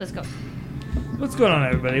Let's go. What's going on,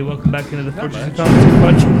 everybody? Welcome back into the Fortress of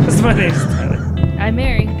Comics podcast. My name's Tyler. I'm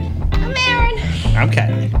Mary. I'm Aaron. I'm Kat.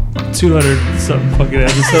 200 something fucking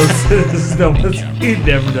episodes. He'd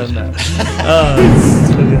never done that. It's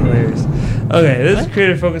fucking hilarious. Okay, this is a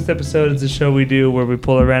creator-focused episode. It's a show we do where we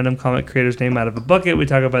pull a random comic creator's name out of a bucket. We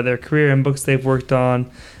talk about their career and books they've worked on.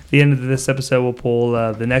 At the end of this episode, we'll pull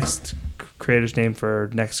the next creator's name for our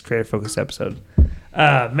next creator-focused episode.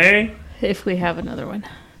 Mary? If we have another one.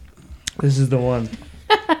 This is the one.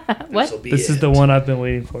 What? This is the one I've been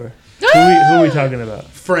waiting for. Who are we talking about?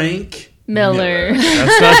 Frank Miller.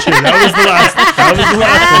 That's not true. That was the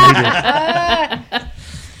last one we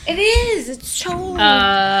did. It is. It's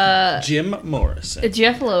so. Jim Morrison.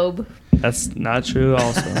 Jeff Loeb. That's not true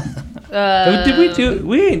also. Did we do...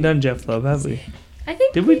 We ain't done Jeff Loeb, have we? I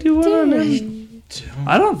think Did we do one on him?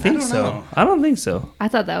 I don't think don't so. know. I don't think so. I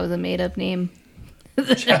thought that was a made-up name.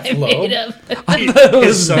 Jeff I Loeb. made up.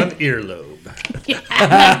 His son, Earlobe.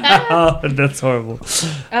 Oh, that's horrible.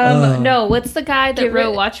 No, what's the guy that Give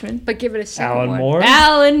wrote it- Watchmen? But give it a second Alan one. Moore?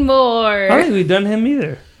 Alan I Moore. don't think we've done him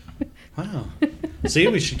either. Wow. See,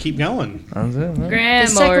 we should keep going. That's it, man. Grant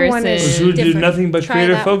The second one Morrison. is- We should do different. nothing but Try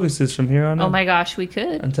creator that. focuses from here on out. Oh my gosh, we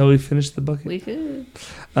could. Until we finish the bucket. We could.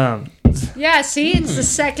 Yeah, see, it's the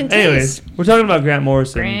second Anyways, taste. we're talking about Grant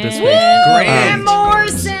Morrison this week. Grant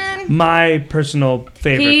Morrison. My personal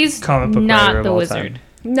favorite He's comic book not writer of the all wizard. time.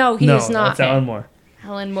 No, he No, is not. that's Alan Moore.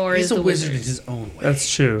 Alan Moore He's is a the wizard in his own way.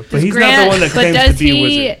 That's true. But Does he's not Grant- the one that but claims does to be a he-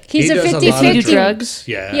 wizard. He's He a does a 50 lot Does he do of 50. drugs?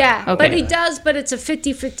 Yeah. Yeah, Okay. but he does, but it's a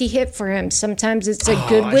 50-50 hit for him. Sometimes it's a good I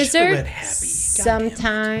should've wizard. read Happy.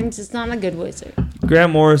 Sometimes it's not a good wizard.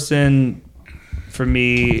 Grant Morrison, for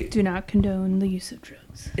me, Do not condone the use of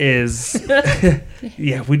drugs. is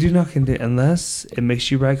yeah, we do not condemn unless it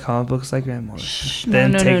makes you write comic books like Grant Morrison.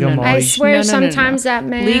 Then take them all. I you- swear, No, no, no, no. sometimes that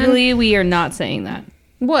man. Legally, we are not saying that.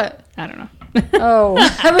 What? I don't know. Oh,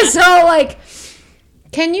 I was so like,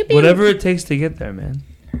 can you be? Whatever it takes to get there, man.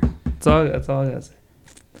 That's all I gotta say.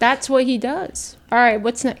 That's what he does. All right,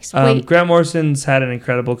 what's next? Wait. Grant Morrison's had an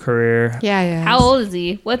incredible career. Yeah. How old is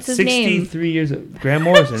he? What's his name? 63 years old. Grant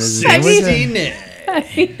Morrison is his name. What's that?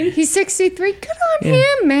 69. He's 63. Good on Yeah.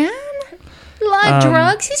 him, man. A lot of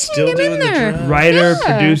drugs. He's still hanging in doing the there. drugs. Writer,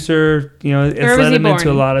 Yeah. producer, it's Where was led he him into a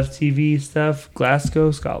born? lot of TV stuff.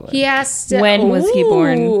 Glasgow, Scotland. He has to. When was he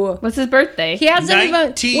born? Ooh. What's his birthday? He hasn't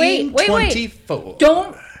even. Wait. 1924.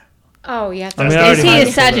 Don't. Oh, yeah. I mean, I Is already he had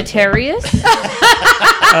a to pull that. Sagittarius?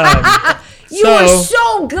 You were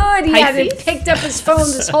so good. He hadn't Pisces? picked up his phone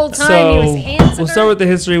this whole time. So he was answering. we'll start with the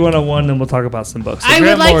History 101 and we'll talk about some books. So I would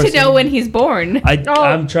Grant like Morrison, to know when he's born.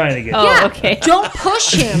 I'm trying to get Oh, Yeah. okay. Don't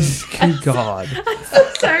push him. Good God.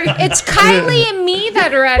 Sorry. It's Kylie and me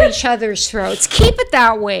that are at each other's throats. Keep it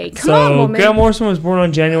that way. Come on, So woman. Grant Morrison was born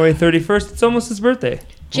on January 31st. It's almost his birthday.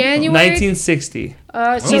 January. 1960.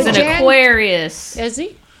 So He's an Aquarius. Is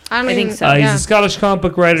he? I don't I think even- so. He's yeah. a Scottish comic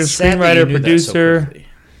book writer, Sadly, screenwriter, you knew that so producer. quickly.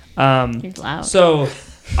 He's loud. So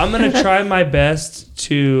I'm gonna try my best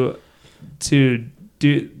to do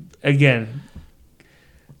again.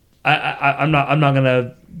 I'm not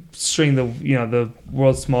gonna string the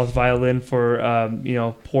world's smallest violin for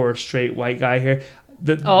poor straight white guy here.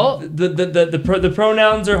 The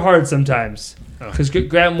pronouns are hard sometimes because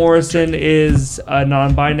Grant Morrison is a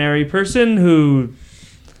non-binary person who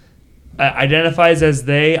identifies as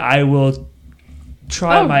they. I will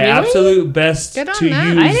try my really? absolute best Good on to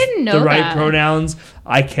that. use I didn't know the right that. pronouns.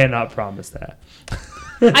 I cannot promise that.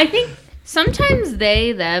 I think sometimes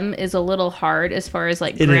they, them is a little hard as far as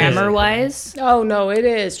like It is. grammar wise. Oh no, it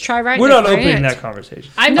is. Try writing. We're a not opening grant. that conversation.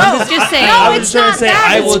 I'm No. just saying. No, I was it's trying not to say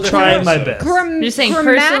that. I will It's try my best. I'm just saying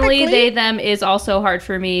personally they, them is also hard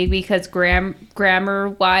for me because grammar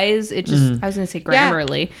wise it just I was gonna say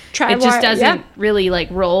grammarly. Try it just wi- doesn't yeah. really like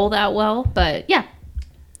roll that well. But yeah.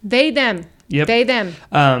 They them. Yep. They them.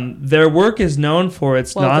 Their work is known for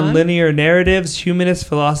its Well done. nonlinear narratives, humanist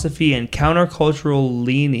philosophy, and countercultural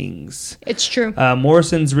leanings. It's true.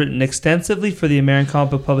 Morrison's written extensively for the American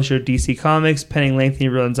comic book publisher DC Comics, penning lengthy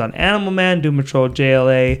runs on Animal Man, Doom Patrol,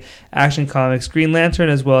 JLA, Action Comics, Green Lantern,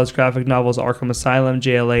 as well as graphic novels Arkham Asylum,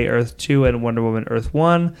 JLA, Earth 2, and Wonder Woman, Earth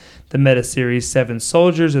 1, the meta-series Seven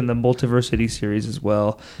Soldiers, and the Multiversity series as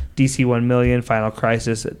well, DC 1 Million, Final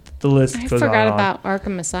Crisis, the list I goes on forgot and on. about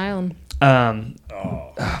Arkham Asylum. Fucking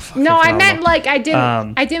No, I phenomenal. meant like I didn't.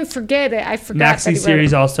 Um, I didn't forget it. I forgot. that Maxi he wrote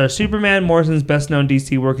series it. All-Star Superman. Morrison's best-known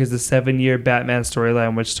DC work is the 7-year Batman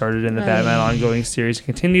storyline, which started in the Batman ongoing series,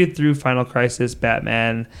 continued through Final Crisis,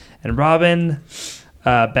 Batman and Robin,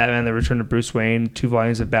 Batman: The Return of Bruce Wayne, 2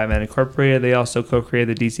 volumes of Batman Incorporated. They also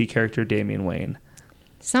co-created the DC character Damian Wayne.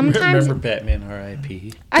 Sometimes, remember Batman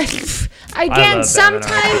R.I.P. Again,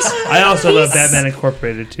 sometimes I also love Batman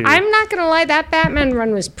Incorporated too. I'm not gonna lie, that Batman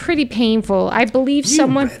run was pretty painful. I believe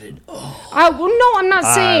someone. Read it. Oh. Well, no, I'm not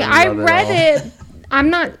saying I love it read all. it. I'm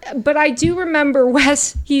not, but I do remember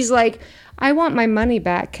Wes. He's like, I want my money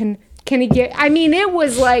back. Can he get? I mean, it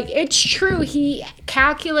was like, it's true. He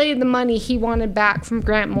calculated the money he wanted back from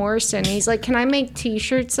Grant Morrison. He's like, can I make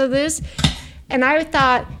T-shirts of this? And I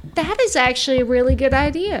thought that is actually a really good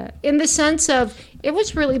idea in the sense of it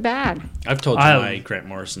was really bad. I've told you my Grant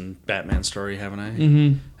Morrison Batman story, haven't I?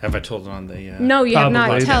 Mm-hmm. Have I told it on the? No, you have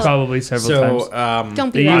not. Tell probably several times.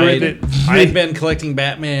 Don't be lying. I'd been collecting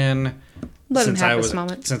Batman Let him since have I this was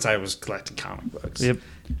moment. since I was collecting comic books. Yep.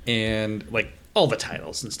 And like all the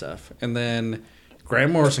titles and stuff. And then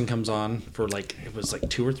Grant Morrison comes on for it was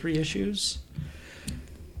 2 or 3 issues.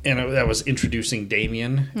 And that was introducing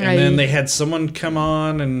Damian. And then they had someone come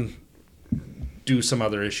on and do some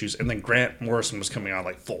other issues. And then Grant Morrison was coming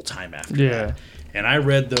on full time after that. And I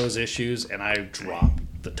read those issues and I dropped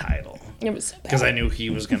the title. It was so bad. Because I knew he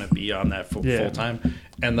was going to be on that full time.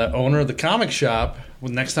 And the owner of the comic shop,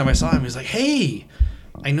 next time I saw him, he was like, hey,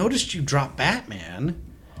 I noticed you dropped Batman.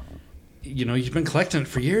 You've been collecting it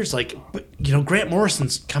for years. But Grant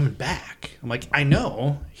Morrison's coming back. I'm like, I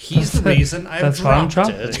know. He's the reason I've dropped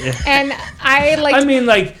it. Yeah. And I mean,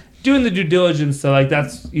 doing the due diligence, though,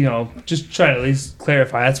 that's, just try to at least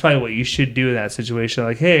clarify. That's probably what you should do in that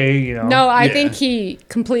situation. Hey, No, I think he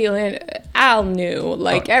completely. Al knew,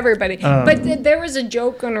 everybody. But there was a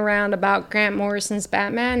joke going around about Grant Morrison's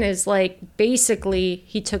Batman. Is basically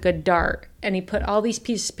he took a dart and he put all these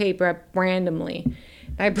pieces of paper up randomly.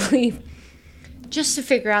 I believe just to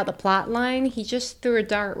figure out the plot line, he just threw a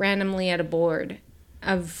dart randomly at a board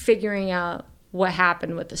of figuring out what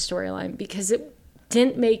happened with the storyline because it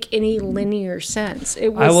didn't make any linear sense. It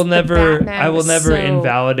was I will never so...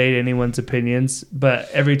 invalidate anyone's opinions, but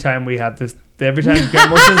every time we have this, every time Grant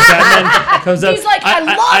Morrison's Batman comes up, he's like, I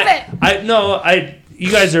love it.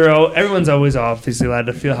 You guys everyone's always obviously allowed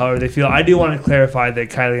to feel however they feel. I do want to clarify that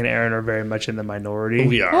Kylie and Aaron are very much in the minority.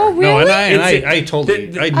 We are. Oh, really? No, and I totally.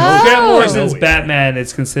 Grant Morrison's Batman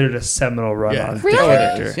is considered a seminal run on the Really?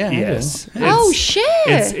 character. Yeah, yes. Oh, shit.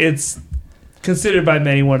 It's considered by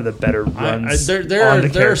many one of the better runs.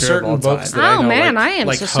 There are certain books that I know. I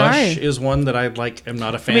am so Hush sorry. is one that I am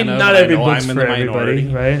not a fan of. Not every book's I'm in for the everybody, minority.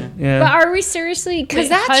 right? Yeah. But are we seriously? Because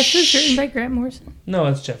that's Hush is written by Grant Morrison. No,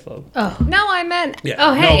 it's Jeff Loeb. Oh no, I meant. Yeah.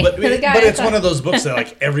 Oh, hey, no, but the guy it's I one of those books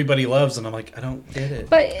that everybody loves, and I'm like, I don't get it.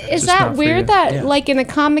 But is just that not for weird you. that Yeah. in a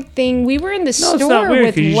comic thing we were in the it's not store weird,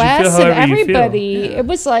 with 'cause you should Wes feel and however you feel. everybody? It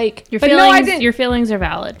was like your but feelings. no, I didn't. Your feelings are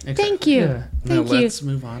valid. Thank you. Yeah. Thank now you. let's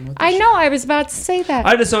move on with I know. I was about to say that.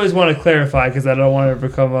 I just always want to clarify because I don't want to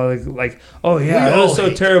become oh yeah, that was so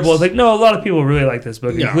hate terrible. It's no, a lot of people really like this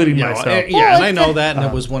book, including myself. and I know that, and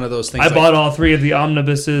it was one of those things. I bought all 3 of the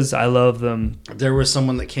omnibuses. I love them. There was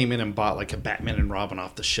someone that came in and bought a Batman and Robin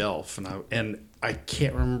off the shelf, and I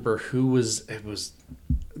can't remember who was. It was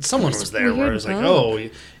someone was there where I was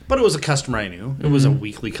like, but it was a customer I knew. It was a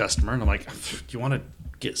weekly customer, and I'm like, do you want to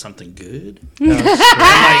get something good?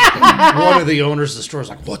 And one of the owners of the store is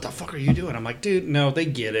like, what the fuck are you doing? I'm like, dude, no, they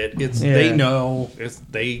get it. They know.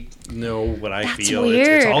 They know what I That's feel. weird.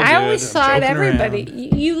 It's all good. I always I'm thought joking everybody.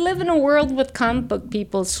 around. You live in a world with comic book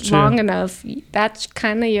people long enough. That's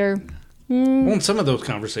kind of your. Well, and some of those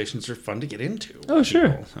conversations are fun to get into. Oh, sure.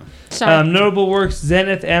 People, so. Sorry. Notable works: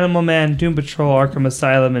 Zenith, Animal Man, Doom Patrol, Arkham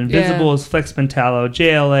Asylum, Invisibles, Flex Mentallo,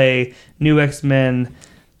 JLA, New X-Men.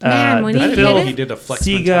 Man, when the he I hit didn't know it? he did a Flex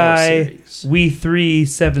Sea Mentallo Guy, series. We 3,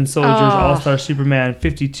 7 Soldiers, Oh. All-Star Superman,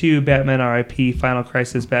 52, Batman R.I.P., Final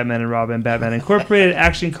Crisis, Batman and Robin, Batman Incorporated,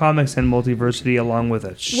 Action Comics, and Multiversity, along with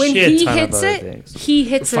a When shit he ton hits of other it, things. he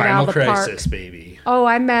hits it out Final of the park. Crisis, baby. Oh,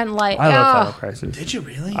 I meant I love Final Crisis. Did you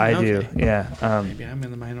really? I Okay. do, yeah. Maybe I'm in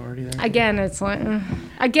the minority there. Again, it's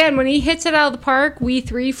again when he hits it out of the park. We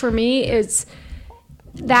 3 for me is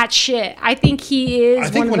that shit. I think he is. I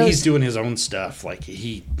think one when of those, he's doing his own stuff,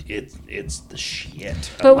 it's the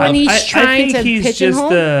shit. But when he's I trying think to he's pigeonhole,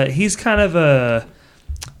 just he's kind of a.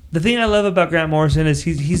 The thing I love about Grant Morrison is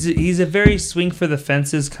he's a very swing for the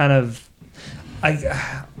fences kind of.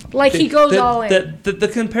 he goes all in. The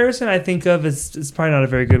comparison I think of is probably not a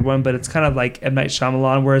very good one, but it's kind of like M. Night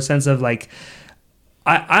Shyamalan, where a sense of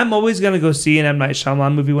I'm always going to go see an M. Night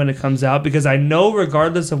Shyamalan movie when it comes out because I know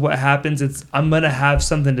regardless of what happens, I'm going to have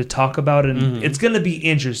something to talk about and it's going to be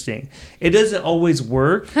interesting. It doesn't always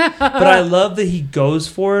work, but I love that he goes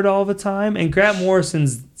for it all the time. And Grant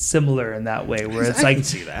Morrison's similar in that way, where it's I can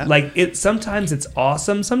see that. sometimes it's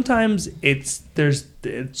awesome, sometimes there's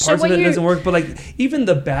parts of it doesn't work, but like even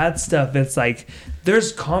the bad stuff, it's like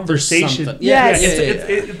there's conversation.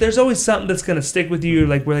 There's always something that's gonna stick with you.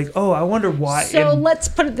 Like we're like, oh, I wonder why. So let's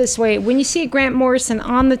put it this way: when you see Grant Morrison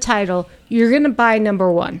on the title, you're gonna buy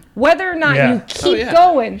number one, whether or not you keep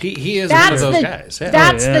going. He is one of those guys. Yeah.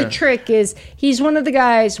 That's the trick. Is he's one of the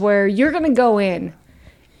guys where you're gonna go in,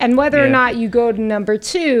 and whether or not you go to number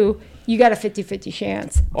two, you got a 50-50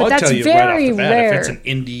 chance. But that's tell you very right off the bat, rare. if it's an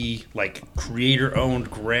indie, like, creator-owned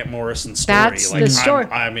Grant Morrison story, That's like, the story.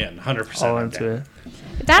 I'm in 100%. All into it.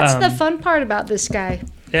 That's the fun part about this guy.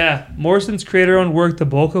 Yeah, Morrison's creator-owned work, the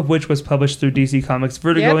bulk of which was published through DC Comics'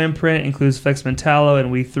 Vertigo imprint, includes Flex Mentallo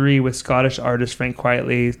and We 3 with Scottish artist Frank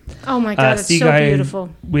Quietly. Oh my God, it's so beautiful.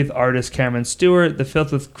 With artist Cameron Stewart, The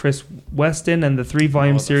Filth with Chris Weston, and the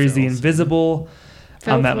 3-volume series The Invisible.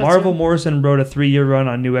 At Marvel, Morrison wrote a 3-year run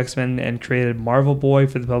on New X-Men and created Marvel Boy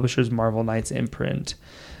for the publisher's Marvel Knights imprint.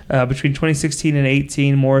 Between 2016 and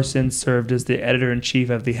 2018, Morrison served as the editor-in-chief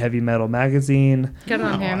of the Heavy Metal magazine. Good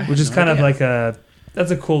on him. Which is kind of like that's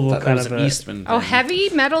a cool little kind of Eastman thing. Heavy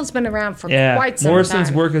Metal's been around for quite some Morrison's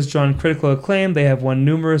time. work has drawn critical acclaim. They have won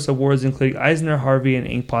numerous awards, including Eisner, Harvey, and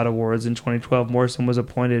Inkpot Awards. In 2012, Morrison was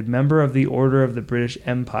appointed member of the Order of the British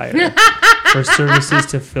Empire for services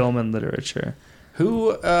to film and literature.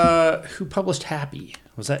 Who published Happy?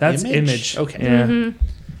 Was That's Image? Okay. Yeah. Mm-hmm.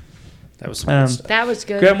 That was some good stuff. That was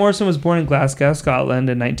good. Grant Morrison was born in Glasgow, Scotland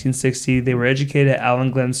in 1960. They were educated at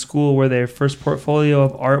Allen Glen School, where their first portfolio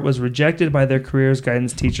of art was rejected by their careers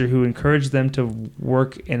guidance teacher, who encouraged them to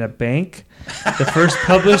work in a bank. The first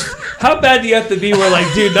published... How bad do you have to be where,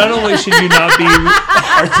 like, dude, not only should you not be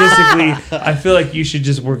artistically, I feel like you should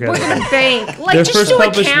just work at a bank. Like, their just first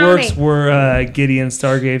published accounting. works were Gideon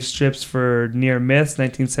Stargate strips for Near Myths,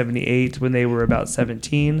 1978, when they were about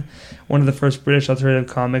 17. One of the first British alternative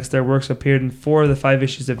comics. Their works appeared in 4 of the 5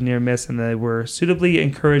 issues of Near Myths, and they were suitably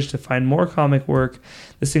encouraged to find more comic work.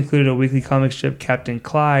 This included a weekly comic strip, Captain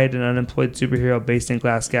Clyde, an unemployed superhero based in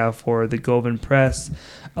Glasgow for the Govan Press,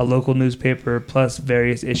 a local newspaper, plus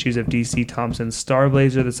various issues of DC Thompson's Star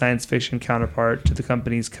Blazer, the science fiction counterpart to the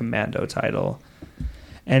company's Commando title.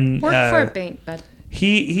 And work for a bank, bud.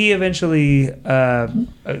 He eventually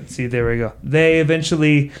let's see, there we go. They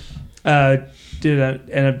eventually did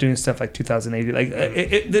end up doing stuff like 2080,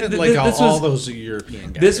 like all those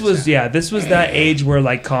European guys. This was that age where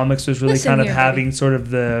like comics was really kind of having sort of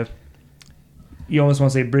the, you almost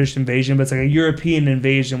want to say British invasion, but it's like a European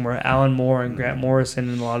invasion where Alan Moore and Grant Morrison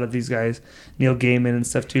and a lot of these guys, Neil Gaiman and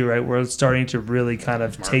stuff too, right? We're starting to really kind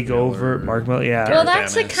of take over. Mark Miller, yeah. Well,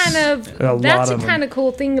 that's a kind of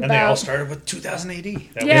cool thing about. And they all started with 2000 AD.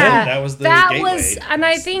 That was the gateway. And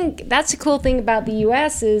I think that's a cool thing about the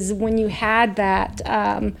U.S. is when you had that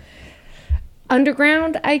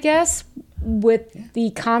underground, I guess, with the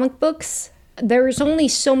comic books. There was only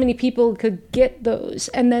so many people who could get those,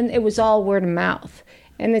 and then it was all word of mouth.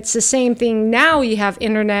 And it's the same thing now. You have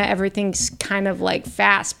internet, everything's kind of like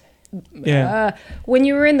fast. Yeah. When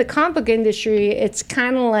you were in the comic book industry, it's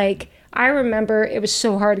kind of like, I remember it was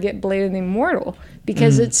so hard to get Blade of the Immortal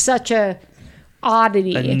because it's such a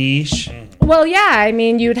oddity. A niche. Well, yeah, I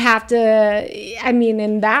mean, you'd have to,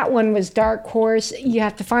 and that one was Dark Horse. You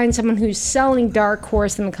have to find someone who's selling Dark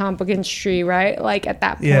Horse in the comic book industry, right? Like at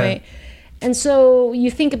that point. Yeah. And so you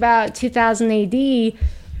think about 2000 AD,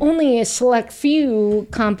 only a select few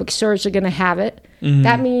comic book stores are going to have it. Mm-hmm.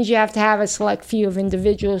 That means you have to have a select few of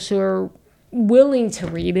individuals who are willing to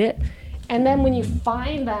read it. And then when you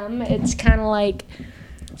find them, it's kind of like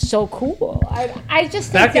so cool. I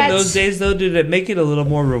just think back in those days, though, did it make it a little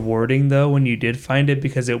more rewarding though when you did find it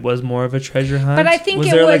because it was more of a treasure hunt? But I think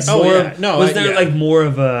it was. Was there like more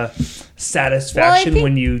of a satisfaction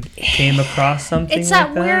when you came across something? It's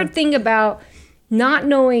that weird thing about not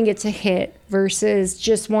knowing it's a hit versus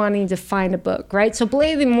just wanting to find a book, right? So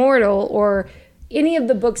Blade of the Immortal or any of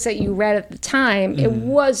the books that you read at the time, it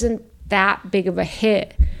wasn't that big of a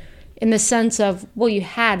hit in the sense of, well, you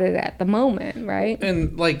had it at the moment, right?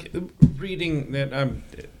 And like reading that,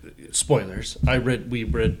 spoilers. We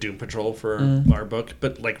read Doom Patrol for our book,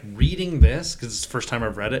 but like reading this because it's the first time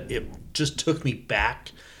I've read it, it just took me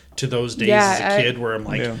back to those days as a kid where I'm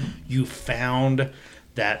like, you found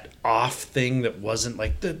that off thing that wasn't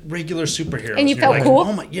like the regular superheroes. And you felt like, cool?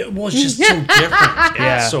 Oh my, it was just so different.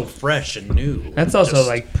 And so fresh and new. That's also just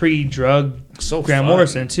like pre-drug Grant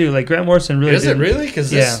Morrison too. Like Grant Morrison really Is it really?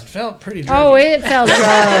 Because this felt pretty druggy. Oh, it felt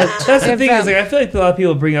drugged. That's the thing is like I feel like a lot of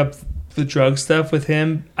people bring up the drug stuff with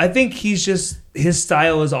him. I think he's just, his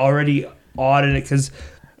style is already odd in it because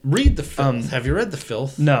read The Filth. Have you read The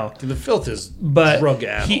Filth? No. The Filth is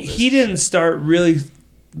drug-addled. He didn't start really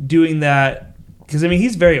doing that because I mean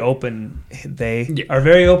he's very open. They are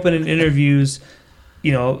very open in interviews,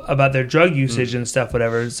 about their drug usage and stuff,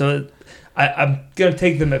 whatever. So I'm gonna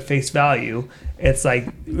take them at face value. It's like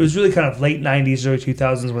it was really kind of late '90s, early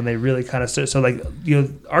 2000s when they really kind of started. So like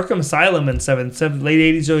Arkham Asylum in late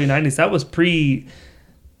 '80s, early '90s. That was pre.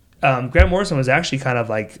 Grant Morrison was actually kind of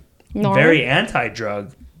like very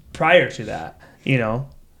anti-drug prior to that. Well,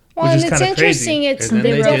 and it's interesting. It's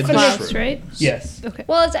they wrote Klaus, right? Yes. Okay.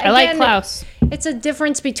 Well, I like Klaus. It's a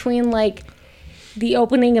difference between like the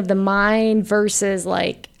opening of the mind versus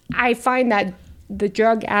like I find that the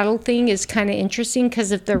drug addled thing is kind of interesting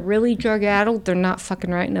because if they're really drug addled, they're not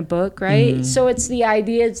fucking writing a book, right? Mm-hmm. So it's the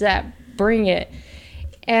ideas that bring it,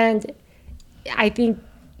 and I think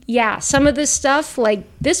some of this stuff like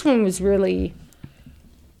this one was really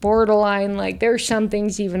borderline. Like there's some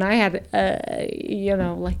things even I had,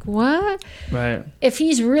 like what? Right. If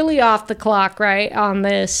he's really off the clock, right, on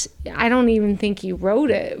this, I don't even think he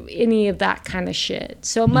wrote any of that kind of shit.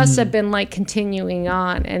 So it must have been like continuing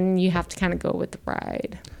on, and you have to kind of go with the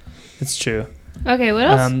ride. It's true. Okay, what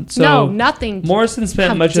else? No, nothing. Morrison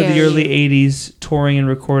spent much of the early 80s touring and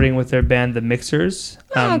recording with their band, The Mixers.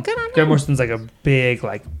 Good on him. Grant Morrison's like a big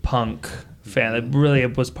like punk fan. It really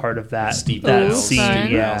was part of that scene.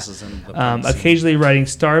 Yeah. Occasionally writing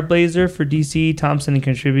Star Blazer for DC, Thompson, and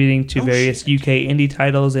contributing to various UK indie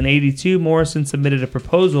titles. In '82, Morrison submitted a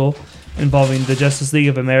proposal involving the Justice League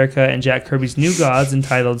of America and Jack Kirby's New Gods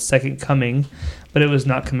entitled Second Coming, but it was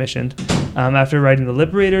not commissioned. After writing The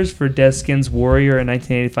Liberators for Deathskin's Warrior in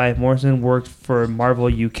 1985, Morrison worked for Marvel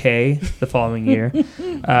UK the following year.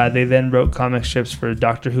 They then wrote comic strips for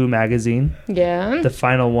Doctor Who magazine. Yeah. The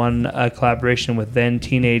final one, a collaboration with then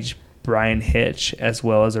teenage Brian Hitch, as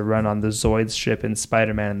well as a run on the Zoids strip in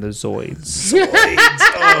Spider-Man and the Zoids.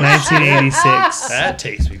 1986. That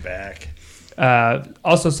takes me back.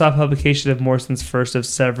 Also saw publication of Morrison's first of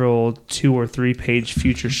several 2- or 3-page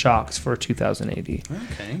Future Shocks for 2000 AD.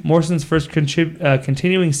 Okay. Morrison's first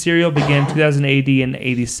continuing serial began 2000 AD in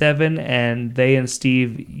 87, and they and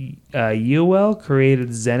Steve Ewell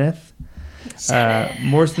created Zenith.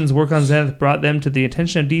 Morrison's work on Zenith brought them to the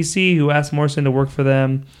attention of DC, who asked Morrison to work for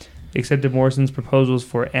them. They accepted Morrison's proposals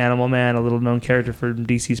for Animal Man, a little-known character from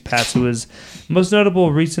DC's past, whose most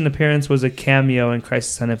notable recent appearance was a cameo in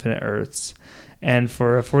Crisis on Infinite Earths, and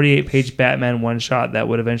for a 48-page Batman one-shot that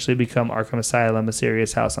would eventually become Arkham Asylum, A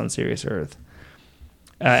Serious House on Serious Earth.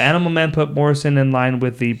 Animal Man put Morrison in line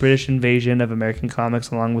with the British invasion of American comics,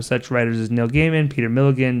 along with such writers as Neil Gaiman, Peter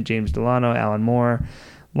Milligan, James Delano, Alan Moore.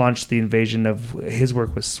 Launched the invasion of his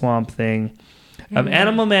work with Swamp Thing.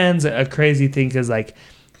 Animal Man's a crazy thing because, like,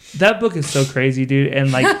 that book is so crazy, dude.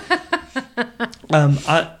 And, like,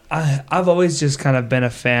 I've always just kind of been a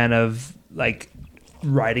fan of, like,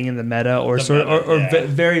 writing in the meta or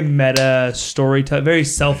very meta storytelling, very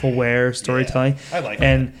self-aware storytelling. I like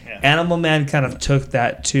and that. Yeah. Animal Man kind of took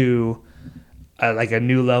that to like a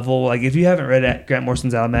new level. Like if you haven't read Grant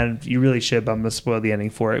Morrison's Animal Man, you really should, but I'm gonna spoil the ending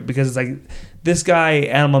for it because it's like this guy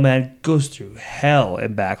Animal Man goes through hell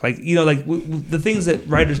and back. Like the things that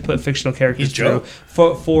writers put fictional characters through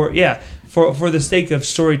for the sake of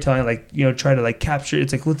storytelling, like try to like capture.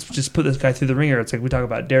 It's like let's just put this guy through the ringer. It's like we talk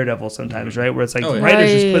about Daredevil sometimes, right? Where it's like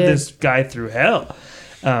writers just put this guy through hell,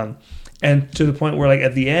 and to the point where like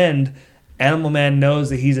at the end, Animal Man knows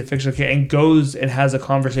that he's a fictional character and goes and has a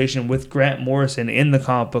conversation with Grant Morrison in the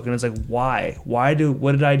comic book, and it's like why? What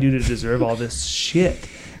did I do to deserve all this shit?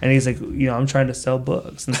 And he's like, I'm trying to sell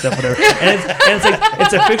books and stuff, whatever. and it's like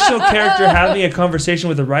it's a fictional character having a conversation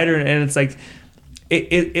with a writer, and it's like.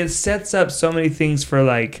 It sets up so many things for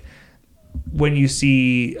like when you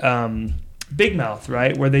see Big Mouth,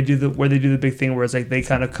 right, where they do the big thing where it's like they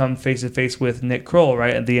kind of come face to face with Nick Kroll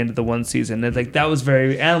right at the end of the one season. And like that was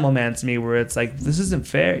very Animal Man to me, where it's like this isn't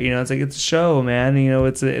fair, it's like it's a show, man.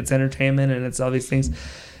 It's entertainment and it's all these things,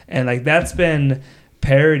 and like that's been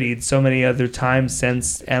parodied so many other times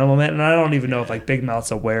since Animal Man, and I don't even know if like Big Mouth's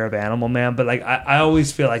aware of Animal Man, but like I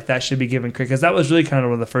always feel like that should be given credit because that was really kind of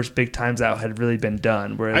one of the first big times that had really been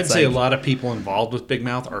done. Where it's I'd say a lot of people involved with Big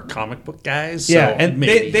Mouth are comic book guys. Yeah, so and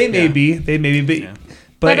maybe, they may be,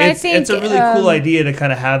 but I think it's a really cool idea to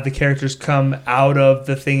kind of have the characters come out of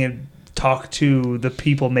the thing and talk to the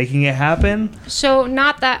people making it happen. So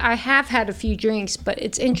not that I have had a few drinks, but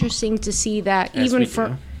it's interesting to see that As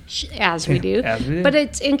we do. But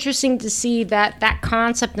it's interesting to see that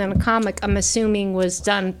concept in a comic, I'm assuming, was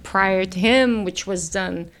done prior to him, which was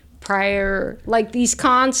done prior. Like these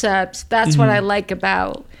concepts, that's what I like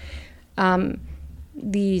about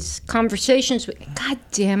these conversations with, God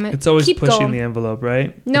damn it. It's always Keep pushing going. the envelope,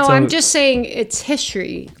 right? No, I'm just saying it's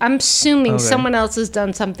history. I'm assuming someone else has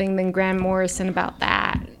done something than Grant Morrison about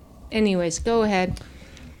that. Anyways, go ahead.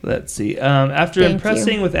 Let's see. After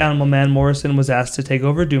impressing with Animal Man, Morrison was asked to take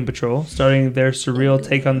over Doom Patrol, starting their surreal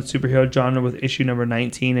take on the superhero genre with issue number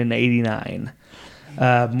 19 in 89.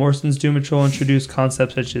 Morrison's Doom Patrol introduced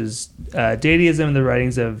concepts such as deityism in the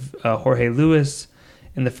writings of Jorge Luis.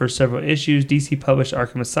 In the first several issues, DC published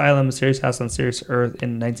Arkham Asylum, A Serious House on Serious Earth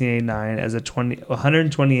in 1989 as a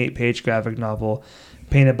 128-page graphic novel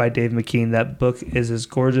painted by Dave McKean. That book is as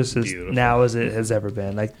gorgeous now as it has ever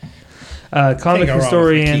been. Like comic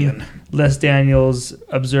historian Les Daniels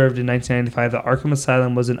observed in 1995 that Arkham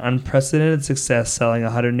Asylum was an unprecedented success, selling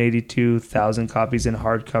 182,000 copies in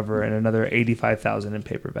hardcover and another 85,000 in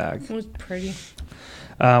paperback. It was pretty.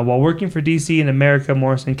 While working for DC in America,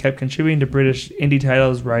 Morrison kept contributing to British indie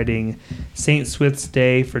titles, writing Saint Swith's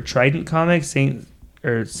Day for Trident Comics, Saint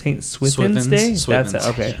Swithin's Day? That's it,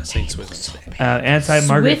 okay. Yeah, Saint Swithin's Day.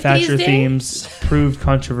 Anti-Margaret Swifty's Thatcher Day? themes proved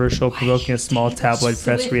controversial, provoking a small tabloid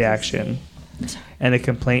press reaction and a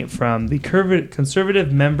complaint from the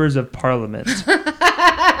conservative members of Parliament.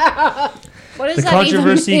 The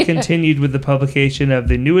controversy continued with the publication of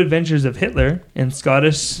The New Adventures of Hitler in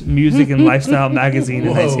Scottish Music and Lifestyle magazine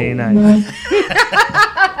in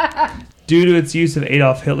 1989. Due to its use of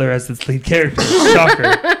Adolf Hitler as its lead character.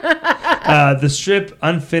 Shocker. The strip,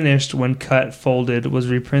 unfinished when cut, folded, was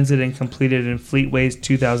reprinted and completed in Fleetway's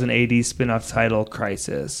 2000 AD spin-off title,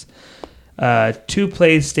 Crisis. 2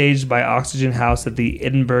 plays staged by Oxygen House at the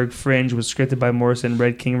Edinburgh Fringe was scripted by Morrison.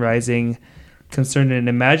 Red King Rising concerned an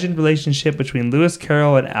imagined relationship between Lewis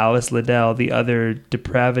Carroll and Alice Liddell. The other,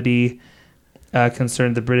 Depravity,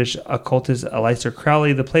 concerned the British occultist Aleister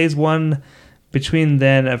Crowley. The plays won between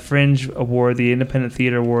then a Fringe Award, the Independent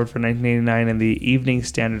Theatre Award for 1989, and the Evening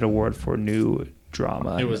Standard Award for New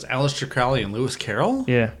Drama. It was Aleister Crowley and Lewis Carroll?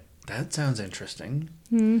 Yeah. That sounds interesting.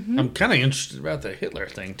 Mm-hmm. I'm kind of interested about the Hitler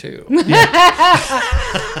thing, too. Yeah.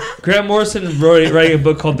 Grant Morrison writing a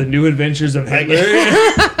book called The New Adventures of Hitler.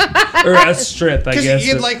 Or a strip, I guess.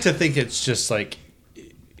 You'd like to think it's just like...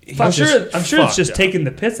 I'm sure it's just taking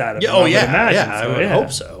the piss out of it. I would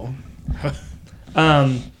hope so.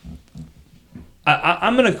 I'm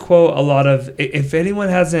going to quote a lot of... If anyone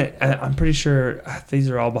hasn't... I'm pretty sure these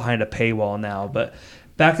are all behind a paywall now, but...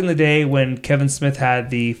 Back in the day when Kevin Smith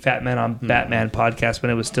had the Fat Man on Batman podcast,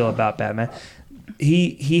 when it was still about Batman,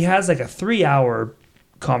 he has like a 3-hour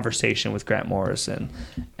conversation with Grant Morrison.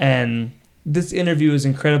 And this interview is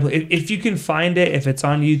incredible. If you can find it, if it's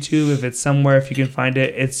on YouTube, if it's somewhere, if you can find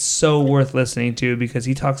it, it's so worth listening to because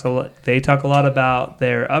they talk a lot about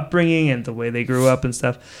their upbringing and the way they grew up and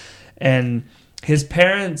stuff. And his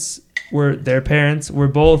parents were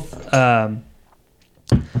both...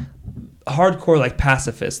 hardcore like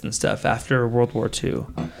pacifists and stuff after World War II,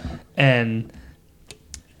 and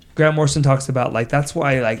Grant Morrison talks about like that's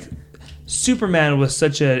why like Superman was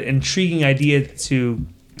such an intriguing idea to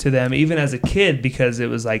them even as a kid because it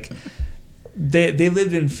was like they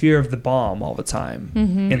lived in fear of the bomb all the time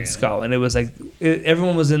in Scotland. It was like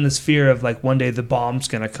everyone was in this fear of like one day the bomb's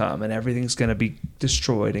gonna come and everything's gonna be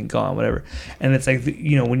destroyed and gone, whatever. And it's like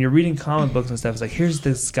when you're reading comic books and stuff, it's like here's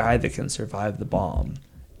this guy that can survive the bomb.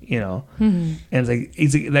 And it's like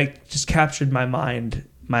he's like just captured my mind,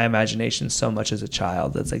 my imagination so much as a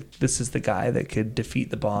child. That's like this is the guy that could defeat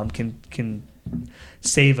the bomb, can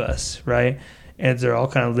save us, right? And they're all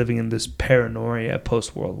kind of living in this paranoia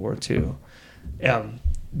post World War II.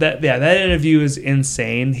 That interview is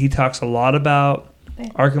insane. He talks a lot about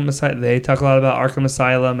Arkham Asylum. They talk a lot about Arkham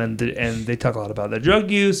Asylum, and they talk a lot about their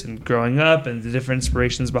drug use and growing up and the different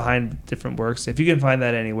inspirations behind different works. If you can find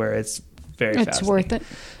that anywhere, it's it's worth it.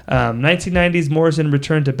 1990s, Morrison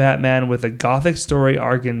returned to Batman with a gothic story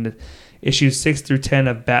arc in issues 6 through 10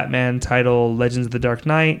 of Batman titled Legends of the Dark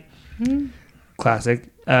Knight. Classic.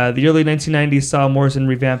 The early 1990s saw Morrison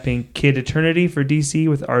revamping Kid Eternity for DC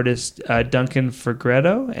with artist Duncan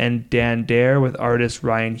Fegredo and Dan Dare with artist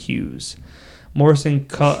Ryan Hughes. Morrison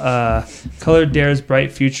colored Dare's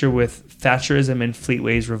bright future with Thatcherism and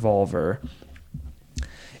Fleetway's Revolver.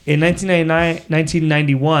 In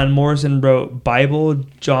 1991, Morrison wrote Bible,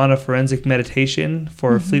 John, a Forensic Meditation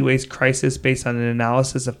for Fleetway's Crisis based on an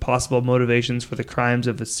analysis of possible motivations for the crimes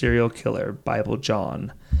of the serial killer, Bible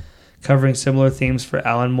John. Covering similar themes for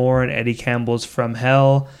Alan Moore and Eddie Campbell's From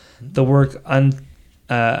Hell, the work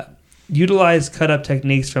utilized cut-up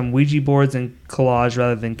techniques from Ouija boards and collage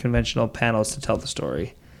rather than conventional panels to tell the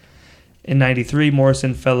story. In 93,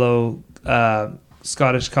 Morrison fellow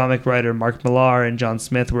Scottish comic writer Mark Millar and John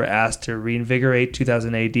Smith were asked to reinvigorate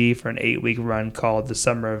 2000 AD for an 8-week run called The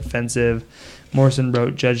Summer Offensive. Morrison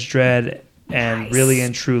wrote Judge Dredd and Really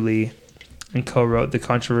and Truly, and co-wrote the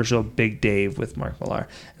controversial Big Dave with Mark Millar.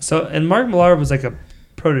 And Mark Millar was like a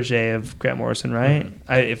protege of Grant Morrison, right?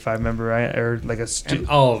 Mm-hmm. If I remember right, or like and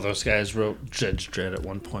all of those guys wrote Judge Dredd at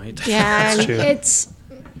one point. Yeah, it's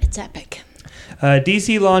epic.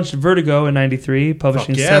 DC launched Vertigo in '93,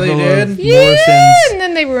 publishing several of Morrison's and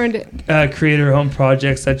then they ruined it. Creator-owned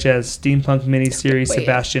projects such as steampunk miniseries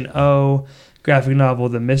Sebastian O, graphic novel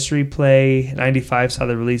The Mystery Play. '95 saw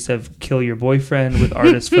the release of Kill Your Boyfriend with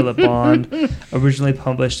artist Philip Bond. Originally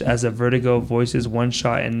published as a Vertigo Voices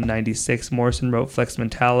one-shot in '96, Morrison wrote Flex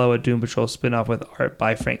Mentallo, a Doom Patrol spin-off with art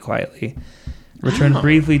by Frank Quitely. Returned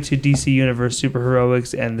briefly to DC Universe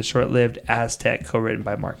Superheroics and the short-lived Aztec, co-written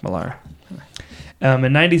by Mark Millar.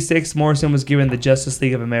 In '96, Morrison was given the Justice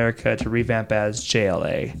League of America to revamp as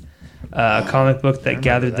JLA, a comic book that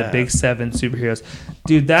gathered the big 7 superheroes.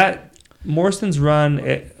 Dude, that Morrison's run,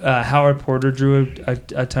 Howard Porter drew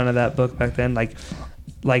a ton of that book back then,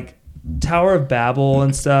 like Tower of Babel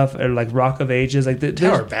and stuff, or like Rock of Ages. Like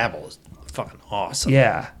Tower of Babel is fucking awesome.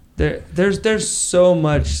 Yeah, there's so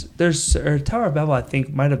much. Tower of Babel, I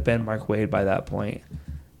think, might have been Mark Waid by that point.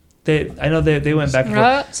 I know they went back and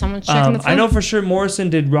forth. Someone's checking the phone. I know for sure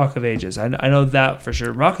Morrison did Rock of Ages. I know that for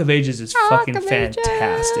sure. Rock of Ages is fucking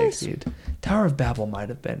fantastic, dude. Tower of Babel might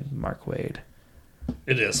have been Mark Waid.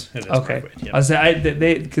 It is. Okay. Mark Waid, yeah. I'll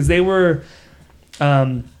say because they were.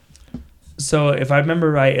 So if I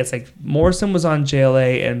remember right, it's like Morrison was on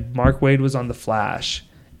JLA and Mark Waid was on The Flash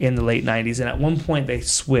in the late '90s, and at one point they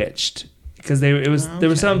switched because there was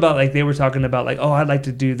something about like they were talking about like, oh, I'd like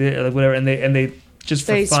to do this or like whatever, and they just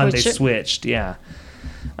for fun, they switched. Yeah.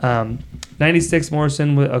 96,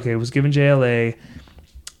 Morrison was given JLA,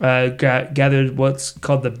 gathered what's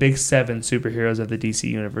called the Big 7 superheroes of the DC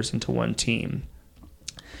Universe into one team.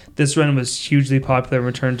 This run was hugely popular and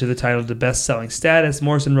returned to the title to best-selling status.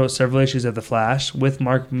 Morrison wrote several issues of The Flash, with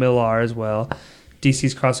Mark Millar as well.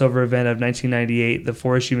 DC's crossover event of 1998, the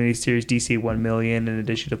 4-issue miniseries DC 1 Million, in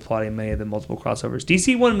addition to plotting many of the multiple crossovers.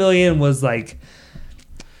 DC 1 Million was like...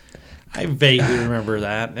 I vaguely remember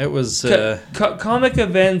that. It was comic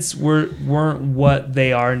events weren't what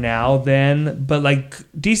they are now then, but like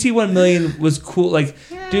DC 1 Million was cool. Like,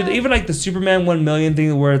 dude, even like the Superman 1 Million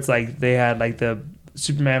thing where it's like they had like the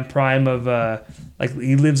Superman Prime of like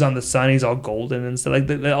he lives on the sun, he's all golden and stuff. Like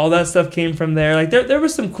all that stuff came from there. Like there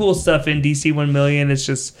was some cool stuff in DC 1 Million. It's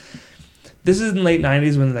just this is in the late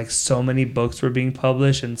 90s when like so many books were being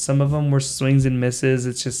published and some of them were swings and misses.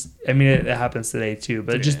 It's just, I mean, it happens today too,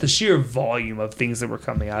 but just the sheer volume of things that were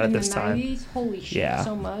coming out at this time. 90s? Holy shit,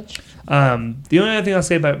 so much. The only other thing I'll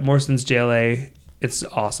say about Morrison's JLA, it's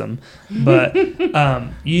awesome, but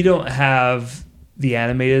you don't have the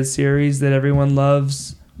animated series that everyone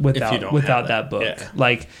loves without that book. Yeah.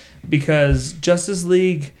 Like, because Justice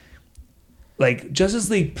League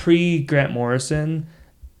pre Grant Morrison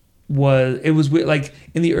was weird. Like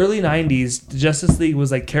in the early 90s, the Justice League was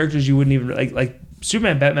like characters you wouldn't even like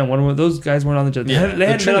Superman, Batman, Wonder Woman. Those guys weren't on the Justice League. They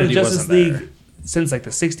hadn't been on the Justice League since like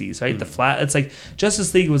the 60s, right? Mm-hmm. It's like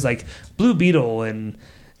Justice League was like Blue Beetle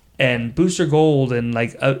and Booster Gold and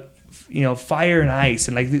like Fire and Ice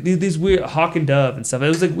and like these weird Hawk and Dove and stuff.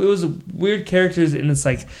 It was weird characters, and it's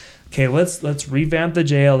like, okay, let's revamp the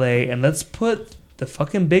JLA and let's put the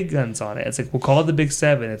fucking big guns on it. It's like, we'll call it the Big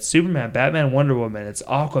 7. It's Superman, Batman, Wonder Woman. It's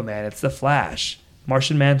Aquaman. It's the Flash,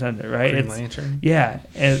 Martian Manhunter, right? Green Lantern. Yeah,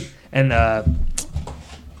 and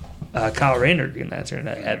Kyle Rayner Green Lantern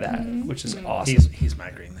at that, which is awesome. He's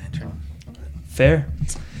my Green Lantern. Fair.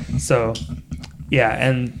 So, yeah,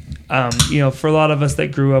 and for a lot of us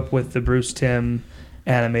that grew up with the Bruce Timm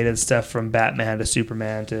animated stuff from Batman to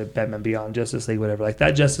Superman to Batman Beyond, Justice League, whatever, like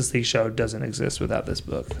that Justice League show doesn't exist without this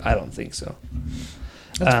book. I don't think so.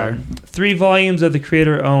 That's fair. 3 volumes of the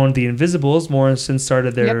creator-owned The Invisibles. Morrison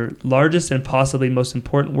started their largest and possibly most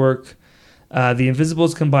important work. The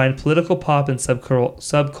Invisibles combined political pop and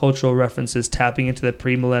subcultural references, tapping into the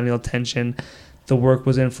pre-millennial tension. The work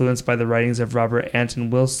was influenced by the writings of Robert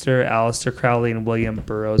Anton Wilster, Aleister Crowley, and William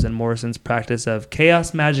Burroughs, and Morrison's practice of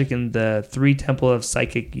chaos magic in the 3 Temple of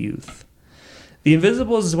Psychic Youth. The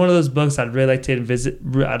Invisibles is one of those books I'd really like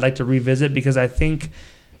to revisit because I think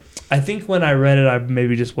when I read it, I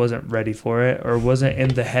maybe just wasn't ready for it or wasn't in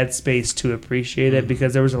the headspace to appreciate it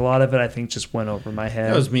because there was a lot of it I think just went over my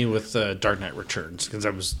head. That was me with Dark Knight Returns because I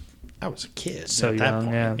was a kid so at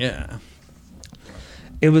young, that point. Yeah.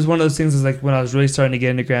 it was one of those things. Is like when I was really starting to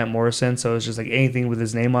get into Grant Morrison, so it was just like anything with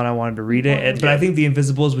his name on, I wanted to read it. But I think The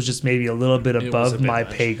Invisibles was just maybe a little bit above my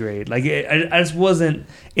pay grade. Like I just wasn't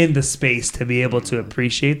in the space to be able to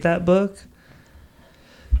appreciate that book.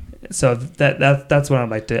 So that's what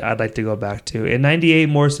I'd like to go back to. In '98,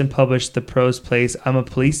 Morrison published the prose plays "I'm a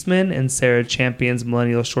Policeman" and Sarah Champion's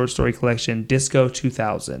millennial short story collection "Disco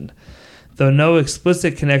 2000." Though no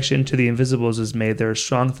explicit connection to The Invisibles is made, there are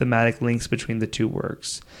strong thematic links between the two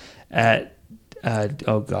works. What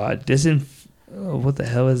the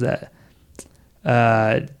hell is that?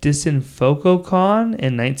 Disinfococon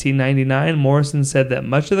in 1999, Morrison said that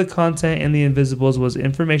much of the content in The Invisibles was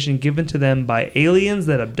information given to them by aliens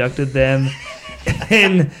that abducted them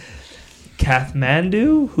in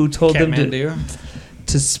Kathmandu, who told them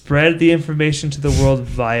to spread the information to the world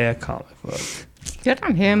via comic book. Good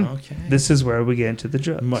on him. Okay. This is where we get into the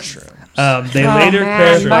drugs. Mushrooms. They later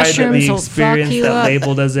clarified that the experience that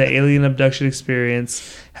labeled as an alien abduction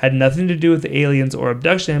experience had nothing to do with the aliens or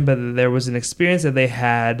abduction, but that there was an experience that they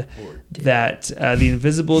had that The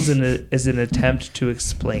Invisibles is an attempt to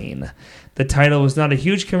explain. The title was not a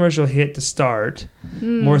huge commercial hit to start.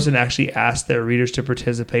 Morrison actually asked their readers to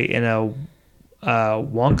participate in a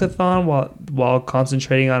wonkathon while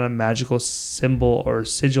concentrating on a magical symbol or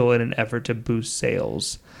sigil in an effort to boost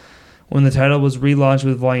sales. When the title was relaunched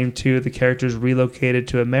with Volume 2, the characters relocated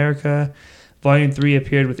to America. Volume 3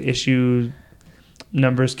 appeared with issue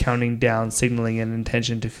numbers counting down, signaling an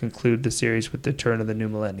intention to conclude the series with the turn of the new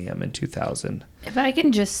millennium in 2000. If I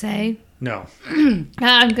can just say... No.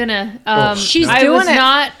 I'm gonna... I was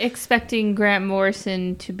not expecting Grant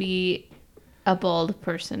Morrison to be a bald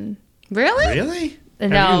person. Really? No,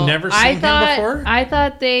 have you never seen him before? I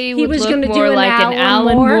thought he would was look gonna more do like an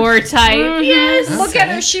Alan Moore type. Mm-hmm. Yes. Okay. Look at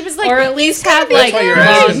her. She was like, or at least have like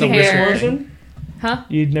long hair. Huh?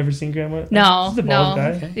 You'd never seen Grant Morrison? No, He's a bald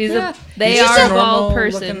guy. They are a bald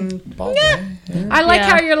person. Bald guy. Yeah. I like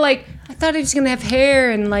how you're like, I thought he was going to have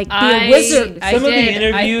hair and like be a wizard. Some of the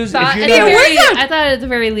interviews, I thought at the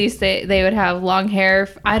very least they would have long hair.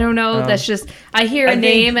 I don't know. That's just, I hear a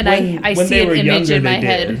name and I see an image in my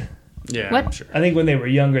head. Yeah, what? Sure. I think when they were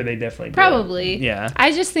younger, they definitely probably did. Yeah.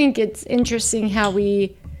 I just think it's interesting how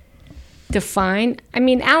we define. I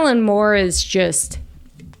mean, Alan Moore is just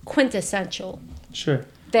quintessential. Sure.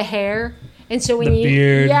 The hair, and so when the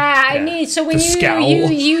beard, I mean, so when you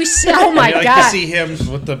oh my God, God, to see him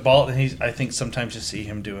with the bald, and I think sometimes you see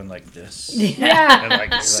him doing like this. Yeah.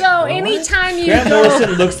 And so anytime you Grant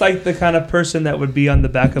Morrison looks like the kind of person that would be on the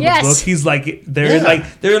back of a book. He's like they're in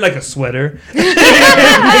like a sweater.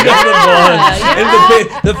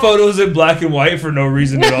 The photos in black and white for no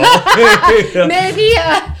reason at all. Maybe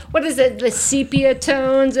what is it? The sepia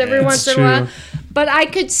tones every once in a while. But I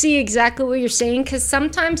could see exactly what you're saying because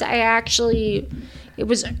sometimes it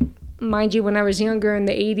was, mind you, when I was younger in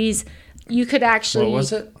the 80s, you could actually... What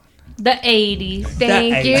was it? The 80s.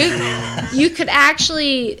 Thank you. You could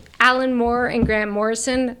actually, Alan Moore and Grant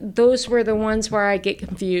Morrison, those were the ones where I get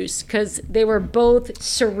confused because they were both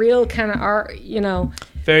surreal kind of art,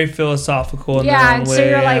 Very philosophical in their own way. So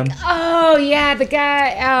you're like, oh, yeah, the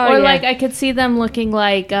guy. Like I could see them looking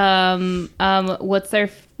like,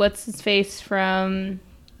 what's his face from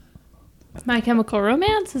My Chemical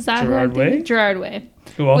Romance? Is that Gerard Way? Gerard Way.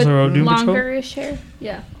 Who also wrote Doom Patrol? Longer-ish hair.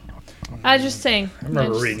 Yeah. I was just saying. I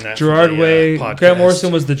remember reading that. Gerard Way. Grant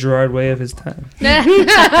Morrison was the Gerard Way of his time. There you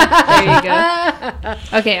go.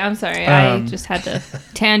 Okay, I'm sorry. I just had to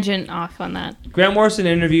tangent off on that. Grant Morrison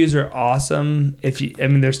interviews are awesome.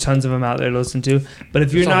 There's tons of them out there to listen to. But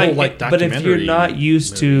if you're not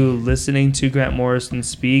used to listening to Grant Morrison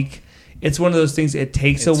speak, it's one of those things. It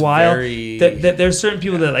takes a while. There's certain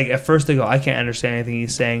people that at first they go, I can't understand anything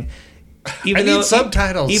he's saying. I need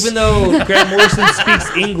subtitles. Even though Grant Morrison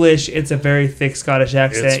speaks English, it's a very thick Scottish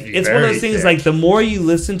accent. It's one of those things thick. The more you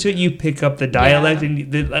listen to it, you pick up the dialect,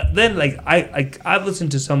 and then I've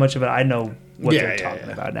listened to so much of it, I know what they're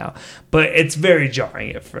talking about now. But it's very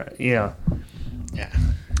jarring at first, Yeah.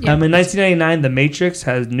 In 1999, The Matrix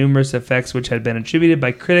has numerous effects which had been attributed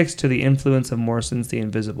by critics to the influence of Morrison's The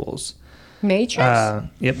Invisibles. Matrix?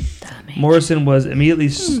 Yep. Morrison was immediately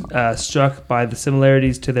struck by the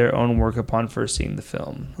similarities to their own work upon first seeing the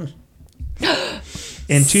film.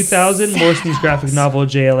 In 2000, Morrison's graphic novel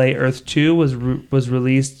JLA Earth 2 was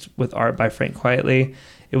released with art by Frank Quietly.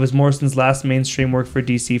 It was Morrison's last mainstream work for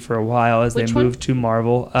DC for a while as they moved to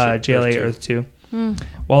Marvel, JLA Earth 2.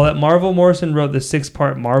 While at Marvel, Morrison wrote the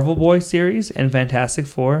 6-part Marvel Boy series and Fantastic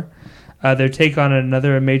Four. Their take on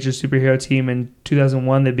another major superhero team in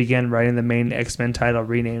 2001, they began writing the main X-Men title,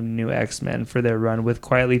 renamed New X-Men, for their run, with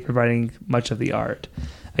Quietly providing much of the art.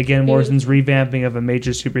 Again, Morrison's revamping of a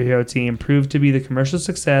major superhero team proved to be the commercial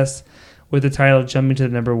success, with the title jumping to the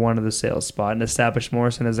number 1 of the sales spot, and established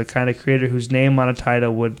Morrison as the kind of creator whose name on a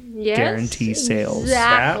title would guarantee sales.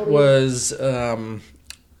 Exactly. That was,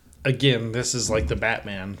 again, this is like the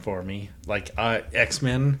Batman for me. Like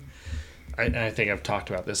X-Men, I think I've talked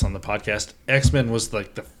about this on the podcast. X-Men was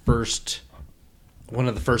like one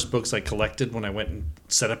of the first books I collected when I went and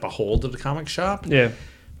set up a hold at a comic shop. Yeah.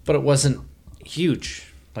 But it wasn't huge.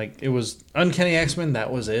 Like, it was Uncanny X-Men, that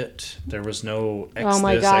was it. There was no X Oh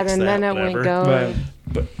my this, God, X and that, then it whatever. went going. Right.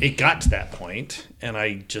 But it got to that point, and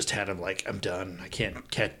I just had to, like, I'm done. I can't You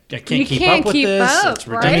keep can't up with keep this. up, It's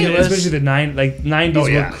right? ridiculous. Especially the 90s Oh,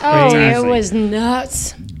 yeah. were Oh, crazy. it was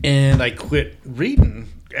nuts. And I quit reading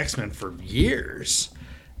X-Men for years.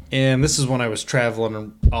 And this is when I was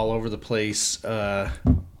traveling all over the place for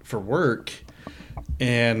work.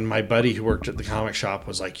 And my buddy who worked at the comic shop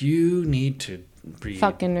was like, you need to read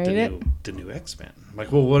the new X-Men. I'm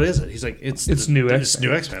like, well, what is it? He's like, it's New X-Men. It's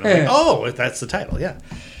new X-Men. I'm like, oh, that's the title, yeah.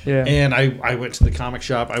 Yeah. And I went to the comic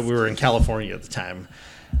shop. We were in California at the time.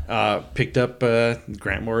 Picked up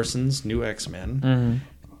Grant Morrison's New X-Men.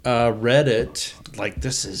 Read it. Like,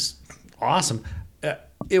 this is awesome.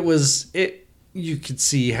 You could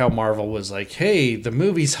see how Marvel was like, hey, the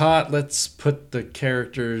movie's hot. Let's make the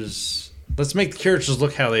characters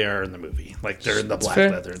look how they are in the movie. Like, they're in the black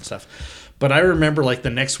leather and stuff. But I remember, like, the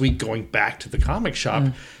next week going back to the comic shop,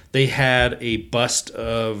 they had a bust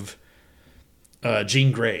of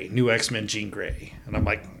Jean Grey, New X-Men Jean Grey. And I'm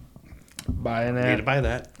like, Buying I need to that. buy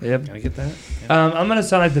that. Yep. Can I get that? Yeah. I'm going to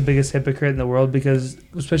sound like the biggest hypocrite in the world because,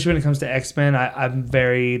 especially when it comes to X-Men, I'm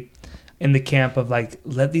very in the camp of, like,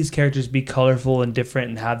 let these characters be colorful and different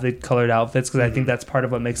and have the colored outfits because I think that's part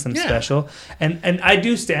of what makes them special. And I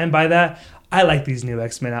do stand by that. I like these new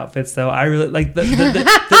X-Men outfits, though. I really like the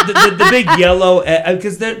big yellow,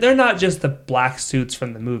 because they're not just the black suits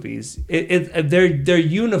from the movies. They're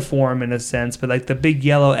uniform in a sense, but like the big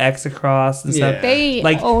yellow X across and stuff. They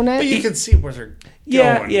like, own it. But you can see where they're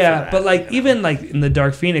going. Yeah. But like even like in the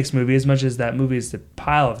Dark Phoenix movie, as much as that movie is a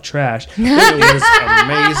pile of trash, It was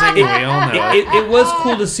amazing. We all know. it was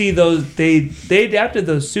cool to see those. They adapted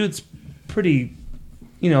those suits pretty,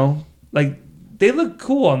 like. They look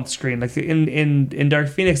cool on screen. Like in Dark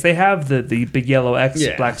Phoenix, they have the big yellow X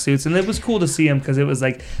black suits, and it was cool to see them because it was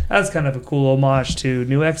like that's kind of a cool homage to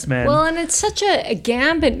New X-Men. Well, and it's such a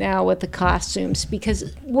gambit now with the costumes because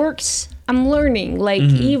it works. I'm learning. Like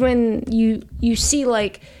even you see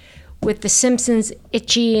like with the Simpsons,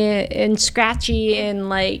 Itchy and Scratchy, and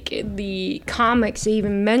like the comics, they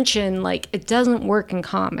even mention like it doesn't work in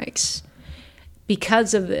comics.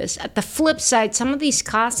 Because of this. At the flip side, some of these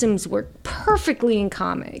costumes work perfectly in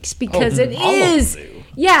comics because it is.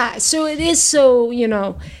 Yeah, so it is so,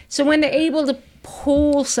 so when they're able to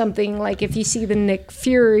pull something like if you see the Nick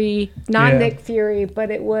Fury, Nick Fury,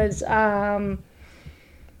 but it was, he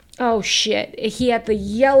had the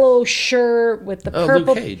yellow shirt with the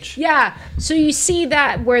purple. Luke Cage. Yeah, so you see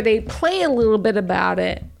that where they play a little bit about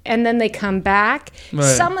it. And then they come back. Right.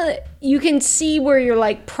 Some of you can see where you're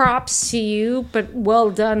like props to you, but well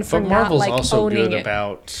done for Marvel's not like also owning good it.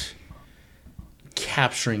 About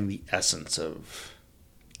capturing the essence of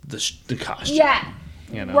the costume. Yeah,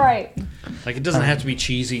 right. Like it doesn't have to be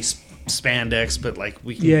cheesy spandex, but like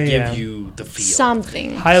we can give you the feel.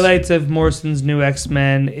 Something. Highlights of Morrison's New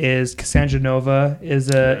X-Men is Cassandra Nova is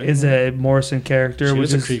a Morrison character, which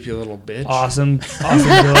is a is creepy little bitch. Awesome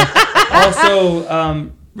girl.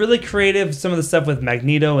 Also, really creative. Some of the stuff with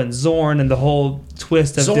Magneto and Zorn and the whole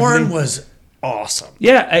twist of Zorn was awesome.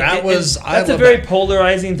 Yeah, that's a very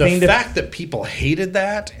polarizing thing. The fact that people hated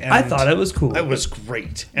that, and I thought it was cool. It was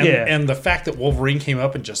great. And the fact that Wolverine came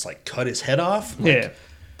up and just like cut his head off. Like,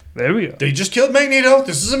 there we go. They just killed Magneto.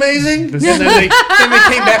 This is amazing. And then they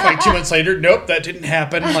came back like 2 months later. Nope, that didn't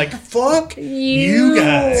happen. I'm like, fuck you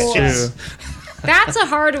guys. That's a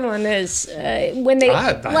hard one. Is when they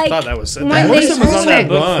I thought that was Morrison was on that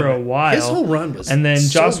book for a while. His whole run was, and then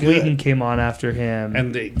so Joss good. Whedon came on after him,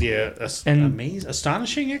 and amazing,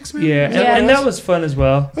 astonishing X-Men. Yeah, and that was fun as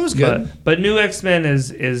well. It was good, but New X-Men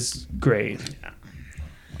is great. Yeah.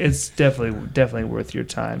 It's definitely worth your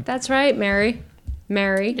time. That's right, Mary.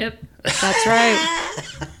 Yep, that's right.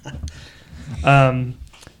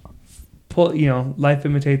 Life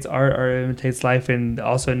imitates art imitates life, and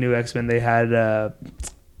also New X-Men, they had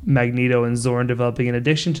Magneto and Zorn developing an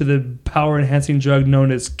addiction to the power-enhancing drug known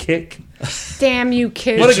as Kick. Damn you,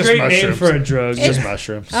 kids. What a great name for a drug. It's just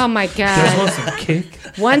mushrooms. Oh, my God. You guys want some Kick?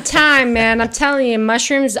 One time, man. I'm telling you,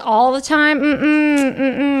 mushrooms all the time.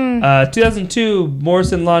 2002,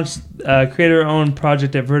 Morrison launched creator-owned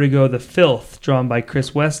project at Vertigo, The Filth, drawn by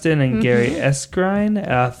Chris Weston and Gary Eskrine.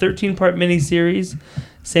 13-part miniseries.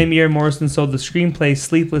 Same year, Morrison sold the screenplay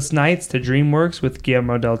Sleepless Nights to DreamWorks with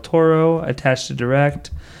Guillermo del Toro attached to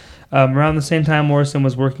direct. Around the same time, Morrison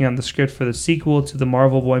was working on the script for the sequel to the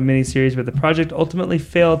Marvel Boy miniseries, but the project ultimately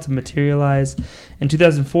failed to materialize. In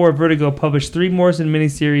 2004, Vertigo published 3 Morrison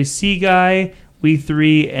miniseries, Sea Guy, We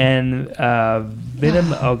Three, and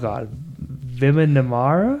Vimanamara?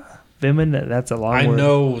 That's a long word. I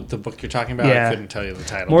know the book you're talking about. Yeah. I couldn't tell you the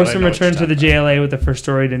title. Morrison returned to the JLA with the first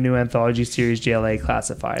story to new anthology series, JLA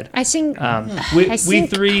Classified. I think... We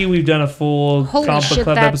Three, we've done a full Comic Book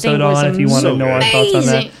Club episode on if you want to know our thoughts on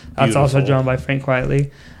that. That's also drawn by Frank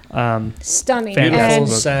Quietly. Stunning. Beautiful,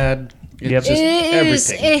 sad.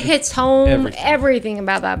 It hits home. Everything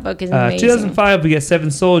about that book is amazing. 2005, we get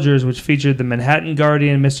Seven Soldiers, which featured the Manhattan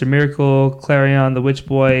Guardian, Mr. Miracle, Clarion, the Witch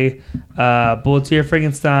Boy, Bulleteer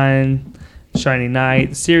Frankenstein, Shining Knight.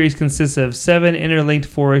 The series consists of 7 interlinked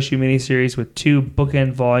 4-issue miniseries with 2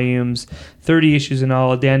 bookend volumes, 30 issues in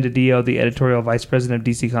all. Dan DiDio, the editorial vice president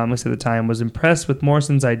of DC Comics at the time, was impressed with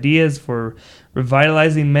Morrison's ideas for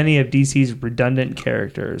revitalizing many of DC's redundant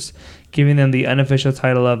characters, giving them the unofficial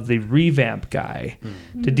title of the Revamp Guy.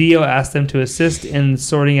 DiDio asked them to assist in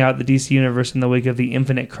sorting out the DC universe in the wake of the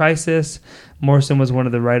Infinite Crisis. Morrison was one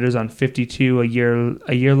of the writers on 52, a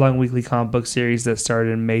year-long weekly comic book series that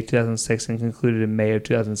started in May 2006 and concluded in May of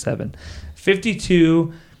 2007.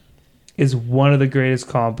 52 is one of the greatest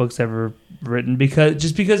comic books ever written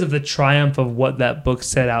because of the triumph of what that book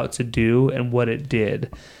set out to do and what it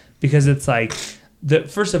did. Because it's like,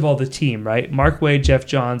 first of all, the team, right? Mark Waid, Jeff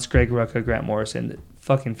Johns, Greg Rucka, Grant Morrison,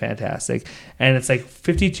 fucking fantastic. And it's like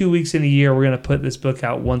 52 weeks in a year, we're going to put this book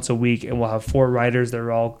out once a week, and we'll have 4 writers that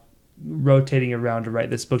are all rotating around to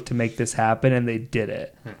write this book to make this happen, and they did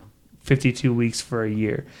it. 52 weeks for a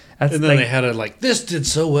year. And then they had this did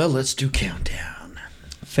so well, let's do Countdown.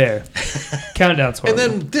 Fair. Countdown's horrible.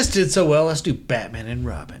 And then this did so well, let's do Batman and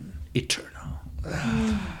Robin, Eternal.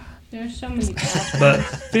 There's so many bad. But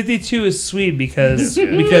 52 is sweet because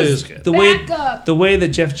the way that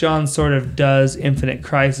Jeff Johns sort of does Infinite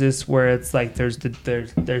Crisis, where it's like there's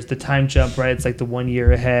the time jump, right? It's like the 1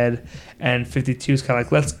 year ahead, and 52 is kind of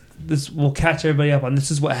like we'll catch everybody up on this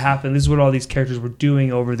is what happened. This is what all these characters were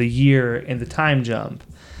doing over the year in the time jump.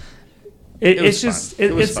 It's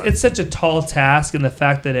such a tall task, and the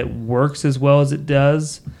fact that it works as well as it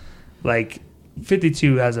does, like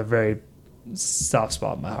 52 has a very soft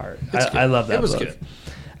spot in my heart. I love that book. Good.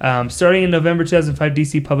 Starting in November 2005,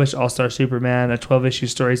 DC published All-Star Superman, a 12-issue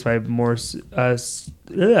story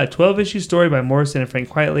by Morrison and Frank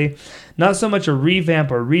Quietly. Not so much a revamp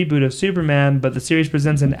or reboot of Superman, but the series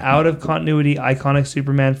presents an out-of-continuity, iconic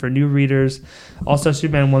Superman for new readers. All-Star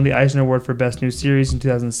Superman won the Eisner Award for Best New Series in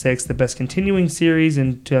 2006, the Best Continuing Series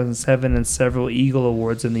in 2007, and several Eagle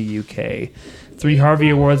Awards in the UK. 3 Harvey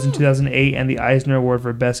Awards in 2008, and the Eisner Award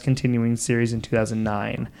for Best Continuing Series in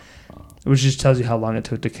 2009. Which just tells you how long it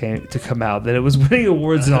took to come out, that it was winning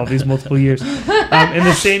awards in all these multiple years. In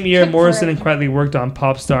the same year, Morrison and Quietly worked on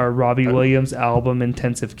pop star Robbie Williams' album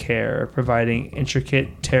Intensive Care, providing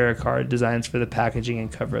intricate tarot card designs for the packaging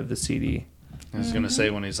and cover of the CD. I was going to say,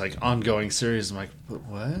 when he's like, ongoing series, I'm like,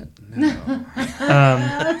 what? No.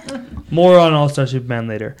 More on All-Star Superman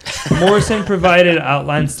later. Morrison provided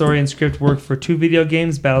outline story and script work for 2 video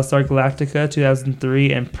games, Battlestar Galactica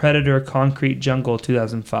 2003 and Predator Concrete Jungle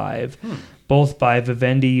 2005, both by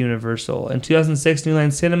Vivendi Universal. In 2006, New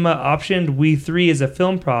Line Cinema optioned We Three as a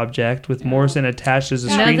film project, with Morrison attached as a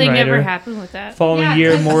screenwriter. Nothing ever happened with that. Following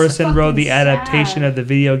year, Morrison wrote the adaptation of the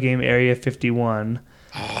video game Area 51.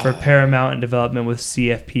 For Paramount and development with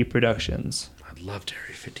CFP Productions. I loved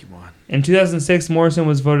Area 51. In 2006, Morrison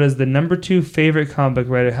was voted as the number 2 favorite comic book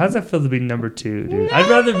writer. How does that feel to be number 2, dude? I'd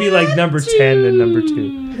rather be like number 10 than number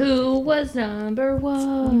 2. Who was number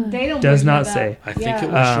 1? They don't does not say. I think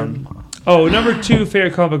it was your mom. Oh, number 2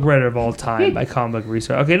 favorite comic book writer of all time by Comic Book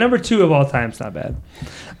Research. Okay, number 2 of all time is not bad.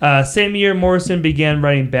 Same year, Morrison began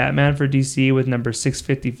writing Batman for DC with number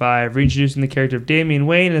 655, reintroducing the character of Damian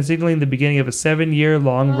Wayne and signaling the beginning of a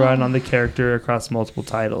 7-year-long run on the character across multiple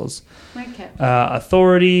titles.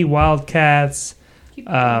 Authority, Wildcats,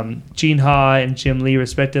 Gene Ha and Jim Lee,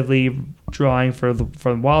 respectively, drawing from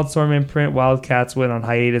Wildstorm imprint. Wildcats went on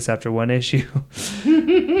hiatus after 1 issue.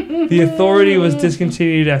 The Authority was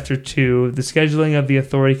discontinued after 2. The scheduling of The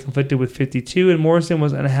Authority conflicted with 52, and Morrison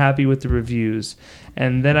was unhappy with the reviews.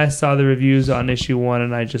 And then I saw the reviews on issue 1,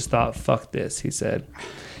 and I just thought, fuck this, he said.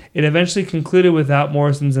 It eventually concluded without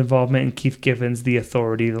Morrison's involvement in Keith Giffen's The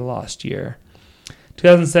Authority, The Lost Year.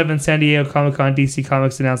 2007, San Diego Comic-Con, DC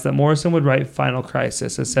Comics announced that Morrison would write Final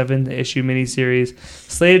Crisis, a 7-issue miniseries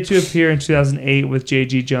slated to appear in 2008 with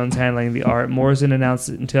J.G. Jones handling the art. Morrison announced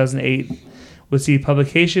in 2008 would see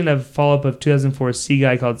publication of follow-up of 2004's Sea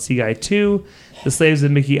Guy called Sea Guy 2, The Slaves of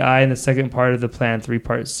Mickey I, and the second part of the planned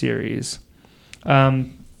 3-part series.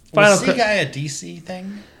 Was Sea Guy a DC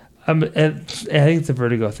thing? I think it's a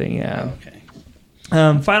Vertigo thing, yeah. Oh, okay.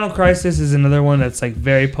 Final Crisis is another one that's like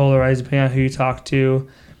very polarized depending on who you talk to.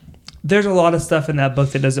 There's a lot of stuff in that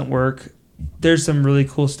book that doesn't work. There's some really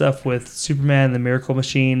cool stuff with Superman and the Miracle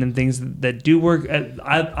Machine and things that do work.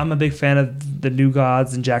 I'm a big fan of the New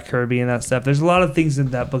Gods and Jack Kirby and that stuff. There's a lot of things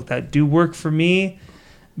in that book that do work for me,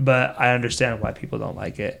 but I understand why people don't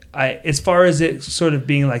like it. As far as it sort of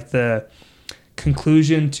being like the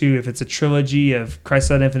conclusion to, if it's a trilogy of Crisis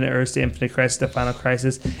on Infinite Earths to Infinite Crisis to Final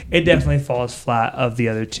Crisis, it definitely falls flat of the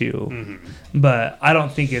other two. Mm-hmm. But I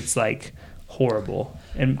don't think it's like horrible.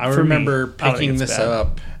 And I remember picking this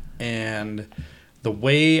up, and the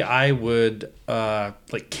way I would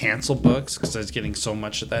like cancel books, because I was getting so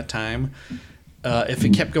much at that time, if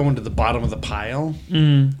it kept going to the bottom of the pile,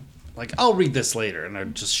 like, I'll read this later, and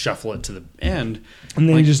I'd just shuffle it to the end. And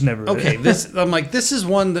then like, you just never read okay, it. I'm like, this is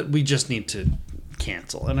one that we just need to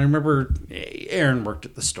cancel. And I remember Erin worked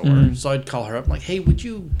at the store, so I'd call her up, like, hey, would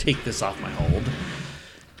you take this off my hold?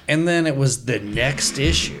 And then it was the next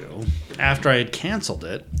issue, after I had canceled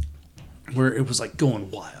it, where it was, like, going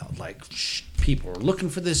wild. Like, people were looking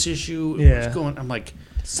for this issue. It was going, I'm like,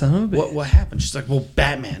 son of a bitch. What happened? She's like, well,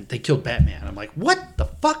 Batman. They killed Batman. I'm like, what the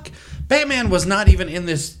fuck? Batman was not even in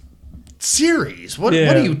this series. What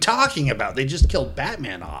are you talking about? They just killed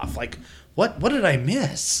Batman off. Like, what did I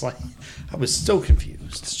miss? Like, I was so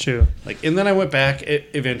confused. It's true. Like, and then I went back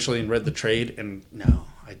eventually and read the trade, and no,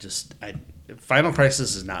 Final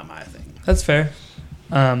Crisis is not my thing. That's fair.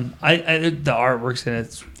 The artwork's in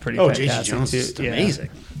it's pretty fantastic. J.G. Jones is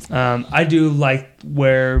amazing. I do like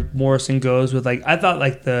where Morrison goes with, like, I thought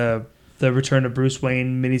like the Return of Bruce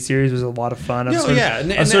Wayne miniseries was a lot of fun. And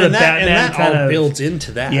that all builds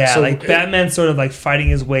into that. Yeah, so like Batman sort of like fighting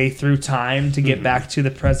his way through time to get back to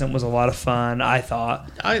the present was a lot of fun, I thought.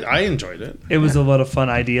 I enjoyed it. It was a lot of fun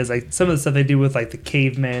ideas. Like some of the stuff they do with like the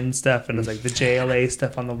cavemen stuff and it's like the JLA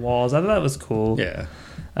stuff on the walls. I thought that was cool. Yeah.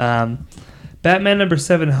 Batman number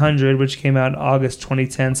 700, which came out in August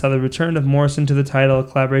 2010, saw the return of Morrison to the title, a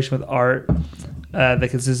collaboration with art that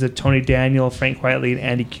consists of Tony Daniel, Frank Quitely, and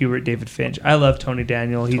Andy Kubert, David Finch. I love Tony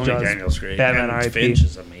Daniel. Tony Daniel's great. Batman and R.I.P. Finch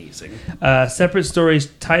is amazing. Separate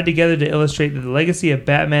stories tied together to illustrate that the legacy of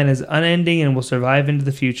Batman is unending and will survive into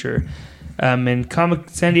the future. In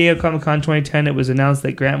San Diego Comic-Con 2010, it was announced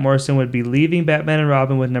that Grant Morrison would be leaving Batman and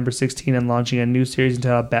Robin with number 16 and launching a new series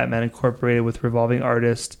entitled Batman Incorporated with revolving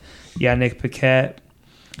artist Yannick Paquette,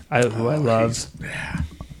 who I love.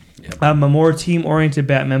 Yep. A more team-oriented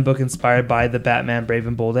Batman book inspired by the Batman Brave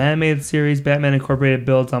and Bold animated series. Batman Incorporated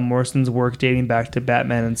builds on Morrison's work dating back to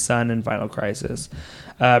Batman and Son and Final Crisis.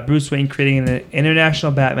 Bruce Wayne creating an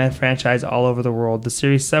international Batman franchise all over the world. The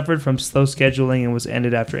series suffered from slow scheduling and was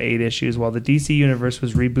ended after 8 issues, while the DC Universe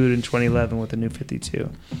was rebooted in 2011 with a new 52.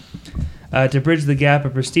 To bridge the gap, a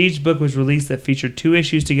prestige book was released that featured 2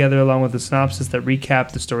 issues together along with a synopsis that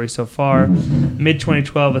recapped the story so far.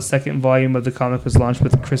 Mid-2012, a second volume of the comic was launched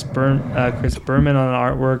with Chris Berman on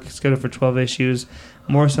artwork, scheduled for 12 issues.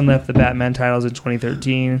 Morrison left the Batman titles in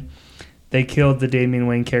 2013. They killed the Damian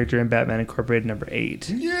Wayne character in Batman Incorporated number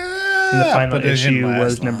 8. Yeah! And the final issue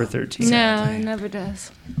was number 13. No, it never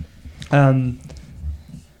does. I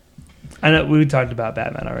know we talked about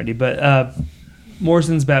Batman already, but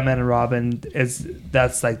Morrison's Batman and Robin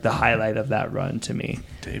that's like the highlight of that run to me.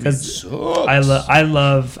 Because I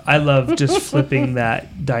love just flipping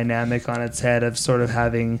that dynamic on its head of sort of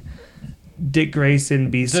having Dick Grayson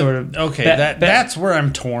be sort of that's where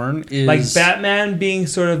I'm torn. Is like Batman being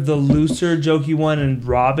sort of the looser, jokey one, and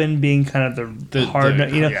Robin being kind of the hard,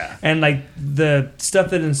 and like the stuff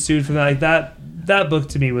that ensued from that, like that book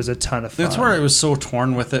to me was a ton of fun. That's where I was so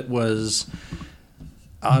torn with it. Was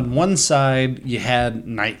on one side you had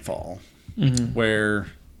Nightfall, where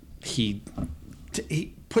he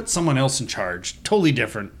put someone else in charge, totally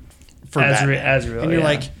different for Batman, and you're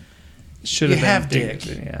like. Should have been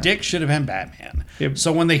Dick. Dick should have been Batman. Yep.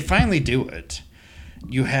 So when they finally do it,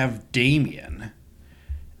 you have Damian.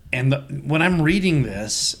 And when I'm reading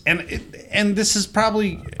this, and this is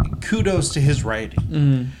probably kudos to his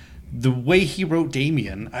writing. The way he wrote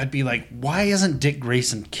Damian, I'd be like, why isn't Dick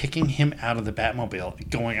Grayson kicking him out of the Batmobile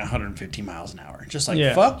going 150 miles an hour? Just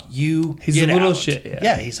like, fuck you. He's a little shit.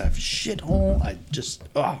 Yeah, he's a shithole.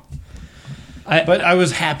 But I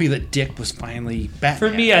was happy that Dick was finally back. For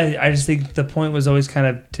me, I just think the point was always kind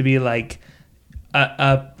of to be like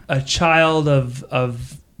a child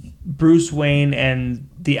of Bruce Wayne and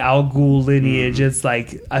the Al Ghul lineage. It's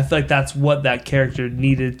like I feel like that's what that character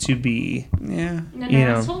needed to be. Yeah,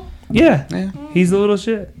 asshole? Yeah, he's a little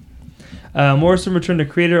shit. Morrison returned to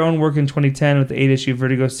creator-owned work in 2010 with the 8-issue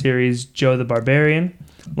Vertigo series Joe the Barbarian,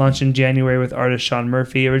 launched in January with artist Sean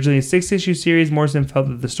Murphy. Originally a 6-issue series, Morrison felt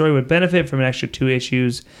that the story would benefit from an extra 2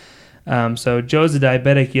 issues. So Joe's a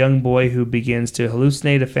diabetic young boy who begins to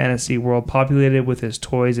hallucinate a fantasy world populated with his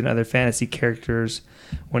toys and other fantasy characters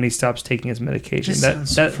when he stops taking his medication. This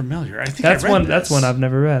sounds so familiar. I think that's one. That's one I've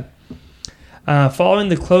never read. Following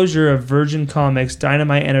the closure of Virgin Comics,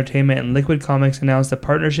 Dynamite Entertainment and Liquid Comics announced a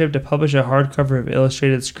partnership to publish a hardcover of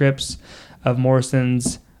illustrated scripts of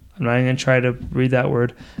Morrison's, I'm not even going to try to read that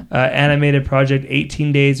word, animated project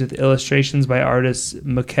 18 Days with illustrations by artist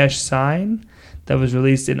Mukesh Sain that was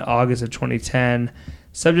released in August of 2010.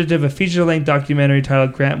 Subject of a feature-length documentary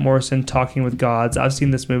titled Grant Morrison Talking with Gods. I've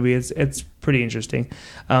seen this movie. It's pretty interesting.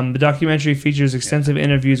 The documentary features extensive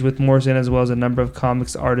interviews with Morrison as well as a number of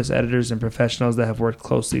comics artists, editors, and professionals that have worked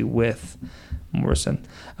closely with Morrison.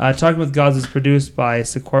 Talking with Gods is produced by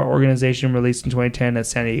Sequoia Organization, released in 2010 at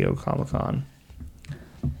San Diego Comic-Con.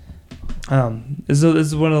 This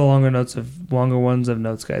is one of the longer ones of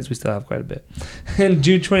notes, guys. We still have quite a bit. In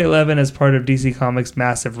June 2011, as part of DC Comics'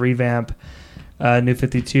 massive revamp, New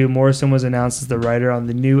 52, Morrison was announced as the writer on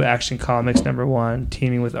the new Action Comics _1,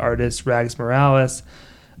 teaming with artist Rags Morales,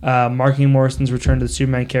 marking Morrison's return to the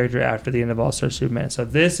Superman character after the end of All-Star Superman. So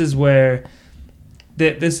this is where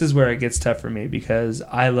it gets tough for me because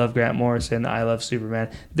I love Grant Morrison, I love Superman.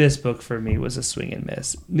 This book for me was a swing and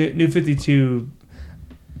miss. New 52,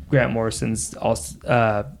 Grant Morrison's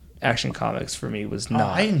Action Comics for me was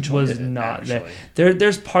not. I enjoyed it, not there.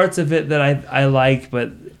 There's parts of it that I like,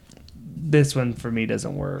 but this one for me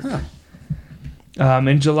doesn't work.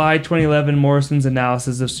 In July 2011, Morrison's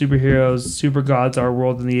analysis of superheroes, Super Gods, Our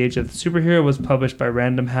World in the Age of the Superhero was published by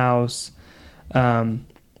Random House. Let's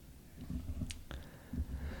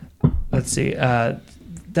see.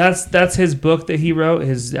 That's his book that he wrote,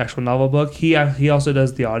 his actual novel book. He also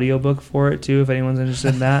does the audiobook for it too, if anyone's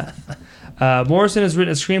interested in that. Morrison has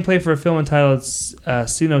written a screenplay for a film entitled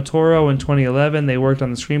Sino Toro in 2011. They worked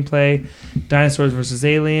on the screenplay Dinosaurs vs.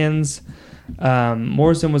 Aliens.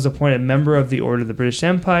 Morrison was appointed member of the Order of the British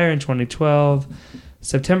Empire in 2012.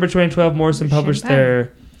 September 2012, Morrison published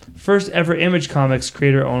their first ever Image Comics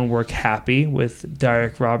creator-owned work, Happy, with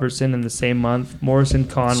Derek Robertson. In the same month, Morrison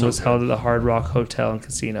Con was held at the Hard Rock Hotel and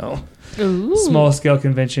Casino. Ooh. Small-scale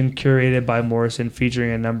convention curated by Morrison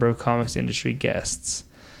featuring a number of comics industry guests.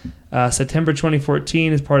 September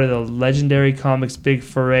 2014, as part of the Legendary Comics' big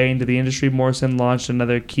foray into the industry, Morrison launched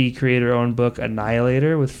another key creator-owned book,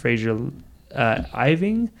 Annihilator, with Fraser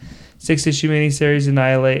Iving. 6-issue miniseries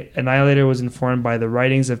Annihilator was informed by the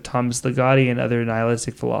writings of Thomas Ligotti and other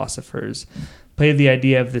nihilistic philosophers. Played the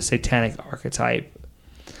idea of the satanic archetype.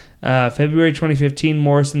 February 2015,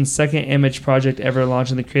 Morrison's second Image project ever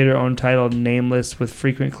launched in the creator-owned title Nameless with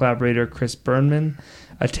frequent collaborator Chris Burnham.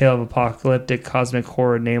 A tale of apocalyptic cosmic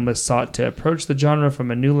horror, Nameless sought to approach the genre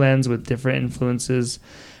from a new lens with different influences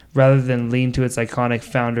rather than lean to its iconic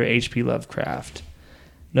founder H.P. Lovecraft.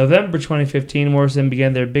 November 2015, Morrison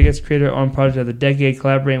began their biggest creator-owned project of the decade,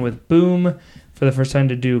 collaborating with Boom for the first time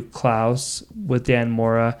to do Klaus with Dan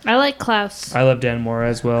Mora. I like Klaus. I love Dan Mora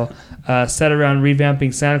as well. Set around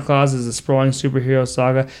revamping Santa Claus as a sprawling superhero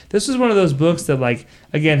saga. This was one of those books that, like,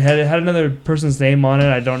 again, had another person's name on it.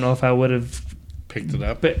 I don't know if I would have picked it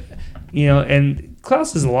up, but and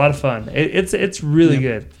Klaus is a lot of fun. It's really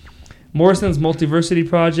good. Morrison's Multiversity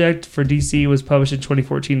project for DC was published in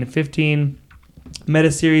 2014 and 15.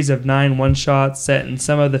 Meta-series of 9 one-shots set in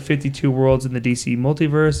some of the 52 worlds in the DC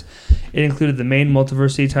multiverse. It included the main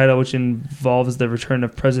Multiversity title, which involves the return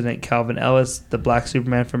of President Calvin Ellis, the Black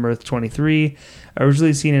Superman from Earth 23,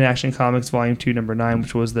 originally seen in Action Comics Volume 2, Number 9,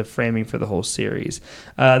 which was the framing for the whole series.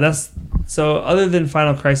 So other than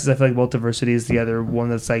Final Crisis, I feel like Multiversity is the other one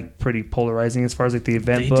that's like pretty polarizing as far as like the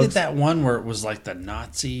event books. They did that one where it was like the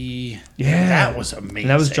Nazi. Yeah, that was amazing. And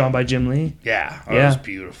that was drawn by Jim Lee. Yeah, it was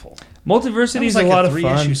beautiful. Multiversity is like a lot of fun.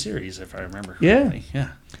 3-issue series, if I remember correctly. Yeah.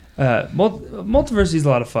 Multiversity is a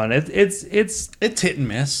lot of fun. It's hit and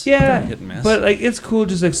miss. Yeah, hit and miss. But like it's cool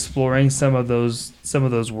just exploring some of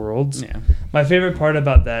those worlds. Yeah. My favorite part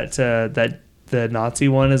about that the Nazi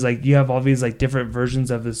one is like you have all these like different versions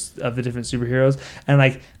of the different superheroes, and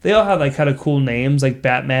like they all have like kind of cool names. Like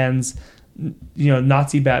Batman's,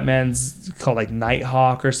 Nazi Batman's called like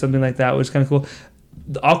Nighthawk or something like that, which is kind of cool.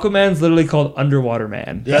 Aquaman's literally called Underwater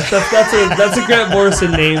Man. That's what Grant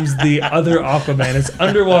Morrison names the other Aquaman. It's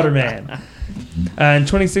Underwater Man. In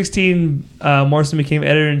 2016, Morrison became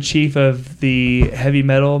editor-in-chief of the Heavy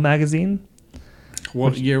Metal magazine.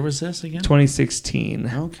 What year was this again?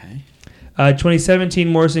 2016. Okay. 2017,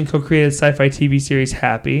 Morrison co-created sci-fi TV series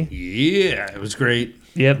Happy. Yeah, it was great.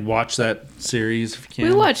 Yep. Watch that series if you can.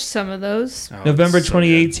 We watched some of those. Oh, November so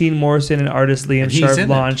 2018, Morrison and artist Liam Sharp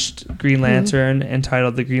launched Green Lantern, Mm-hmm.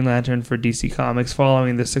 entitled The Green Lantern for DC Comics.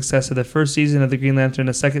 Following the success of the first season of The Green Lantern,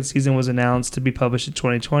 a second season was announced to be published in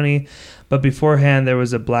 2020. But beforehand, there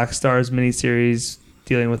was a Black Stars miniseries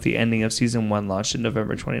dealing with the ending of Season 1 launched in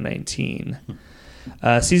November 2019.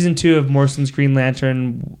 Season 2 of Morrison's Green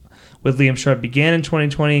Lantern with Liam Sharp began in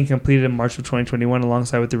 2020 and completed in March of 2021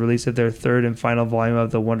 alongside with the release of their third and final volume of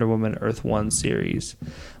the Wonder Woman Earth 1 series.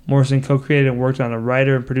 Morrison co-created and worked on a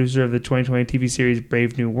writer and producer of the 2020 TV series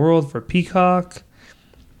Brave New World for Peacock.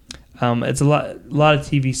 It's a lot of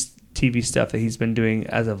TV stuff that he's been doing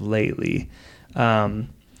as of lately. In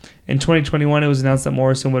 2021, it was announced that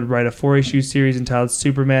Morrison would write a 4-issue series entitled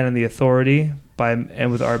Superman and the Authority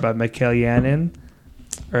and with art by Michael Yanin.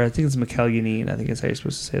 Or I think it's Michael Yanin. I think that's how you're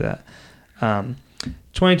supposed to say that.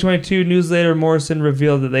 2022 news later, Morrison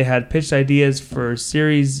revealed that they had pitched ideas for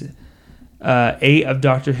Series 8 of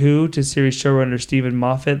Doctor Who to series showrunner Stephen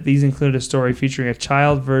Moffat. These include a story featuring a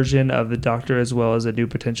child version of the Doctor as well as a new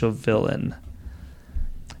potential villain.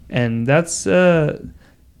 And that's... there's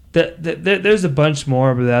a bunch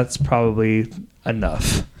more, but that's probably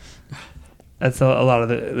enough. That's a lot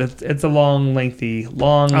of it's a long, lengthy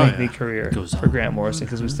career for Grant Morrison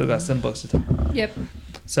because we still got some books to talk about. Yep.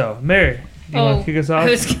 So, Mary, do you want to kick us off? I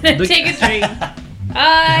was going to take a drink.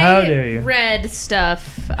 How dare you? Read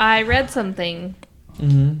stuff. I read something.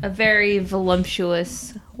 Mm-hmm. A very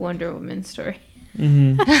voluptuous Wonder Woman story.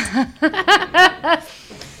 Mm-hmm.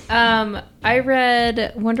 I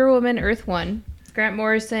read Wonder Woman Earth 1. Grant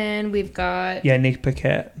Morrison. We've got... Yannick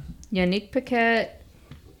Paquette.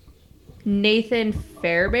 Nathan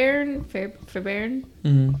Fairbairn.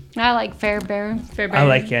 Mm-hmm. I like Fairbairn. I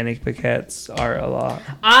like Yannick Paquette's art a lot.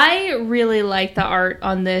 I really like the art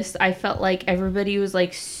on this. I felt like everybody was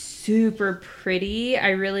like super pretty.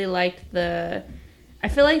 I really liked I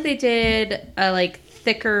feel like they did like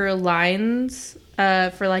thicker lines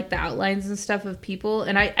for like the outlines and stuff of people,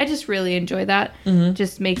 and I just really enjoy that. Mm-hmm.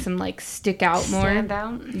 Just makes them like stick out more. Stand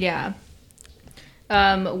out. Yeah.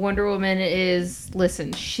 Wonder Woman she's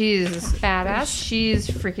badass. She's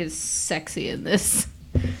freaking sexy in this.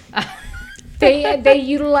 They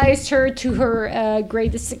utilized her to her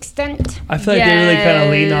greatest extent. I feel like they really kind of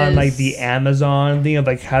lean on like the Amazon thing of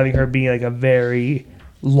like having her be like a very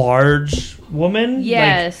large woman.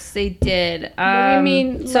 Yes, they did. What do you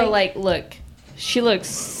mean? So look, she looks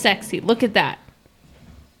sexy. Look at that.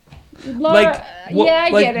 I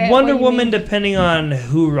get it. Wonder Woman, depending on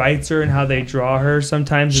who writes her and how they draw her,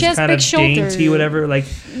 sometimes it's kind of dainty, whatever. Like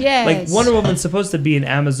Wonder Woman's supposed to be an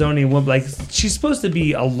Amazonian woman. Like she's supposed to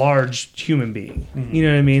be a large human being. Mm-hmm. You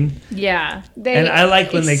know what I mean? Yeah. And I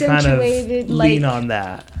like when they kind of lean on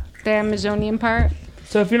that. The Amazonian part.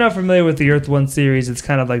 So if you're not familiar with the Earth 1 series, it's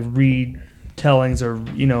kind of like retellings or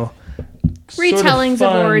retellings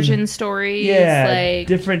sort of origin stories. Yeah, like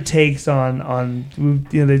different takes on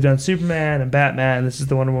they've done Superman and Batman. This is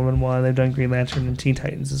the Wonder Woman one. They've done Green Lantern and Teen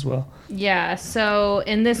Titans as well. Yeah, so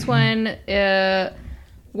in this one,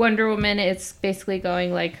 Wonder Woman, it's basically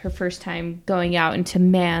going like her first time going out into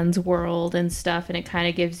man's world and stuff, and it kind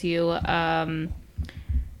of gives you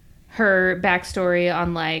her backstory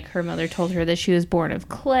on like her mother told her that she was born of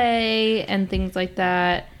clay and things like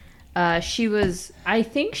that. I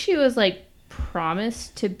think she was like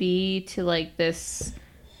promised to be to like this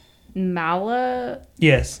Mala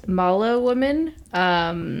woman.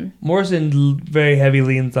 Morrison very heavy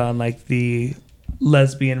leans on like the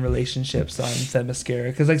lesbian relationships on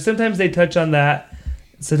Themyscira because like sometimes they touch on that,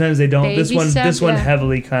 sometimes they don't. This one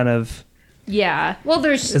heavily kind of. Yeah. Well,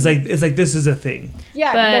 it's like this is a thing.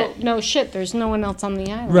 Yeah. But no shit. There's no one else on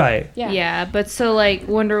the island. Right. Yeah. Yeah. But so like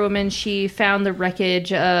Wonder Woman, she found the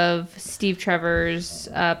wreckage of Steve Trevor's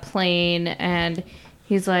plane, and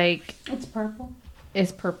he's like, "It's purple."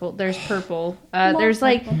 It's purple. There's purple. There's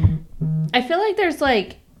like, I feel like there's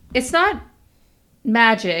like, it's not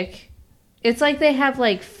magic. It's like they have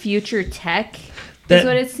like future tech. Is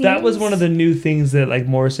what it seems. That was one of the new things that like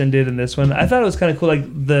Morrison did in this one. I thought it was kind of cool.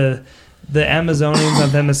 Like the Amazonians on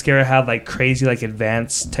Themyscira have like crazy like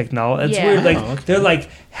advanced technology. It's weird. Like they're like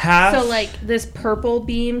half. So like this purple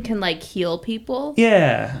beam can like heal people.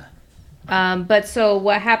 Yeah. But so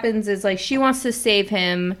what happens is like she wants to save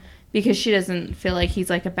him because she doesn't feel like he's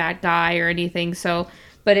like a bad guy or anything. So,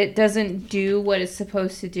 but it doesn't do what it's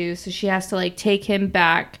supposed to do. So she has to like take him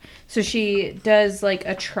back. So she does like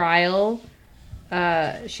a trial.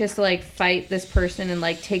 She has to like fight this person and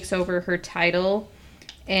like takes over her title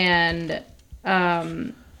and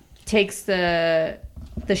takes the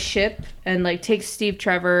ship and like takes Steve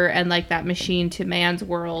Trevor and like that machine to man's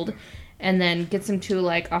world and then gets him to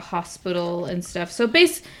like a hospital and stuff. So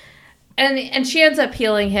and she ends up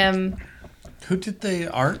healing him. Who did the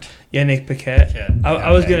art? Yannick Paquette.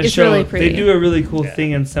 I was going to show. Really they do a really cool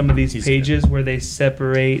thing in some of these pages where they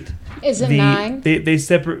separate. Is it 9? They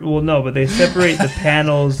separate. Well, no, but they separate the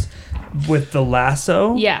panels with the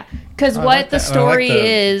lasso. Yeah, because what the story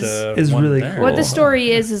is really cool. What the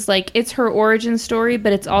story is like it's her origin story,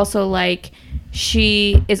 but it's also like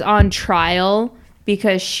she is on trial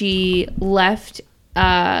because she left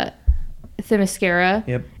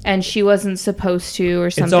Themyscira, and she wasn't supposed to, or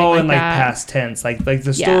something. It's all in like past tense. Like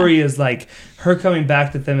the story is like her coming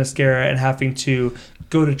back to Themyscira and having to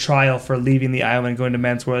go to trial for leaving the island, going to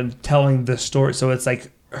man's world, and telling the story. So it's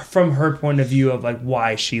like from her point of view of like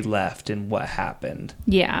why she left and what happened.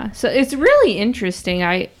 Yeah, so it's really interesting.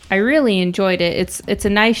 I really enjoyed it. It's a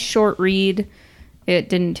nice short read. It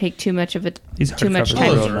didn't take too much of too much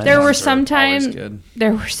time. There were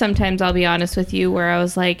sometimes I'll be honest with you where I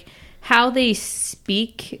was like, how they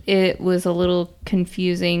speak, it was a little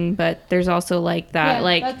confusing, but there's also like that,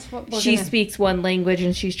 like she speaks one language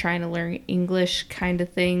and she's trying to learn English kind of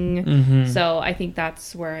thing. Mm-hmm. So I think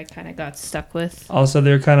that's where I kind of got stuck with. Also,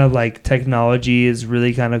 their kind of like technology is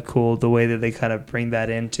really kind of cool. The way that they kind of bring that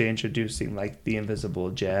into introducing like the invisible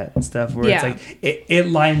jet and stuff, where it's like it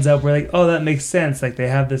lines up. We're like, oh, that makes sense. Like they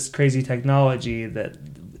have this crazy technology that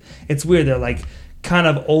it's weird. They're like kind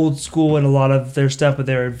of old school in a lot of their stuff, but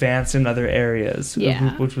they're advanced in other areas,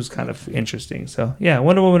 which was kind of interesting. So yeah,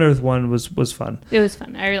 Wonder Woman Earth 1 was fun. It was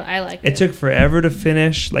fun. I liked it. It took forever to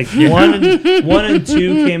finish. Like 1 and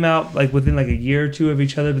 2 came out like within like a year or two of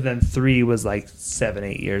each other, but then 3 was like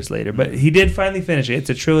 7-8 years later. But he did finally finish it.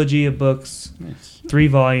 It's a trilogy of books, 3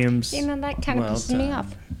 volumes. You know, that kind of pisses me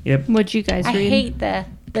off. Yep. What'd you guys read? I hate the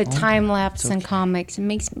time lapse in comics. It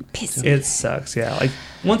makes me pissy. It sucks, yeah. Like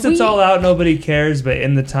once it's all out, nobody cares. But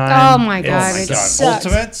in the time, oh my god, it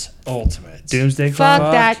sucks. Ultimates. Doomsday Clock. Clock.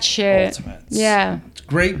 Fuck that shit. Ultimates. Yeah.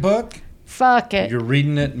 Great book. Fuck it. You're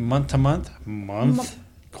reading it month to month.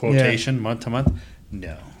 Quotation month to month.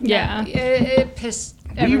 No. Yeah. It pissed.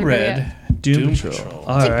 We read Doom Patrol.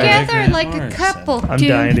 Together like a couple. I'm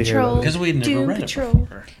dying to hear because we had never read it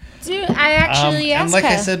before. Dude, I actually asked and like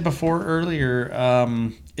her. I said before earlier,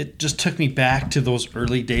 it just took me back to those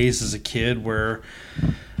early days as a kid where,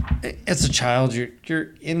 as a child,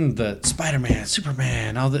 you're in the Spider-Man,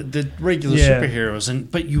 Superman, all the regular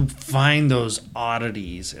superheroes, but you find those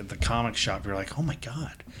oddities at the comic shop. You're like, oh my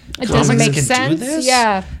god, it doesn't make sense. Do this?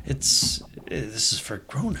 Yeah, this is for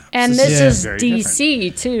grown-ups. And this is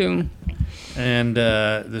DC too. And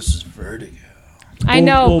this is Vertigo. I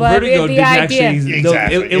know, but Vertigo the idea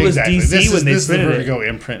it was DC when they printed the Vertigo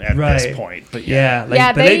imprint at this point, but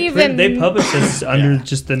they published this under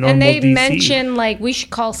just the normal. And they DC. mentioned like we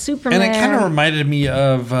should call Superman, and it kind of reminded me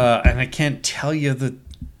of, and I can't tell you the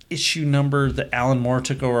issue number that Alan Moore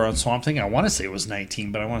took over on Swamp Thing. I want to say it was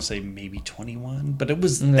 19, but I want to say maybe 21. But it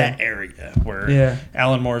was that area where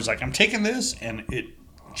Alan Moore's like, I'm taking this, and it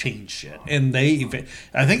changed shit. And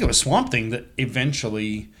I think it was Swamp Thing that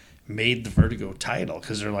eventually made the Vertigo title,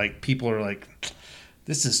 because people are like,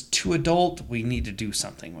 this is too adult, we need to do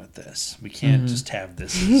something with this, we can't just have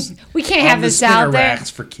this we can't have this out there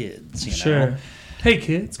for kids, you know. Hey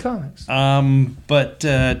kids, comics. But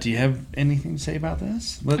do you have anything to say about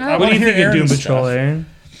this? What do you think of Doom Patrol, Aaron?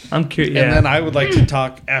 I'm curious. And then I would like to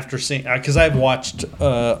talk after seeing, because I've watched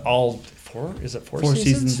all 4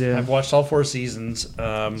 seasons? Yeah. I've watched all 4 seasons.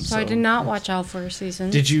 So I did not watch all 4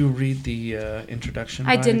 seasons. Did you read the introduction?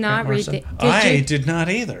 I did not read it. I did not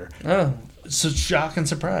either. Oh. So shock and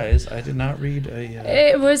surprise, I did not read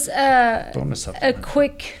it was bonus a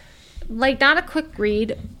quick, like not a quick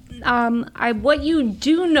read. What you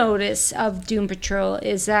do notice of Doom Patrol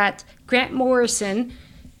is that Grant Morrison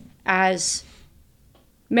as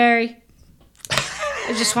Mary.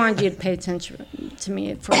 I just wanted you to pay attention to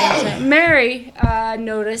me for 1 second. Mary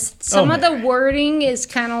noticed some of the wording is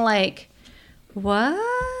kind of like, what?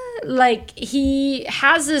 Like he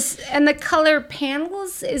has this, and the color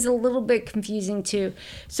panels is a little bit confusing too.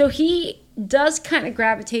 So he does kind of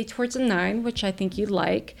gravitate towards a 9, which I think you'd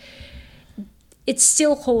like. It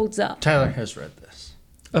still holds up. Tyler has read this.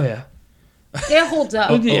 Oh yeah, it holds up.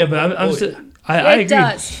 But I agree. It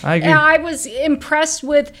does. I agree. And I was impressed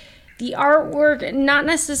with The artwork, not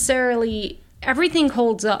necessarily everything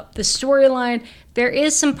holds up. The storyline, there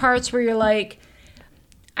is some parts where you're like,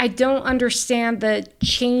 I don't understand the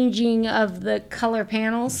changing of the color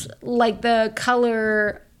panels. Like the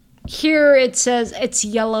color here, it says it's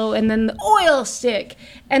yellow and then the oil stick.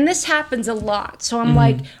 And this happens a lot. So I'm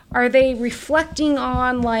like, are they reflecting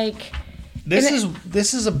on like... This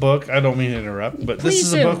is a book, I don't mean to interrupt, but this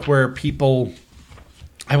is a book where people...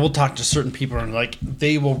 I will talk to certain people and like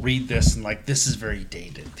they will read this and like this is very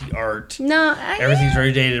dated. The art, everything's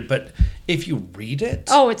very dated. But if you read it,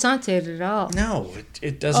 it's not dated at all. No,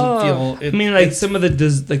 it doesn't feel. I mean, like some of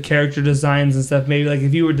the character designs and stuff. Maybe like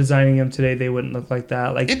if you were designing them today, they wouldn't look like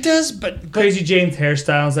that. Like it does, but Crazy Jane's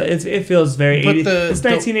hairstyles. It feels very. 80, it's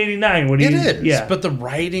 1989. What do you? It is. Yeah. But the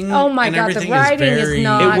writing. Oh my god, the writing is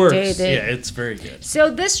not dated. Yeah, it's very good. So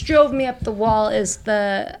this drove me up the wall. Is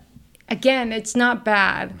the Again, it's not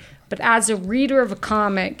bad, but as a reader of a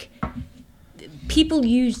comic, people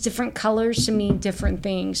use different colors to mean different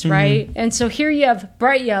things, right? And so here you have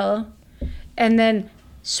bright yellow, and then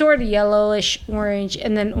sort of yellowish orange,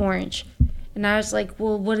 and then orange. And I was like,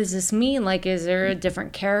 well, what does this mean? Like, is there a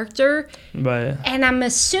different character? Right. And I'm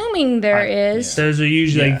assuming there is. There's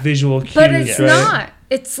usually like visual cues, but it's right? not.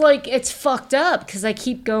 It's like, it's fucked up because I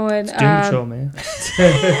keep going. It's Doom Patrol, man.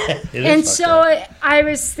 And so I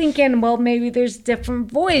was thinking, well, maybe there's a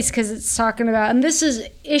different voice because it's talking about, and this is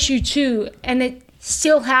issue 2, and it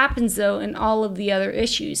still happens though in all of the other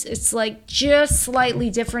issues. It's like just slightly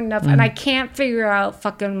different enough, and I can't figure out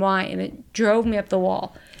fucking why, and it drove me up the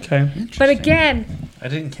wall. Okay. But again, I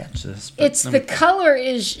didn't catch this. It's the color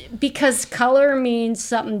is because color means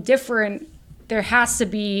something different. There has to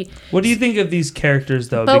be. What do you think of these characters,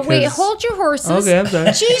 though? But wait, hold your horses. Okay, I'm sorry.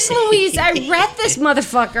 Jeez Louise, I read this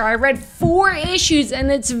motherfucker. I read 4 issues, and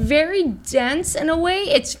it's very dense in a way.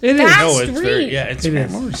 It's fast read. It's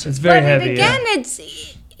Morrison. It's very heavy. But again,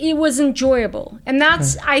 it was enjoyable. And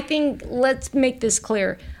that's, I think, let's make this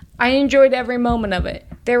clear. I enjoyed every moment of it.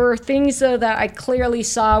 There were things, though, that I clearly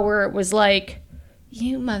saw where it was like,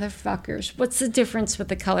 you motherfuckers, what's the difference with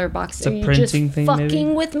the color box? It's are you just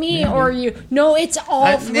fucking with me, or are you? No, it's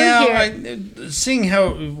all through here.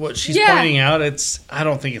 Seeing what she's pointing out, I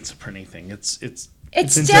don't think it's a printing thing. It's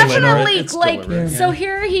definitely like. So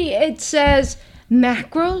here it says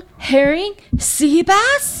mackerel, herring, sea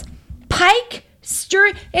bass, pike.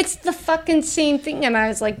 It's the fucking same thing. And I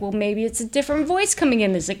was like, well, maybe it's a different voice coming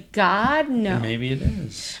in. Is it God? No. Maybe it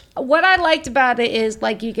is. What I liked about it is,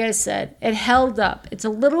 like you guys said, it held up. It's a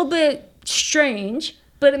little bit strange,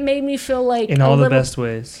 but it made me feel like in all the best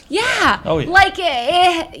ways. Yeah. Oh, yeah. Like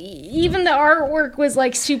even the artwork was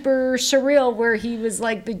like super surreal, where he was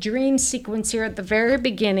like the dream sequence here at the very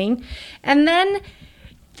beginning. And then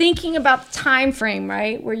thinking about the time frame,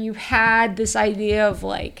 right? Where you had this idea of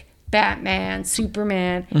like Batman,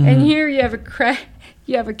 Superman, and here you have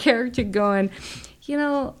a character going,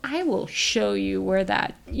 I will show you where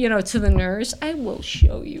that, to the nurse, I will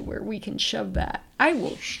show you where we can shove that. I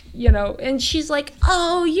will, and she's like,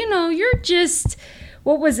 oh, you're just,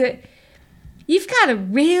 what was it? You've got a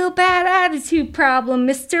real bad attitude problem,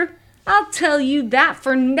 mister. I'll tell you that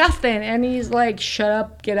for nothing. And he's like, shut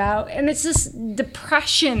up, get out. And it's this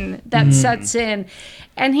depression that sets in.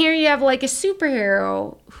 And here you have like a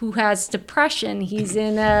superhero who has depression. He's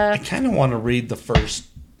in a... I kind of want to read the first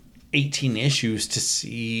 18 issues to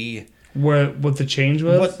see... What the change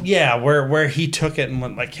was? Where he took it and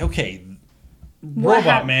went like, okay,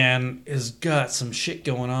 Robot Man has got some shit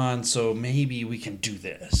going on, so maybe we can do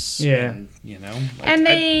this. Yeah. And,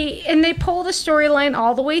 they pull the storyline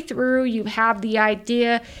all the way through. You have the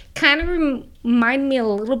idea, kind of remind me a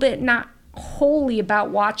little bit, not wholly about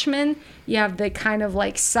Watchmen. You have the kind of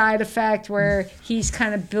like side effect where he's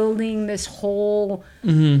kind of building this whole...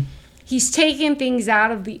 He's taking things out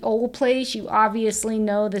of the old place. You obviously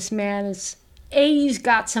know this man is... A, he's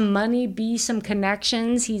got some money. B, some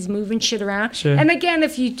connections. He's moving shit around. Sure. And again,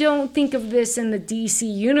 if you don't think of this in the DC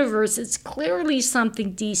universe, it's clearly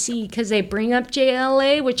something DC because they bring up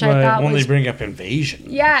JLA, which I thought was... When they bring up Invasion.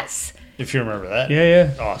 Yes. If you remember that.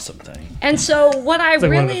 Yeah. Awesome thing. And so what I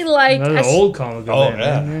really liked... That's an old comic.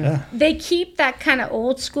 Yeah. They keep that kind of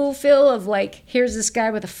old school feel of like, here's this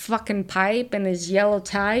guy with a fucking pipe and his yellow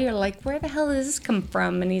tie. You're like, where the hell does this come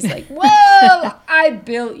from? And he's like, whoa, I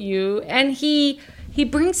built you. And he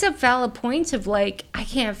brings up valid points of like, I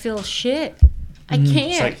can't feel shit. I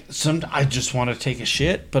can't. It's like, I just want to take a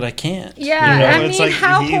shit, but I can't. Yeah, I mean,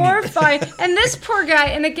 how horrifying. And this poor guy,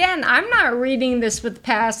 and again, I'm not reading this with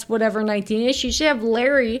past 19 issues. You have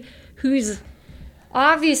Larry, who's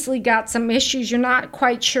obviously got some issues. You're not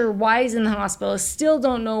quite sure why he's in the hospital. Still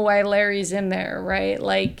don't know why Larry's in there, right?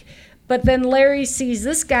 Like, But then Larry sees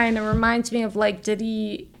this guy, and it reminds me of like,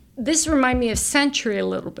 this remind me of Sentry a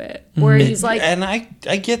little bit, where he's like, and I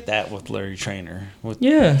get that with Larry Trainer.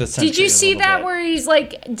 Did you see that where he's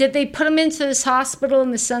like, did they put him into this hospital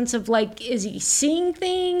in the sense of like, is he seeing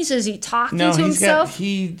things? Is he talking to himself?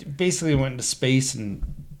 He basically went into space and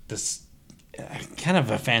this kind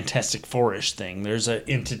of a Fantastic Four-ish thing. There's an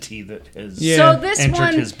entity that has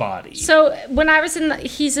entered his body. So when I was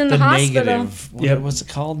he's in the hospital. Negative, what's it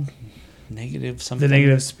called? Negative something. The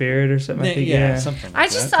negative spirit or something. I think, something. Like I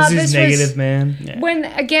just thought this was negative man. Yeah. When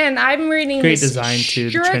again, I'm reading great this design too.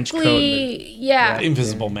 The trench coat.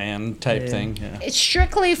 Invisible Man type thing. Yeah. It's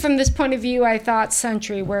strictly from this point of view. I thought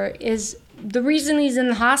Sentry, where is the reason he's in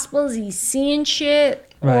the hospital is he's seeing shit.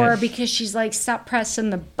 Or because she's like, stop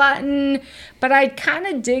pressing the button. But I kind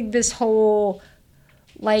of dig this whole,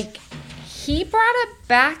 like, he brought it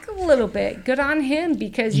back a little bit. Good on him,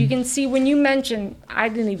 because you can see when you mention, I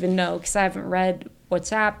didn't even know because I haven't read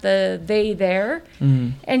WhatsApp, the they there.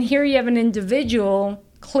 And here you have an individual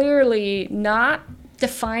clearly not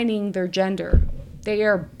defining their gender. They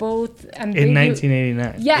are both ambiguous. In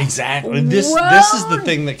 1989. Yes. Exactly. This is the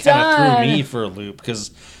thing that kind of threw me for a loop,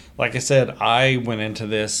 because like I said, I went into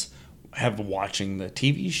this watching the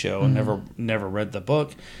TV show and never read the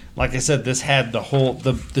book. Like I said, this had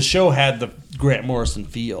the show had the Grant Morrison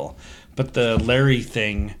feel, but the Larry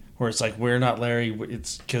thing where it's like, we're not Larry,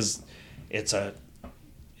 it's because it's a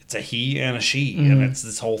he and a she, and it's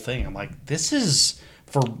this whole thing. I'm like, this is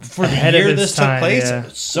for the year this took place. Yeah.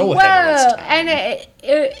 So ahead of its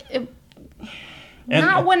time. And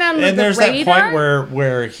not when I'm and there's that point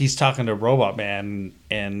where he's talking to Robot Man,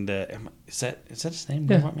 and is that his name?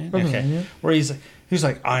 Yeah, Robot Man. Okay. Yeah. Where he's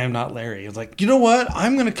like, I am not Larry. He's like, you know what?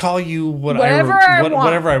 I'm gonna call you whatever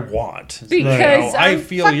I want. Because I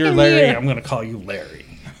feel you're Larry. I'm gonna call you Larry.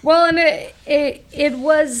 Well, and it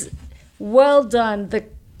was well done. The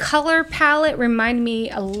color palette reminded me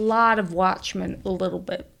a lot of Watchmen a little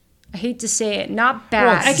bit. I hate to say it, not bad.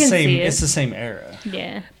 Well, I can see it. It's the same era.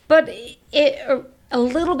 Yeah, but it a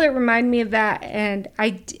little bit reminded me of that, and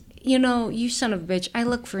you son of a bitch, I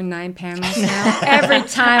look for 9 panels now. Every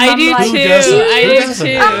time I do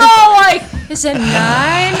too. I'm all like, is it 9?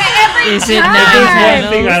 Every time. There's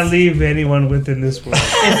one thing I leave anyone with in this world.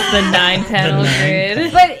 It's the 9-panel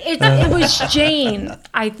grid. But it was Jane,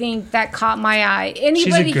 I think, that caught my eye.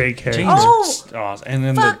 She's a great character. Awesome. And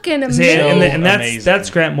then fucking amazing. And that's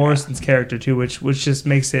Grant Morrison's character too, which just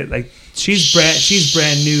makes it like she's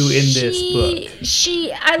brand new in this book.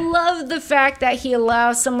 I love the fact that he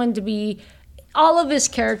allows someone to be. All of his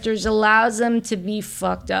characters allows them to be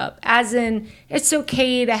fucked up. As in, it's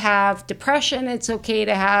okay to have depression. It's okay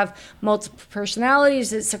to have multiple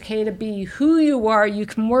personalities. It's okay to be who you are. You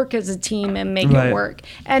can work as a team and make it work.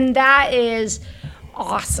 And that is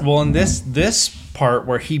awesome. Well, in this part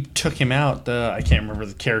where he took him out, I can't remember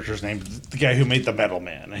the character's name, but the guy who made the Metal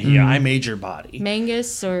Man. I made your body.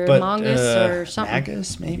 Mangus or Mongus or something.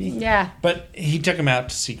 Magus, maybe? Yeah. But he took him out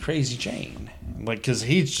to see Crazy Jane. Like, because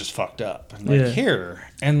he's just fucked up. And like, here.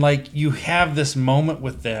 And like, you have this moment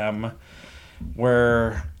with them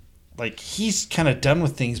where like he's kind of done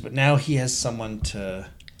with things, but now he has someone to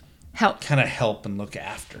help and look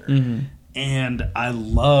after. And I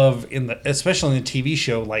love especially in the TV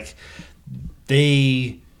show, like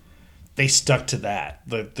they stuck to that.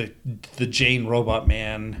 The Jane Robot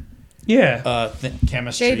Man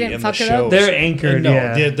chemistry in the show. They're anchored.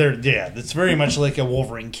 It's very much like a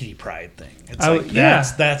Wolverine Kitty Pryde thing.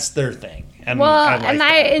 It's that's their thing. And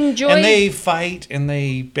I enjoy. And they fight and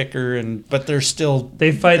they bicker, but they're still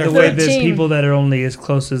they fight the way that people that are only as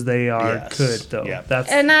close as they are could though. Yeah.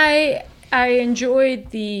 I enjoyed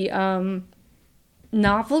the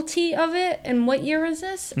novelty of it. And what year is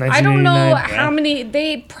this? I don't know how many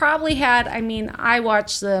they probably had. I mean, I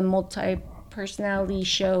watched the multi-personality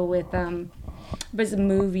show with it was a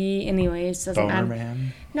movie. Anyways, doesn't Boner matter.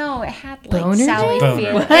 Man. No, it had like Sally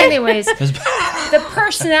Field. Anyways, the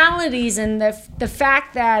personalities and the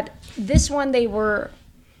fact that this one they were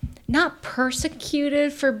not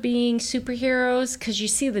persecuted for being superheroes, because you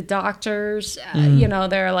see the doctors,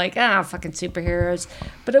 they're like, fucking superheroes.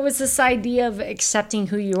 But it was this idea of accepting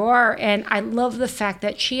who you are. And I love the fact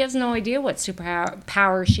that she has no idea what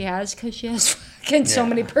superpower she has, because she has fucking so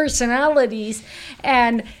many personalities.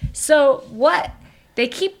 And so they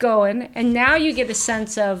keep going, and now you get a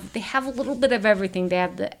sense of they have a little bit of everything. They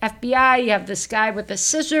have the FBI, you have this guy with the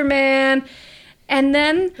scissor man, and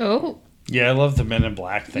then... Oh. Yeah, I love the Men in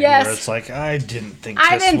Black thing where it's like, I didn't think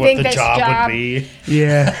this job would be.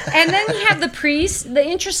 Yeah. And then you have the priest. The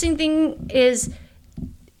interesting thing is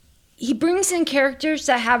he brings in characters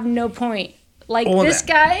that have no point. Like this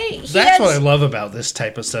guy, that's what I love about this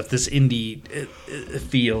type of stuff, this indie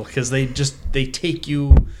feel, because they take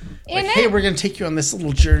you like, hey, we're gonna take you on this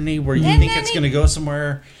little journey where you think it's gonna go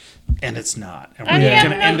somewhere, and it's not. And we're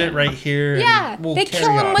gonna end it right here. Yeah, and we'll they kill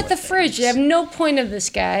him with the fridge. They have no point of this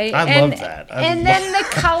guy. I love that. And then the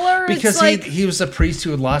color, because it's like, he was a priest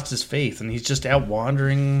who had lost his faith, and he's just out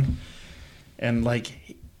wandering, and like.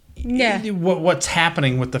 Yeah. What's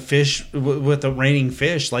happening with the fish, with the raining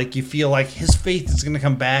fish? Like, you feel like his faith is going to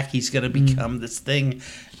come back. He's going to become this thing.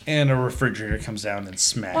 And a refrigerator comes down and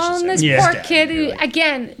smashes him. Well, and this poor kid,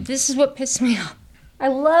 again, this is what pissed me off. I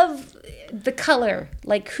love the color.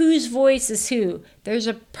 Like, whose voice is who? There's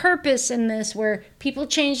a purpose in this where people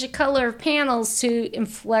change the color of panels to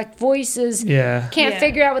inflect voices. Yeah. Can't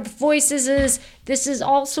figure out what the voices is. This is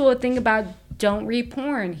also a thing about don't read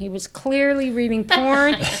porn. He was clearly reading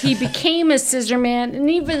porn. He became a scissor man, and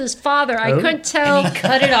even his father, I couldn't tell. And he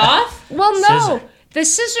cut it off? Well, no. The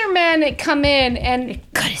scissor man had come in and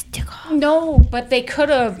cut his dick off. No, but they could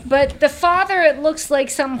have. But the father, it looks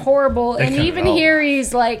like something horrible. And even here,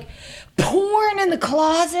 he's like, porn in the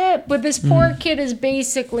closet. But this poor kid is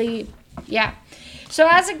basically, So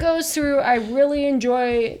as it goes through, I really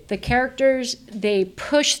enjoy the characters. They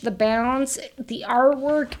push the bounds. The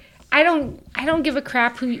artwork, I don't give a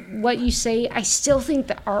crap what you say. I still think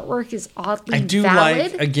the artwork is oddly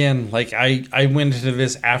valid. I went into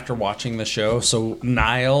this after watching the show, so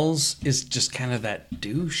Niles is just kind of that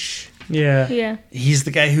douche. Yeah. He's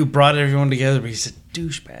the guy who brought everyone together, but he's a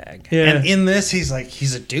douchebag. Yeah. And in this, he's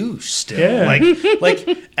a douche still. Yeah.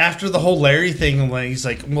 Like after the whole Larry thing, when he's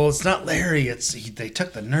like, well, it's not Larry, they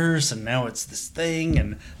took the nurse and now it's this thing,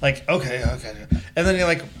 and like, okay. And then he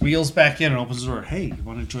like wheels back in and opens the door. Hey, you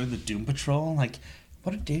want to join the Doom Patrol? Like,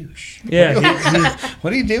 what a douche. Yeah.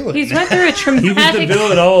 What are you doing? He's went through a traumatic... He was the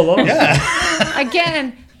villain all along. Yeah.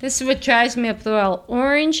 Again, this is what drives me up the wall.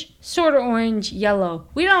 Orange, sort of orange, yellow.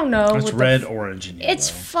 We don't know. It's red, orange, and yellow. It's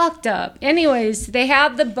fucked up. Anyways, they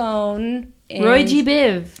have the bone. Roy G.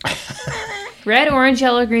 Biv. Red, orange,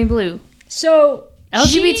 yellow, green, blue. So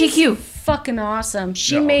LGBTQ. She's fucking awesome.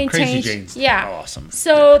 She maintains. Crazy Jane's awesome.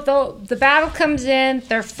 So the battle comes in.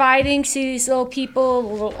 They're fighting. See these little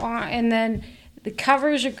people, and then the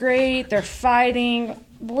covers are great. They're fighting.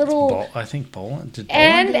 I think Boland.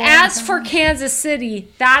 And as for Kansas City,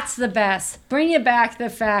 that's the best. Bring it back to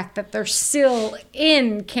the fact that they're still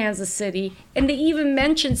in Kansas City. And they even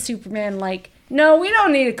mentioned Superman like, no, we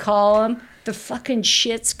don't need to call him. The fucking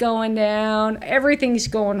shit's going down. Everything's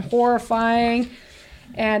going horrifying.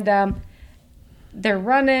 And they're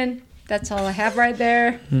running. That's all I have right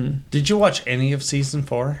there. Did you watch any of season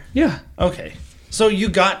 4? Yeah. Okay. So you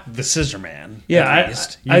got the Scissor Man. Yeah,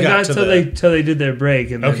 I got till they did their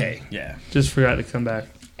break, and just forgot to come back.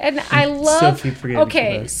 And I love. Still keep forgetting to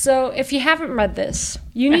come back. So if you haven't read this,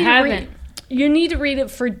 you need to read. You need to read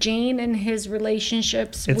it for Jane and his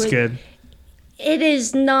relationships. It's good. It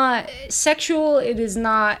is not sexual. It is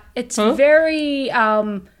not. It's very.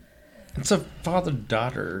 It's a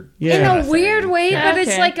father-daughter. In a weird way, but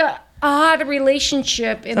it's like a odd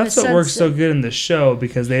relationship in the sense. That's what works so good in the show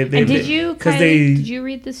because they did you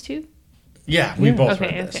read this too? Yeah, we both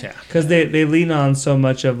read this. Yeah, because they lean on so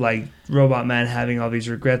much of like Robot Man having all these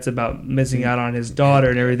regrets about missing out on his daughter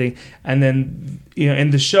and everything, and then in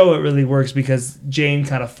the show it really works because Jane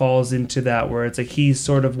kind of falls into that where it's like he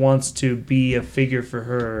sort of wants to be a figure for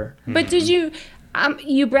her. But did you?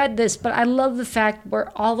 You read this, but I love the fact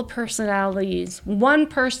where all the personalities, one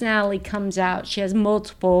personality comes out. She has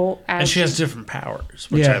multiple, and she has different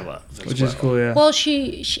powers, which I love. Which is cool. Yeah. Well,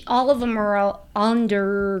 she all of them are all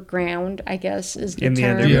underground, I guess is the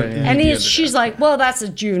term. And she's like, well, that's a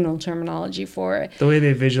juvenile terminology for it. The way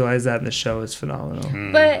they visualize that in the show is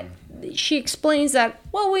phenomenal. But she explains that,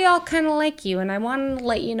 well, we all kind of like you, and I want to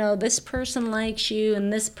let you know this person likes you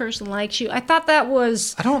and this person likes you. I thought that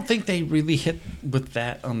was... I don't think they really hit with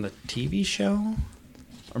that on the TV show.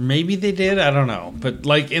 Or maybe they did, I don't know. But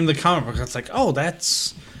like in the comic book, it's like, oh,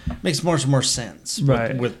 that's... makes more sense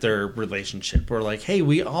with their relationship. We're like, hey,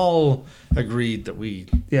 we all agreed that we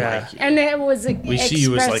like you. And it was we see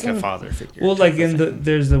you as like a father figure. Well, like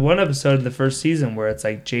there's the one episode in the first season where it's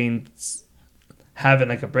like Jane's having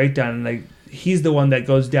like a breakdown and like he's the one that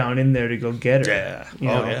goes down in there to go get her.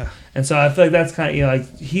 Yeah. And so I feel like that's kind of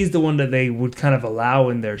like he's the one that they would kind of allow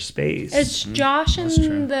in their space. Is Josh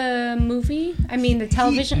in the movie? I mean the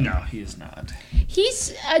television? No, he is not.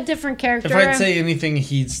 He's a different character. If I'd say anything,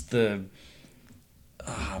 he's the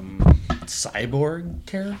cyborg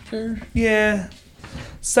character. Yeah.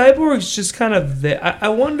 Cyborg's just kind of I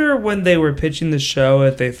wonder when they were pitching the show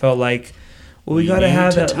if they felt like, well, we gotta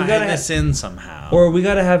have that. We gotta this in somehow, or we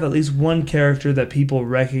gotta have at least one character that people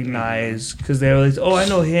recognize because they're like, oh, I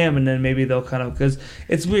know him, and then maybe they'll kind of because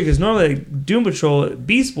it's weird because normally like, Doom Patrol,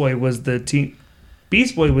 Beast Boy was the teen.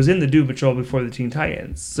 Beast Boy was in the Doom Patrol before the Teen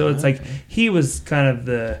Titans, so it's like he was kind of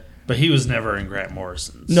the. But he was never in Grant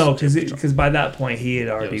Morrison's. No, because by that point he had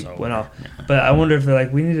already went off. Yeah. But I wonder if they're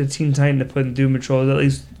like, we need a Teen Titan to put in Doom Patrol. At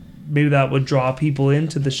least maybe that would draw people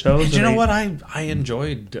into the show. You know what? I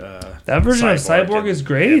enjoyed that version of Cyborg is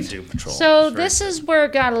great. Doom Patrol. So this is where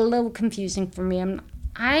it got a little confusing for me.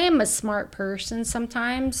 I am a smart person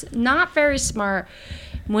sometimes, not very smart.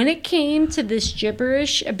 When it came to this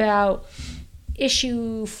gibberish about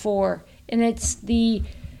issue 4, and it's the.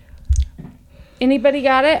 Anybody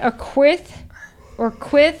got it? A Quith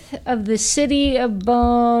of the city of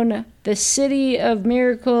bone. The city of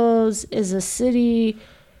miracles is a city.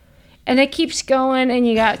 And it keeps going, and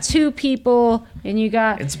you got 2 people, and you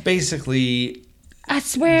got... It's basically... I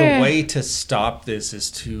swear. The way to stop this is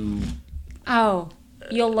to... Oh,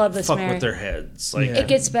 you'll love this, fuck Mary. with their heads. Like It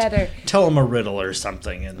gets better. Tell them a riddle or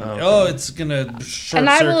something, and it's going to short and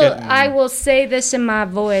circuit. I will say this in my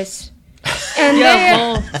voice.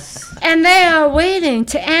 And they are waiting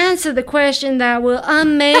to answer the question that will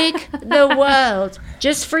unmake the world.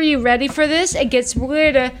 Just for you, ready for this? It gets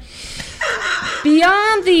weirder.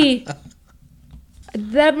 Beyond the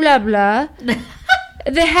blah blah blah,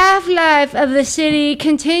 the half-life of the city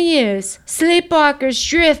continues. Sleepwalkers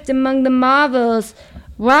drift among the marvels,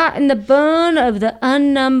 rot in the bone of the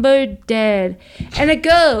unnumbered dead. And it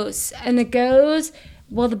goes.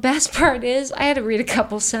 Well, the best part is, I had to read a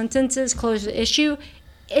couple sentences, close the issue.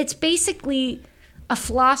 It's basically a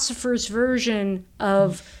philosopher's version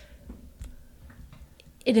of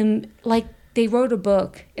it. Like, they wrote a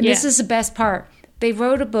book, and this is the best part. They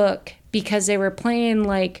wrote a book because they were playing,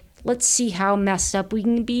 like, let's see how messed up we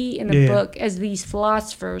can be in a book as these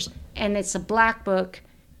philosophers. And it's a black book,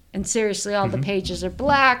 and seriously, all the pages are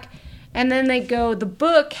black. And then they go, the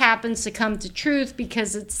book happens to come to truth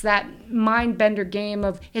because it's that mind bender game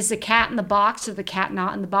of, is the cat in the box or the cat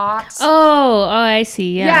not in the box? Oh, I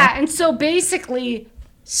see, yeah. Yeah, and so basically,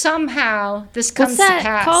 somehow, this comes to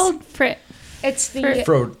pass. What's that called? It's the...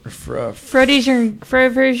 Frodian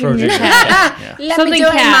cat. Yeah.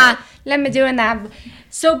 Let me do it now.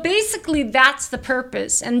 So basically, that's the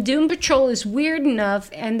purpose. And Doom Patrol is weird enough,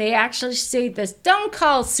 and they actually say this, don't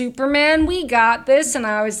call Superman, we got this. And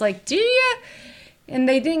I was like, do you? And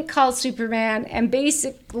they didn't call Superman, and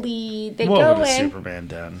basically, they go in. What would Superman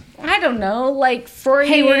done? I don't know, like for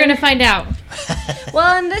Hey, we're going to find out.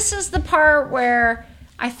 Well, and this is the part where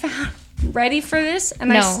I found... Ready for this?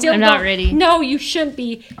 And I'm not ready. No, you shouldn't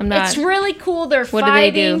be. I'm not. It's really cool. They're what fighting. What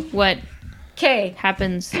do they do? What? Okay.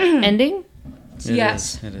 Happens. Ending?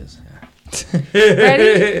 Yes. It is.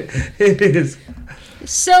 Ready? It is.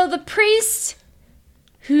 So the priest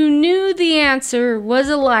who knew the answer was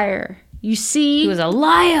a liar. You see? He was a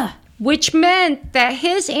liar. Which meant that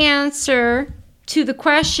his answer to the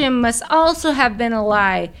question must also have been a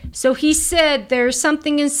lie. So he said there's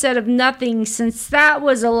something instead of nothing. Since that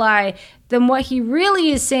was a lie, then what he really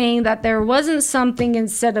is saying that there wasn't something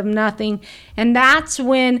instead of nothing. And that's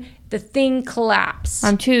when the thing collapsed.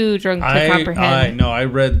 I'm too drunk to comprehend. I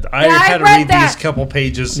had to read these couple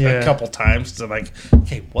pages a couple times to like,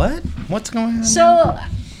 okay, what? What's going on? So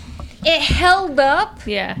it held up.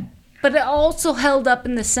 Yeah. But it also held up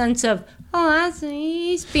in the sense of,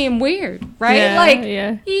 he's being weird, right?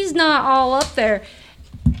 Yeah, he's not all up there.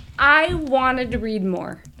 I wanted to read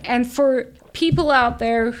more. And for people out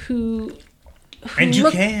there who and you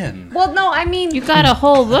can. Well, no, I mean... You got a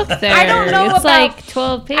whole book there. I don't know it's about... like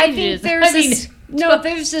 12 pages. I think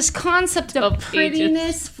there's this concept of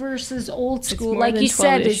prettiness versus old school. Like you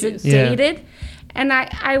said, is it dated? And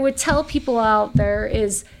I would tell people out there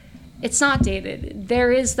is... It's not dated.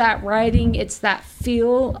 There is that writing. It's that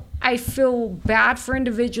feel. I feel bad for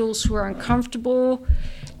individuals who are uncomfortable.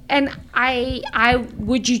 And I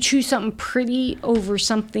would you choose something pretty over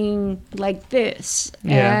something like this?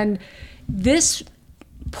 Yeah. And this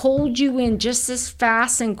pulled you in just as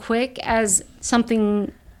fast and quick as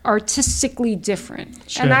something artistically different.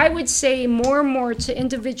 Sure. And I would say more and more to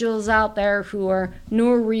individuals out there who are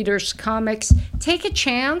newer readers, comics, take a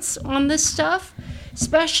chance on this stuff.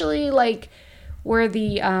 Especially like where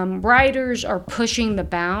the writers are pushing the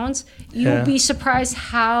bounds, you'll be surprised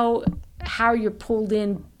how you're pulled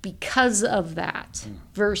in because of that.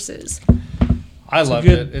 Versus, I loved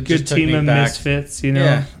it. It Good just took team me of back. misfits, you know?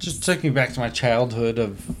 Yeah, just took me back to my childhood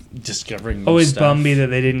of discovering Always stuff. bummed me that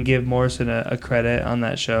they didn't give Morrison a credit on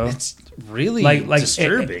that show. It's really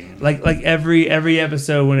disturbing. Like every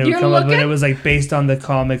episode when it would come up and it was like based on the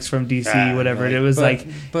comics from DC, whatever. Like, it was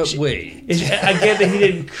but wait. I get that he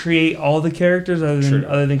didn't create all the characters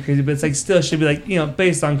other than Crazy, but it's like still should be like, you know,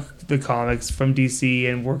 based on the comics from DC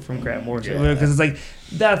and work from Grant Morrison, because it's like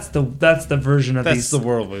that's the version of that's the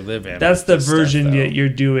world we live in. That's the version that you're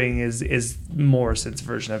doing is Morrison's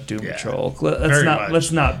version of Doom Patrol.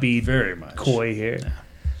 Let's not be very much coy here.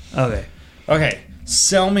 Yeah. Okay.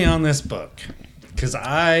 Sell me on this book, because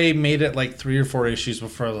I made it like 3 or 4 issues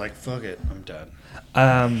before I was like, fuck it, I'm done.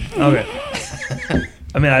 Okay.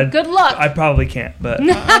 I mean, good luck. I probably can't, but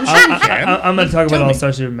I'm going to talk about All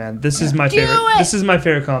Star Superman. This is my favorite. This is my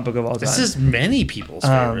favorite comic book of all time. This is many people's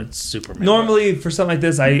favorite Superman. Normally, for something like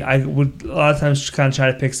this, I would a lot of times kind of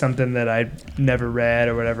try to pick something that I'd never read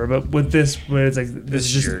or whatever. But with this, where it's like this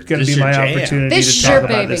is just going to be my opportunity to talk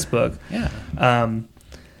about this book. Yeah.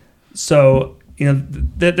 So. You know,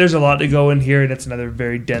 there's a lot to go in here, and it's another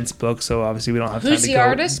very dense book. So obviously, we don't have time to go. Who's the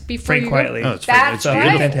artist? Before Frank you Quietly. Go? It's That's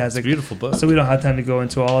right. Fantastic, beautiful book. So we don't have time to go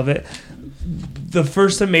into all of it. The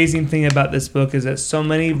first amazing thing about this book is that so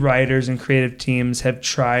many writers and creative teams have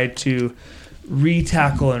tried to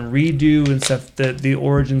retackle and redo and stuff the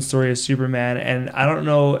origin story of Superman, and I don't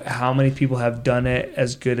know how many people have done it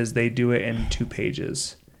as good as they do it in 2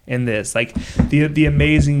 pages. In this, like the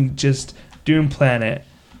amazing just Doom Planet.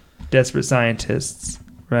 Desperate Scientists,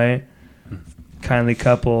 right? Kindly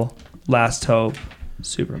Couple, Last Hope,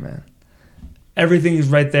 Superman. Everything is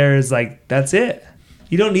right there is like, that's it.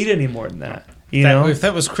 You don't need any more than that. You know? If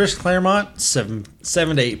that was Chris Claremont, 7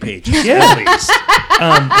 to 8 pages. Yeah.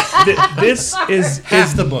 At least. This is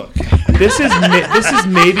half the book. This is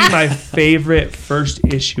maybe my favorite first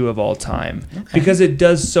issue of all time because it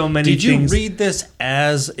does so many things. Did you read this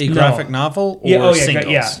as a graphic novel or singles?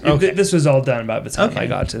 Yeah. Okay. This was all done by the time I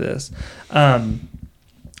got to this.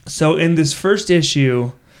 So in this first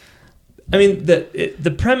issue, I mean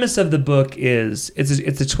the premise of the book is it's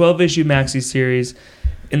a 12-issue maxi series.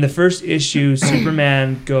 In the first issue,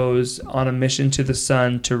 Superman goes on a mission to the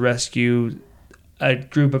sun to rescue a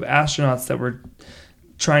group of astronauts that were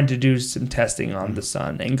trying to do some testing on the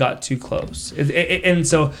sun and got too close. And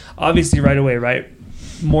so obviously right away, right,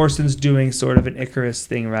 Morrison's doing sort of an Icarus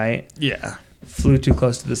thing, right? Yeah. Flew too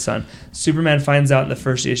close to the sun. Superman finds out in the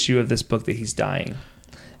first issue of this book that he's dying.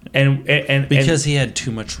 And because he had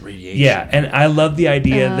too much radiation. Yeah, and I love the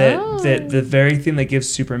idea that the very thing that gives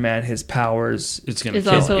Superman his powers is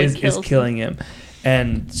killing him.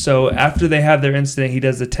 And so after they have their incident, he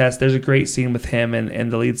does the test. There's a great scene with him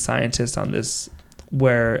and the lead scientist on this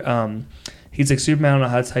where he's like, Superman, I don't know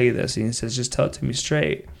how to tell you this. And he says, just tell it to me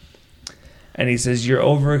straight. And he says, your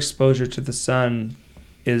overexposure to the sun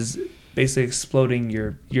is basically exploding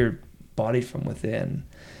your body from within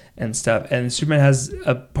and stuff. And Superman has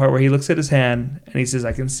a part where he looks at his hand and he says,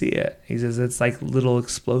 I can see it. He says, it's like little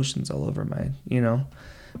explosions all over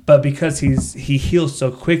but because he heals so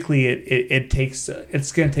quickly,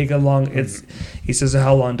 it's going to take a long. He says,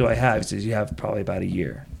 how long do I have? He says, you have probably about a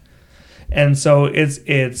year. And so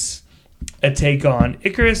it's a take on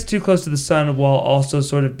Icarus too close to the sun, while also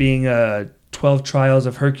sort of being a 12 Trials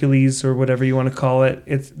of Hercules or whatever you want to call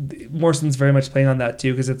it. Morrison's very much playing on that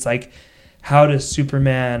too, because it's like, how does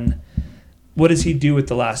Superman? What does he do with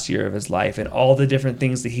the last year of his life and all the different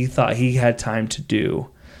things that he thought he had time to do?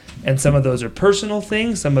 And some of those are personal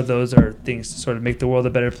things. Some of those are things to sort of make the world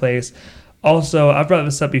a better place. Also, I've brought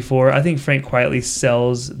this up before. I think Frank Quietly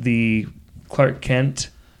sells the Clark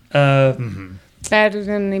Kent better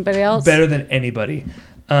than anybody else. Better than anybody.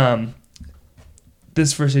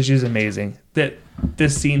 This first issue is amazing.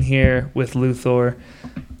 This scene here with Luthor,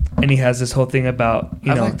 and he has this whole thing about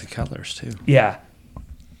I like the colors too. Yeah,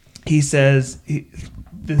 he says.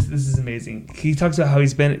 This is amazing. He talks about how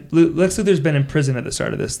Lex Luthor's been in prison at the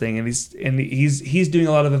start of this thing, and he's doing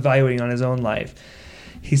a lot of evaluating on his own life.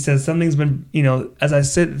 He says something's been, as I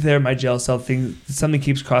sit there in my jail cell, something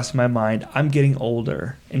keeps crossing my mind. I'm getting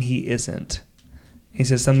older, and he isn't. He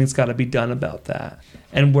says something's got to be done about that,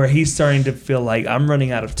 and where he's starting to feel like I'm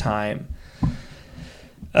running out of time.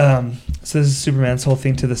 So this is Superman's whole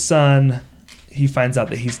thing to the sun. He finds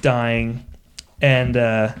out that he's dying, and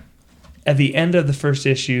at the end of the first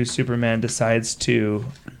issue, Superman decides to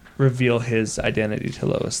reveal his identity to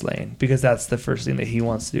Lois Lane because that's the first thing that he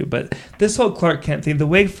wants to do. But this whole Clark Kent thing, the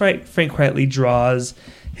way Frank Quietly draws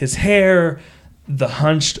his hair, the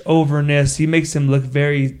hunched overness, he makes him look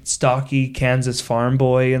very stocky Kansas farm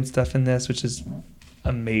boy and stuff in this, which is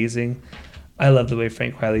amazing. I love the way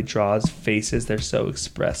Frank Riley draws faces. They're so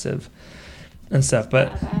expressive and stuff.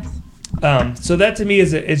 But so that to me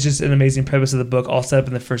is just an amazing premise of the book, all set up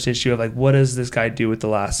in the first issue of like, what does this guy do with the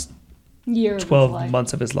last 12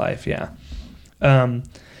 months of his life? Yeah.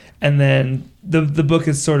 And then the book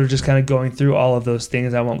is sort of just kind of going through all of those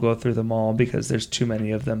things. I won't go through them all because there's too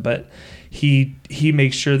many of them. But he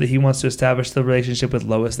makes sure that he wants to establish the relationship with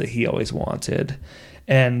Lois that he always wanted.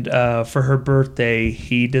 And for her birthday,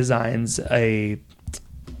 he designs a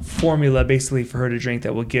formula basically for her to drink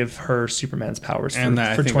that will give her Superman's powers for 24 hours.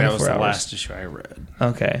 I think that was the last issue I read.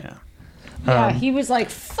 Okay. Yeah. Yeah, he was like,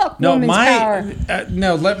 "Fuck woman's power."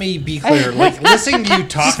 No, let me be clear. Like listening to you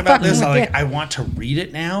talk about this, I want to read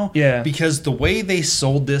it now. Yeah. Because the way they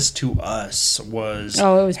sold this to us was, it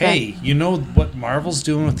was hey, bad. you know what Marvel's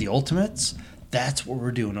doing with the Ultimates? That's what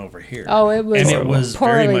we're doing over here. Oh, it was, and it was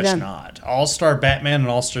very poorly much done. not. All-Star Batman and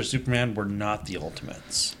All-Star Superman were not the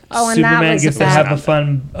Ultimates. Oh, and Superman that was gets to bad. have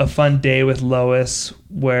a fun day with Lois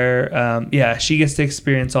where she gets to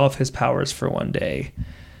experience all of his powers for one day,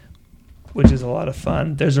 which is a lot of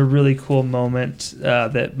fun. There's a really cool moment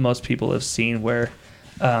that most people have seen where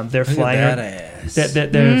they're flying.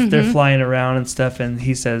 They're flying around and stuff, and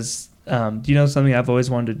he says, "Do you know something I've always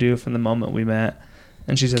wanted to do from the moment we met?"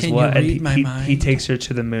 And she says, Can "What?" you read my And mind? he takes her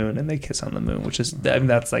to the moon, and they kiss on the moon, which is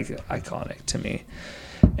that's like iconic to me.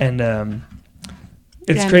 And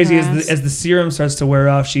it's crazy as the serum starts to wear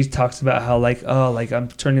off. She talks about how I'm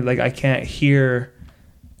turning I can't hear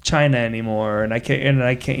China anymore, and I can't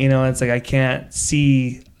it's like I can't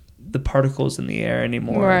see the particles in the air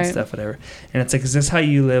anymore and stuff, whatever. And it's like, is this how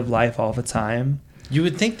you live life all the time? You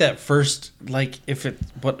would think that first,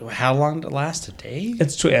 how long did it last? A day?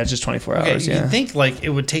 It's just 24 hours. You'd think it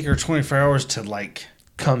would take her 24 hours to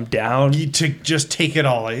come down, to just take it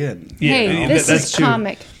all in. Hey, this is true.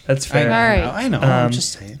 comic. That's fair. I know. I'm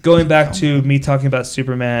just saying. Going back to me talking about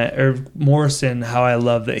Superman or Morrison, how I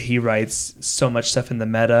love that he writes so much stuff in the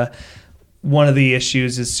meta. One of the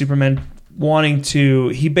issues is Superman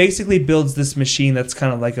he basically builds this machine that's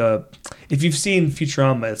kind of like if you've seen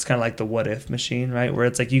Futurama, it's kind of like the what if machine, right? Where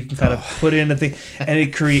it's like you can kind of put in a thing and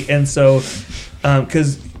it and so,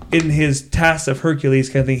 because in his task of Hercules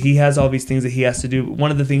kind of thing, he has all these things that he has to do.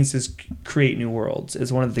 One of the things is create new worlds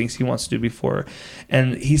is one of the things he wants to do before.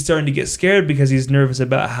 And he's starting to get scared because he's nervous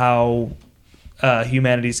about how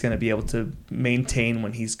humanity's going to be able to maintain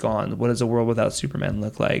when he's gone. What does a world without Superman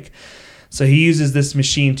look like? So he uses this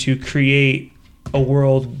machine to create a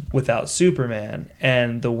world without Superman.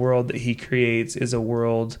 And the world that he creates is a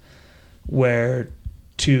world where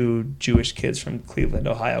two Jewish kids from Cleveland,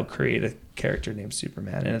 Ohio, create a character named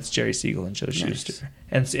Superman, and it's Jerry Siegel and Joe Shuster.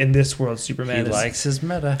 And in this world, Superman likes his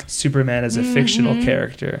meta. Superman is a fictional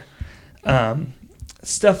character.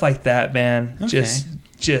 Stuff like that, man. Okay.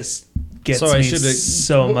 Just gets me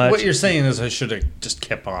so much. What you're saying is I should have just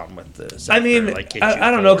kept on with this. I mean,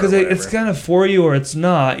 I don't know, because it's kind of for you or it's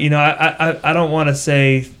not. You know, I don't want to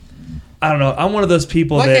say. I don't know. I'm one of those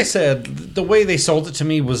people like I said, the way they sold it to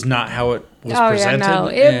me was not how it was presented. Yeah, no,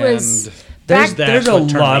 it was. There's a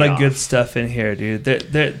lot of good stuff in here, dude.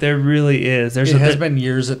 There really is. It has been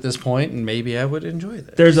years at this point, and maybe I would enjoy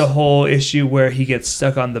this. There's a whole issue where he gets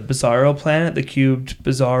stuck on the Bizarro planet, the cubed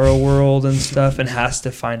Bizarro world and stuff, and has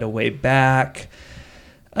to find a way back.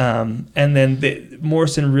 And then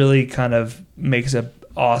Morrison really kind of makes a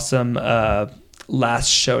awesome last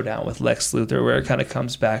showdown with Lex Luthor, where it kind of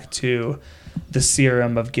comes back to the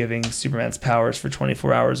serum of giving Superman's powers for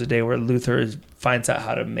 24 hours a day, where Luthor finds out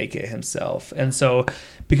how to make it himself. And so,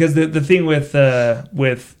 because the thing with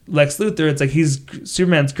Lex Luthor, it's like he's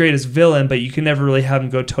Superman's greatest villain, but you can never really have him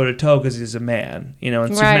go toe to toe because he's a man, you know,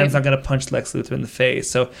 and Superman's not going to punch Lex Luthor in the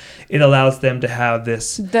face. So it allows them to have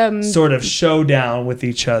this sort of showdown with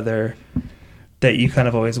each other that you kind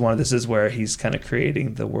of always wanted. This is where he's kind of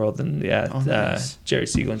creating the world, and nice. Jerry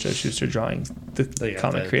Siegel and Joe Shuster drawing the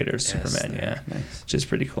comic creator of Superman, nice. Which is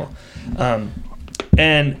pretty cool.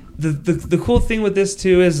 And the cool thing with this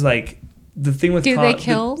too is like the thing with they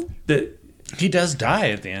kill? He does die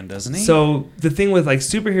at the end, doesn't he? So the thing with like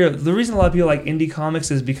superhero, the reason a lot of people like indie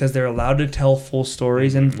comics is because they're allowed to tell full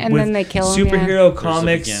stories, and with then they kill them, superhero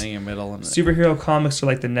comics. There's a beginning, a middle, and superhero comics are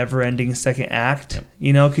like the never-ending second act,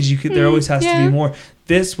 you know, because there always has to be more.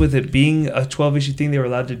 This, with it being a 12-issue thing, they were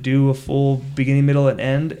allowed to do a full beginning, middle, and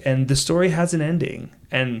end, and the story has an ending,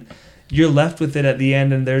 and you're left with it at the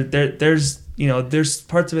end, and there's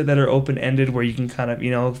parts of it that are open-ended where you can kind of,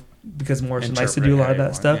 you know, because Morrison likes to do a lot of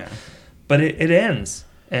that stuff. Yeah. But it ends,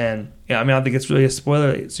 and I mean, I don't think it's really a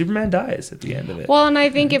spoiler. Superman dies at the end of it. Well, and I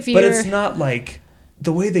think if you, but it's not like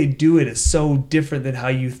the way they do it is so different than how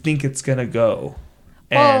you think it's gonna go.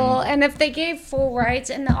 And if they gave full rights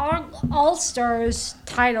and the All-Stars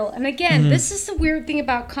title, and again, this is the weird thing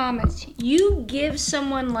about comics. You give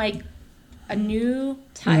someone like a new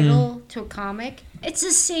title to a comic, it's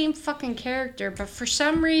the same fucking character, but for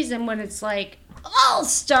some reason when it's like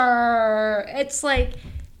All-Star, it's like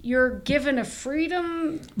you're given a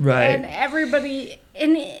freedom, right? And everybody,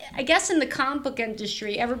 and I guess in the comic book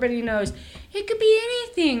industry, everybody knows it could be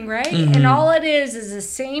anything, right? And all it is the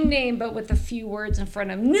same name, but with a few words in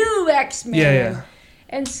front of New X-Men. Yeah.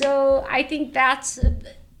 And so I think that's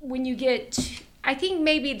when you get. I think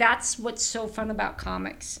maybe that's what's so fun about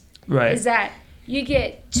comics, right? Is that you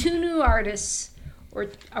get two new artists, or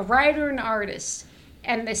a writer and artist,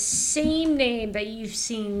 and the same name that you've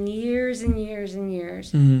seen years and years and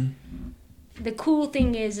years. The cool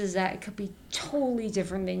thing is that it could be totally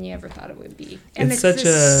different than you ever thought it would be. And it's such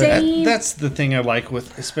a... same... That's the thing I like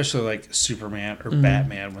with, especially like Superman or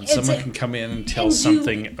Batman, when someone can come in and tell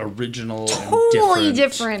something original totally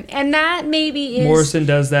different. And that maybe is... Morrison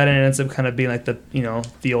does that, and it ends up kind of being like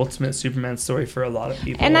the ultimate Superman story for a lot of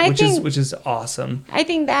people, and which is awesome. I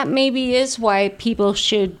think that maybe is why people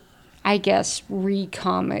should, I guess, read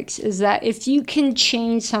comics, is that if you can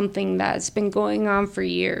change something that's been going on for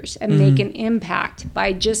years and make an impact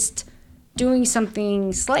by just doing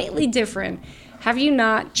something slightly different, have you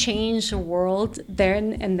not changed the world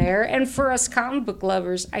then and there? And for us comic book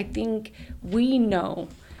lovers, I think we know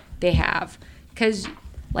they have. Because,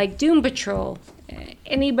 like Doom Patrol,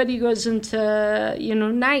 anybody goes into,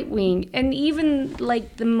 Nightwing, and even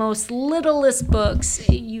like the most littlest books,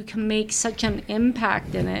 you can make such an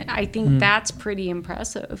impact in it. I think that's pretty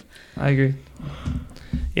impressive. I agree.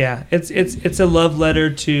 Yeah, it's a love letter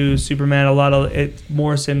to Superman. A lot of it.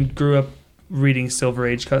 Morrison grew up reading Silver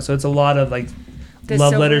Age, so it's a lot of like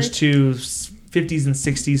love letters to 50s and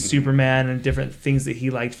 60s Superman and different things that he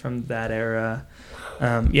liked from that era.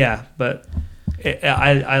 But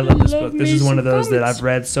I love this book. This is one of those that I've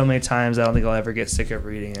read so many times. I don't think I'll ever get sick of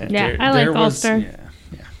reading it. Yeah, I like All-Star. Yeah.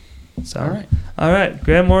 So all right,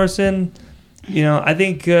 Grant Morrison. I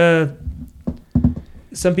think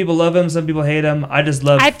some people love him, some people hate him.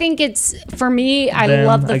 I think it's, for me, I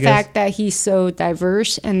love the fact that he's so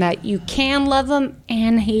diverse and that you can love him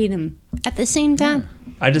and hate him at the same time.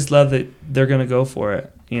 I just love that they're gonna go for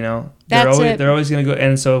it. They're always going to go.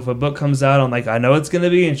 And so if a book comes out, I'm like, I know it's going to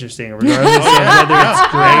be interesting, regardless of whether it's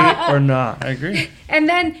great or not. I agree. And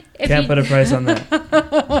then can't put a price on that.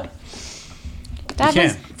 That you can.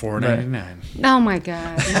 $4.99. Oh my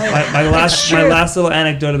God! My last little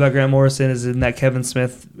anecdote about Grant Morrison is in that Kevin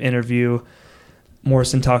Smith interview.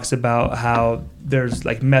 Morrison talks about how there's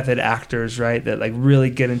like method actors, right, that like really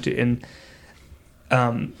get into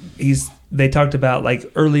they talked about like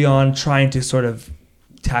early on trying to sort of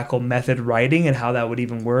tackle method writing and how that would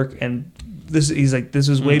even work, and he's like, this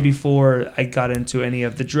was way before I got into any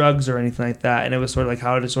of the drugs or anything like that, and it was sort of like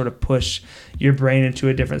how to sort of push your brain into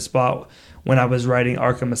a different spot. When I was writing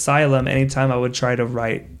Arkham Asylum, anytime I would try to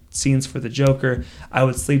write scenes for the Joker, I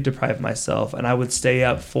would sleep deprive myself, and I would stay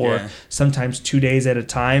up for sometimes 2 days at a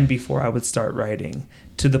time before I would start writing,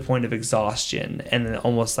 to the point of exhaustion and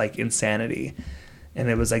almost like insanity. And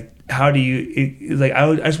it was like, how do you...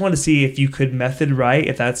 I just want to see if you could method write,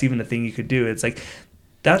 if that's even a thing you could do. It's like,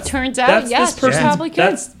 turns out, yes, you probably could.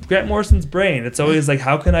 That's Grant Morrison's brain. It's always like,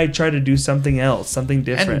 how can I try to do something else, something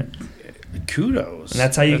different? And kudos. And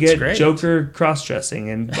that's how you get great. Joker cross-dressing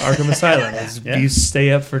in Arkham Asylum. You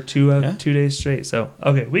stay up for 2 days straight. So,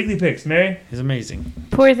 okay, weekly picks. Mary? He's amazing.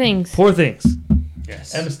 Poor Things.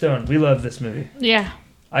 Yes. Emma Stone. We love this movie. Yeah.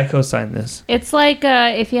 I co-signed this. It's like,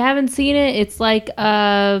 if you haven't seen it, it's like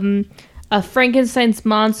a Frankenstein's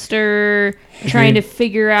monster trying to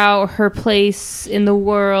figure out her place in the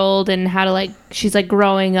world and how to, like, she's like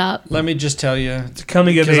growing up. Let me just tell you, it's a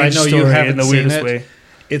coming of age story you haven't in the weirdest way.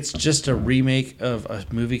 It's just a remake of a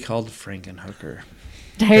movie called Frankenhooker.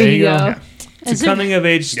 There you go. Yeah. It's a coming of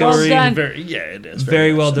age story. Well it is.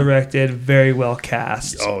 Very well directed, very well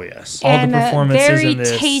cast. Oh, yes. All the performances in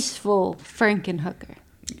this. Very tasteful Frankenhooker.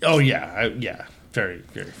 Oh, yeah. Very,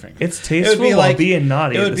 very Frankenhooker. It's tasteful while being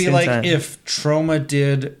naughty. It would be like time. if Troma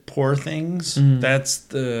did Poor Things.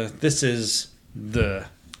 This is the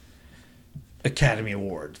Academy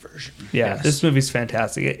Award version. Yeah, this movie's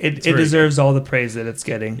fantastic. It deserves all the praise that it's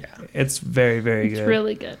getting. Yeah. It's very, very good. It's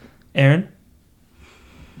really good. Aaron?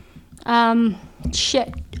 I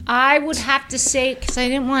would have to say, because I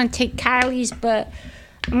didn't want to take Kylie's, but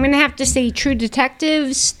I'm going to have to say True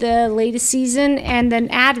Detectives, the latest season, and then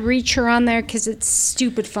add Reacher on there because it's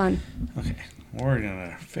stupid fun. Okay, we're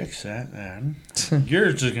going to fix that then.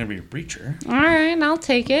 Yours is going to be Reacher. All right, I'll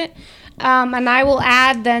take it. And I will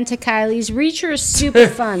add then to Kylie's, Reacher is super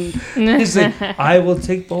fun. He's like, I will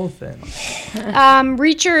take both then.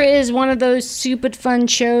 Reacher is one of those super fun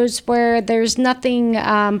shows where there's nothing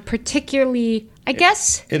particularly, I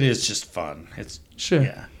guess. It is just fun. It's Sure.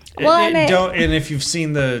 Yeah. Well, And if you've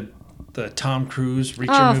seen the Tom Cruise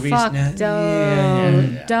Reacher movies, fuck,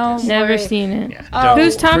 don't Never worry. seen it. Yeah,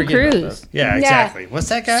 Who's Tom forget about Cruise? those. Yeah, exactly. What's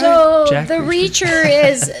that guy? So Jack the Reacher. Reacher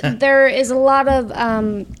is there is a lot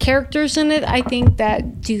of characters in it. I think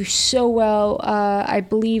that do so well. I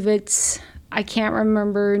believe I can't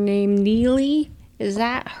remember her name. Neely, is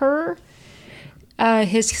that her?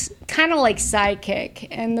 His kind of like sidekick,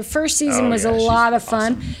 and the first season was a lot of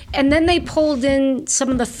fun. awesome. And then they pulled in some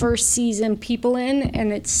of the first season people in,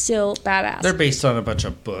 and it's still badass. They're based on a bunch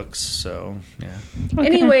of books, so yeah.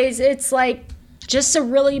 Anyways, it's like just a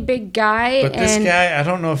really big guy. But this and guy, I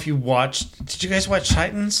don't know if you watched. Did you guys watch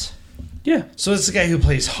Titans? Yeah. So it's the guy who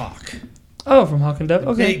plays Hawk. Oh, from Hawk and Dove?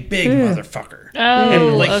 Okay. Big motherfucker. Oh,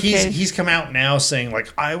 And like okay. he's come out now saying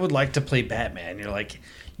like, I would like to play Batman. You're like,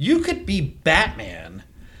 you could be Batman.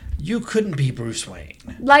 You couldn't be Bruce Wayne.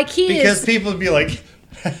 like he Because is. people would be like,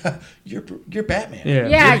 you're Batman. Yeah.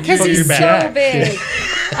 Yeah, because you're he's so back. big.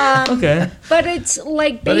 Okay. But it's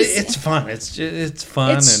like But basic. it's fun. It's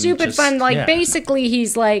fun. It's and stupid just- fun. Like yeah. basically, he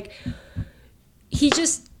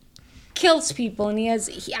just kills people, and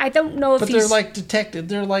I don't know if But he's they're like detective.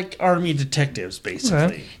 They're like army detectives, basically.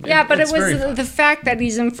 Okay. yeah. But it It's very was fun. the fact that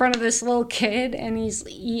he's in front of this little kid, and he's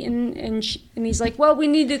eating, and he's like, "Well, we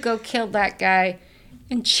need to go kill that guy."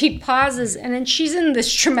 And she pauses, and then she's in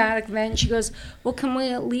this traumatic event. And she goes, "Well, can we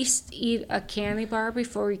at least eat a candy bar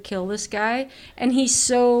before we kill this guy?" And he's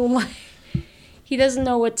so like, he doesn't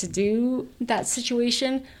know what to do in that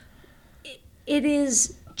situation. It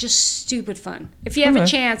is just stupid fun. If you have a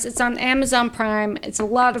Okay. chance, it's on Amazon Prime. It's a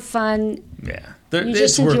lot of fun. Yeah, You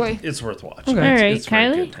just enjoy. It's worth watching. Okay. All right, It's very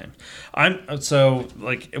Kylie? good time. I'm so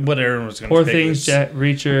like what Aaron was going to Poor pick Things, was- Jack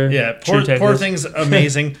Reacher. Yeah, True Poor Detective. Things,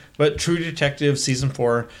 amazing. But True Detective season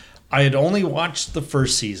 4, I had only watched the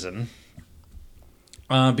first season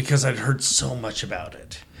because I'd heard so much about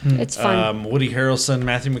it. It's fun. Woody Harrelson,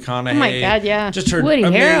 Matthew McConaughey. Oh my God, yeah. Just heard Woody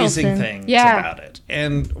amazing Harrelson. things Yeah. about it.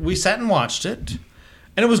 And we sat and watched it.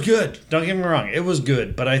 And it was good. Don't get me wrong. It was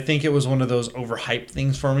good. But I think it was one of those overhyped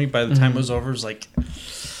things for me. By the time it was over, it was like,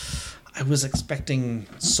 I was expecting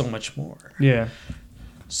so much more. Yeah.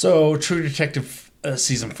 So True Detective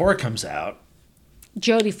season 4 comes out.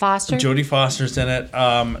 Jodie Foster. Jodie Foster's in it.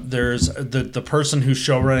 There's the person who's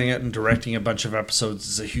showrunning it and directing a bunch of episodes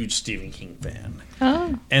is a huge Stephen King fan.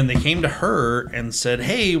 Oh. And they came to her and said,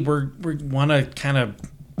 "Hey, we want to kind of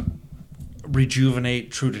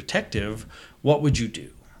rejuvenate True Detective. What would you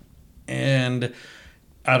do?" And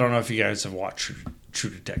I don't know if you guys have watched True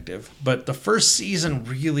Detective, but the first season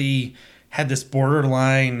really had this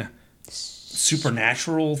borderline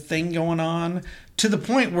supernatural thing going on to the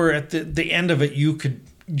point where at the end of it you could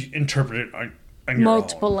interpret it on your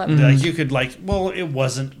Multiple own. levels. Like you could like, well, it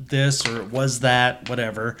wasn't this or it was that,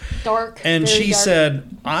 whatever. Dark. And very she dark.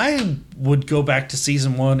 said, I would go back to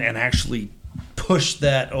season 1 and actually push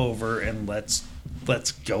that over and let's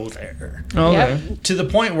go there. Okay. Yep. To the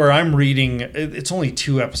point where I'm reading, it's only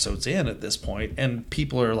 2 episodes in at this point, and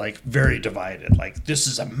people are like very divided. Like, this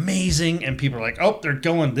is amazing, and people are like, oh, they're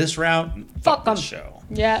going this route. Fuck this 'em. show.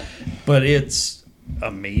 Yeah. But it's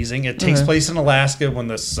amazing. It takes place in Alaska when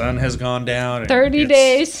the sun has gone down. and 30 it's-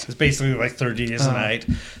 days. It's basically like 30 days a night.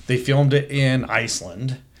 They filmed it in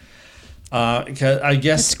Iceland. Because I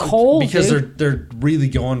guess It's cold, because dude. they're really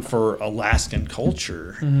going for Alaskan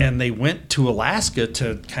culture, and they went to Alaska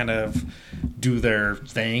to kind of do their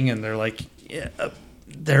thing, and they're like, yeah,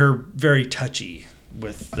 they're very touchy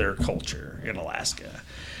with their culture in Alaska,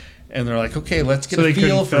 and they're like, okay, let's get So a they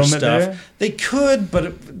feel couldn't for film it stuff. there? They could,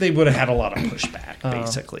 but they would have had a lot of pushback,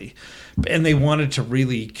 basically, and they wanted to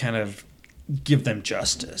really kind of give them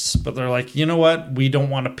justice, but they're like, you know what, we don't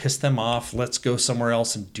want to piss them off, let's go somewhere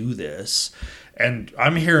else and do this. And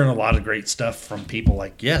I'm hearing a lot of great stuff from people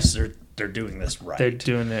like, yes, they're doing this right. They're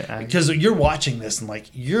doing it. Because you're watching this and like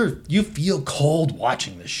you feel cold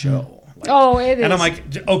watching this show. Like, Oh, it is. and I'm like,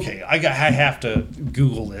 okay, I have to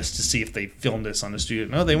Google this to see if they filmed this on the studio.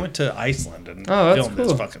 No, they went to Iceland and Oh, that's filmed this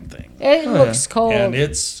cool. fucking thing. It Oh, looks yeah. cold. And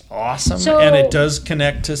it's awesome, So- and it does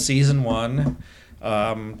connect to season 1.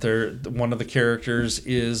 One of the characters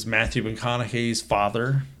is Matthew McConaughey's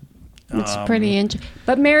father. It's pretty interesting.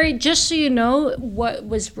 But Mary, just so you know, what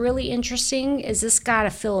was really interesting is this got a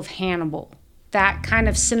feel of Hannibal. That kind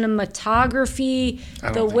of cinematography, I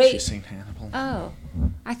the don't way. think she's seen Hannibal. Oh,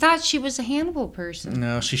 I thought she was a Hannibal person.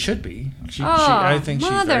 No, she should be. Oh, I think she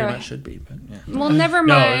mother. very much should be. But yeah. Well, never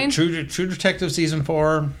No, mind. True Detective season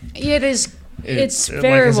 4. It is. It's like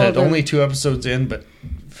very I said, well done. only 2 episodes in, but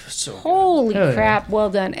so good. Holy Hell yeah. crap! Well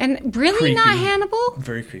done. And really Creepy. not Hannibal.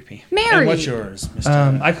 Very creepy. Mary. And what's yours,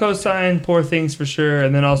 Mr. I co-signed Poor Things for sure,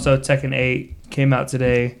 and then also Tekken 8 came out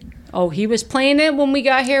today. Oh, he was playing it when we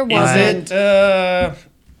got here. Is Wasn't it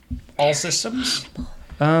all systems?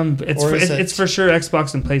 It's for sure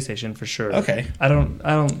Xbox and PlayStation for sure. Okay. I don't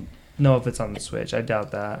know if it's on the Switch. I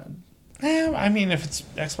doubt that. I mean, if it's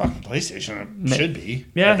Xbox and PlayStation, it should be.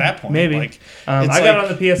 Yeah, At that point, maybe. Like, I it's got like-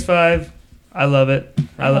 it on the PS5. I love it.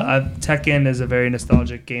 Tekken is a very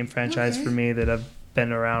nostalgic game franchise for me that I've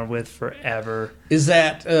been around with forever. Is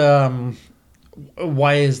that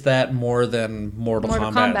why is that more than Mortal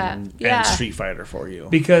Kombat and Yeah. Street Fighter for you?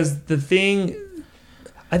 Because the thing,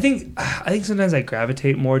 I think sometimes I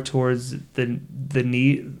gravitate more towards the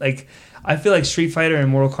need. Like I feel like Street Fighter and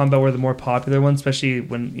Mortal Kombat were the more popular ones, especially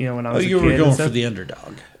when I was a you kid. were and going stuff. for the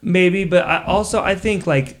underdog. Maybe, but I think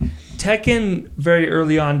like Tekken very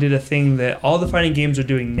early on did a thing that all the fighting games are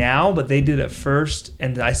doing now, but they did it first,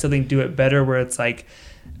 and I still think do it better. Where it's like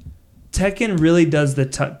Tekken really does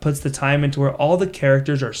puts the time into where all the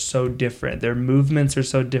characters are so different, their movements are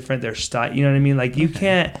so different, their style. You know what I mean? Like you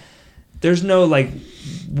can't. There's no like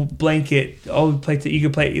blanket. Oh, you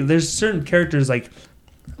can play. There's certain characters like.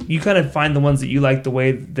 You kind of find the ones that you like the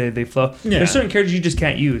way they flow. Yeah. There's certain characters you just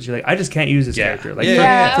can't use. You're like, I just can't use this character. Like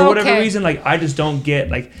Yeah, for whatever okay. reason, like I just don't get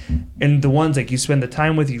like, and the ones like you spend the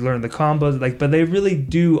time with, you learn the combos, like, but they really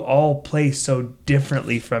do all play so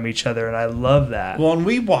differently from each other, and I love that. Well, and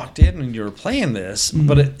we walked in and you were playing this,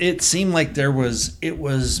 but it seemed like it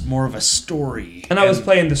was more of a story. And I was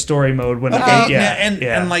playing the story mode when Okay, I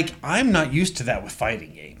and like I'm not used to that with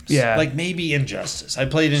fighting games. Yeah. Like maybe Injustice. I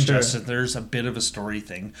played Injustice. There's a bit of a story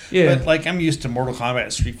thing. Yeah. But like I'm used to Mortal Kombat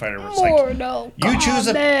and Street Fighter where it's Mortal like you choose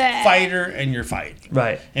a Kombat. fighter and you're fighting.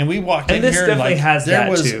 right. And we walked And in this here and definitely like has there that,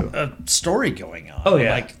 was too. a story going on. Oh,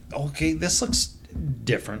 yeah. Like, okay, this looks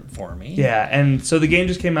different for me. Yeah, and so the game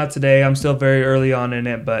just came out today. I'm still very early on in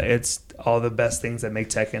it, but it's all the best things that make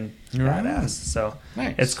Tekken Right. badass. So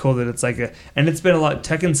Nice. it's cool that it's like and it's been a lot.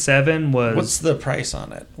 Tekken 7 was What's the price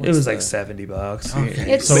on it? it was like $70.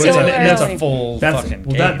 Okay. It's so so it's that's early. a full that's fucking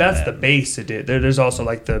well, game. that's the then. base it did. There's also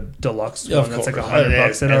like the deluxe Of one that's like course. $100 that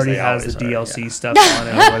As already they has the always are, DLC yeah. stuff on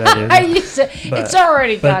it or whatever. It's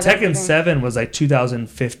already But got Tekken everything. 7 was like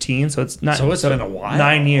 2015, so it's not. So it's been a while.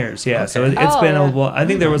 9 years, yeah. So Okay. it's been a Oh. while. I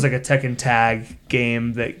think there was like a Tekken Tag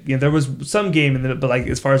game that there was some game in the, but like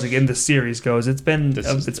as far as like in the series goes, it's been This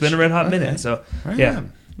is it's the been a red hot okay. minute. So Right yeah,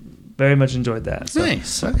 on. very much enjoyed that. So.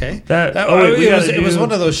 Nice. Okay. It Was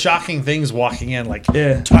one of those shocking things walking in, like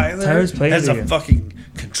Yeah. Tyler Tyler's playing has the a game. fucking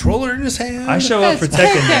controller in his hand. I show up for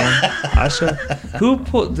Tekken, man. Who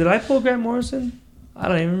pulled? Did I pull Grant Morrison? I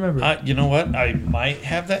don't even remember. You know what? I might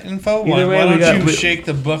have that info. Either way, why we don't you got- shake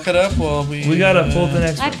the bucket up while we gotta pull the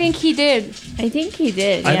next I one. think he did. I think he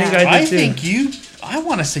did. I Yeah. think I I did too. think you. I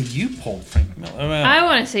want to say you pulled Frank Miller. I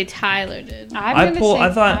want to say Tyler did. I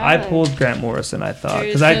pulled Grant Morrison. I thought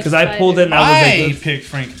There's because just I pulled it and I I was like, picked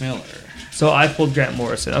Frank Miller. so I pulled Grant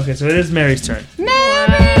Morrison. Okay, so it is Mary's turn.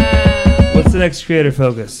 Wow. What's the next creator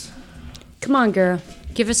focus? Come on, girl.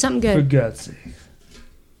 Give us something For good. God's sake,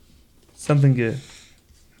 something good.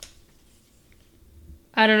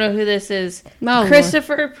 I don't know who this is. No,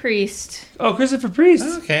 Christopher Priest. Oh, Christopher Priest.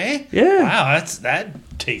 Okay. Yeah. Wow,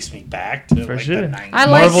 that takes me back to For like sure. the 90s. I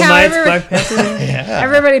like Marvel how Knights, everybody, Black Panther. Yeah.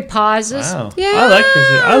 everybody pauses. Wow. Yeah.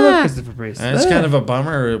 I love Christopher Priest. And it's Yeah. kind of a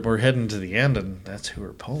bummer. We're heading to the end, and that's who we're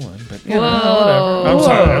pulling. But you know, Whoa.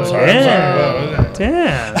 whatever. I'm sorry. Damn.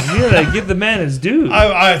 Damn, you gotta give the man his due.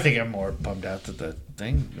 I think I'm more bummed out that the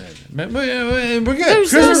thing. But we're good. There's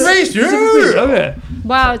Christopher this- Priest, Christopher Priest. Okay.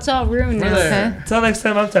 Wow, it's all ruined now. We're there. Okay. Until next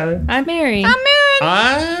time, I'm Tyler. I'm Mary. I'm married.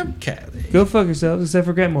 I'm Kathy. Go fuck yourselves, except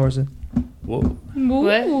for Grant Morrison. Whoa.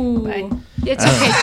 What? Ooh. Bye. It's okay.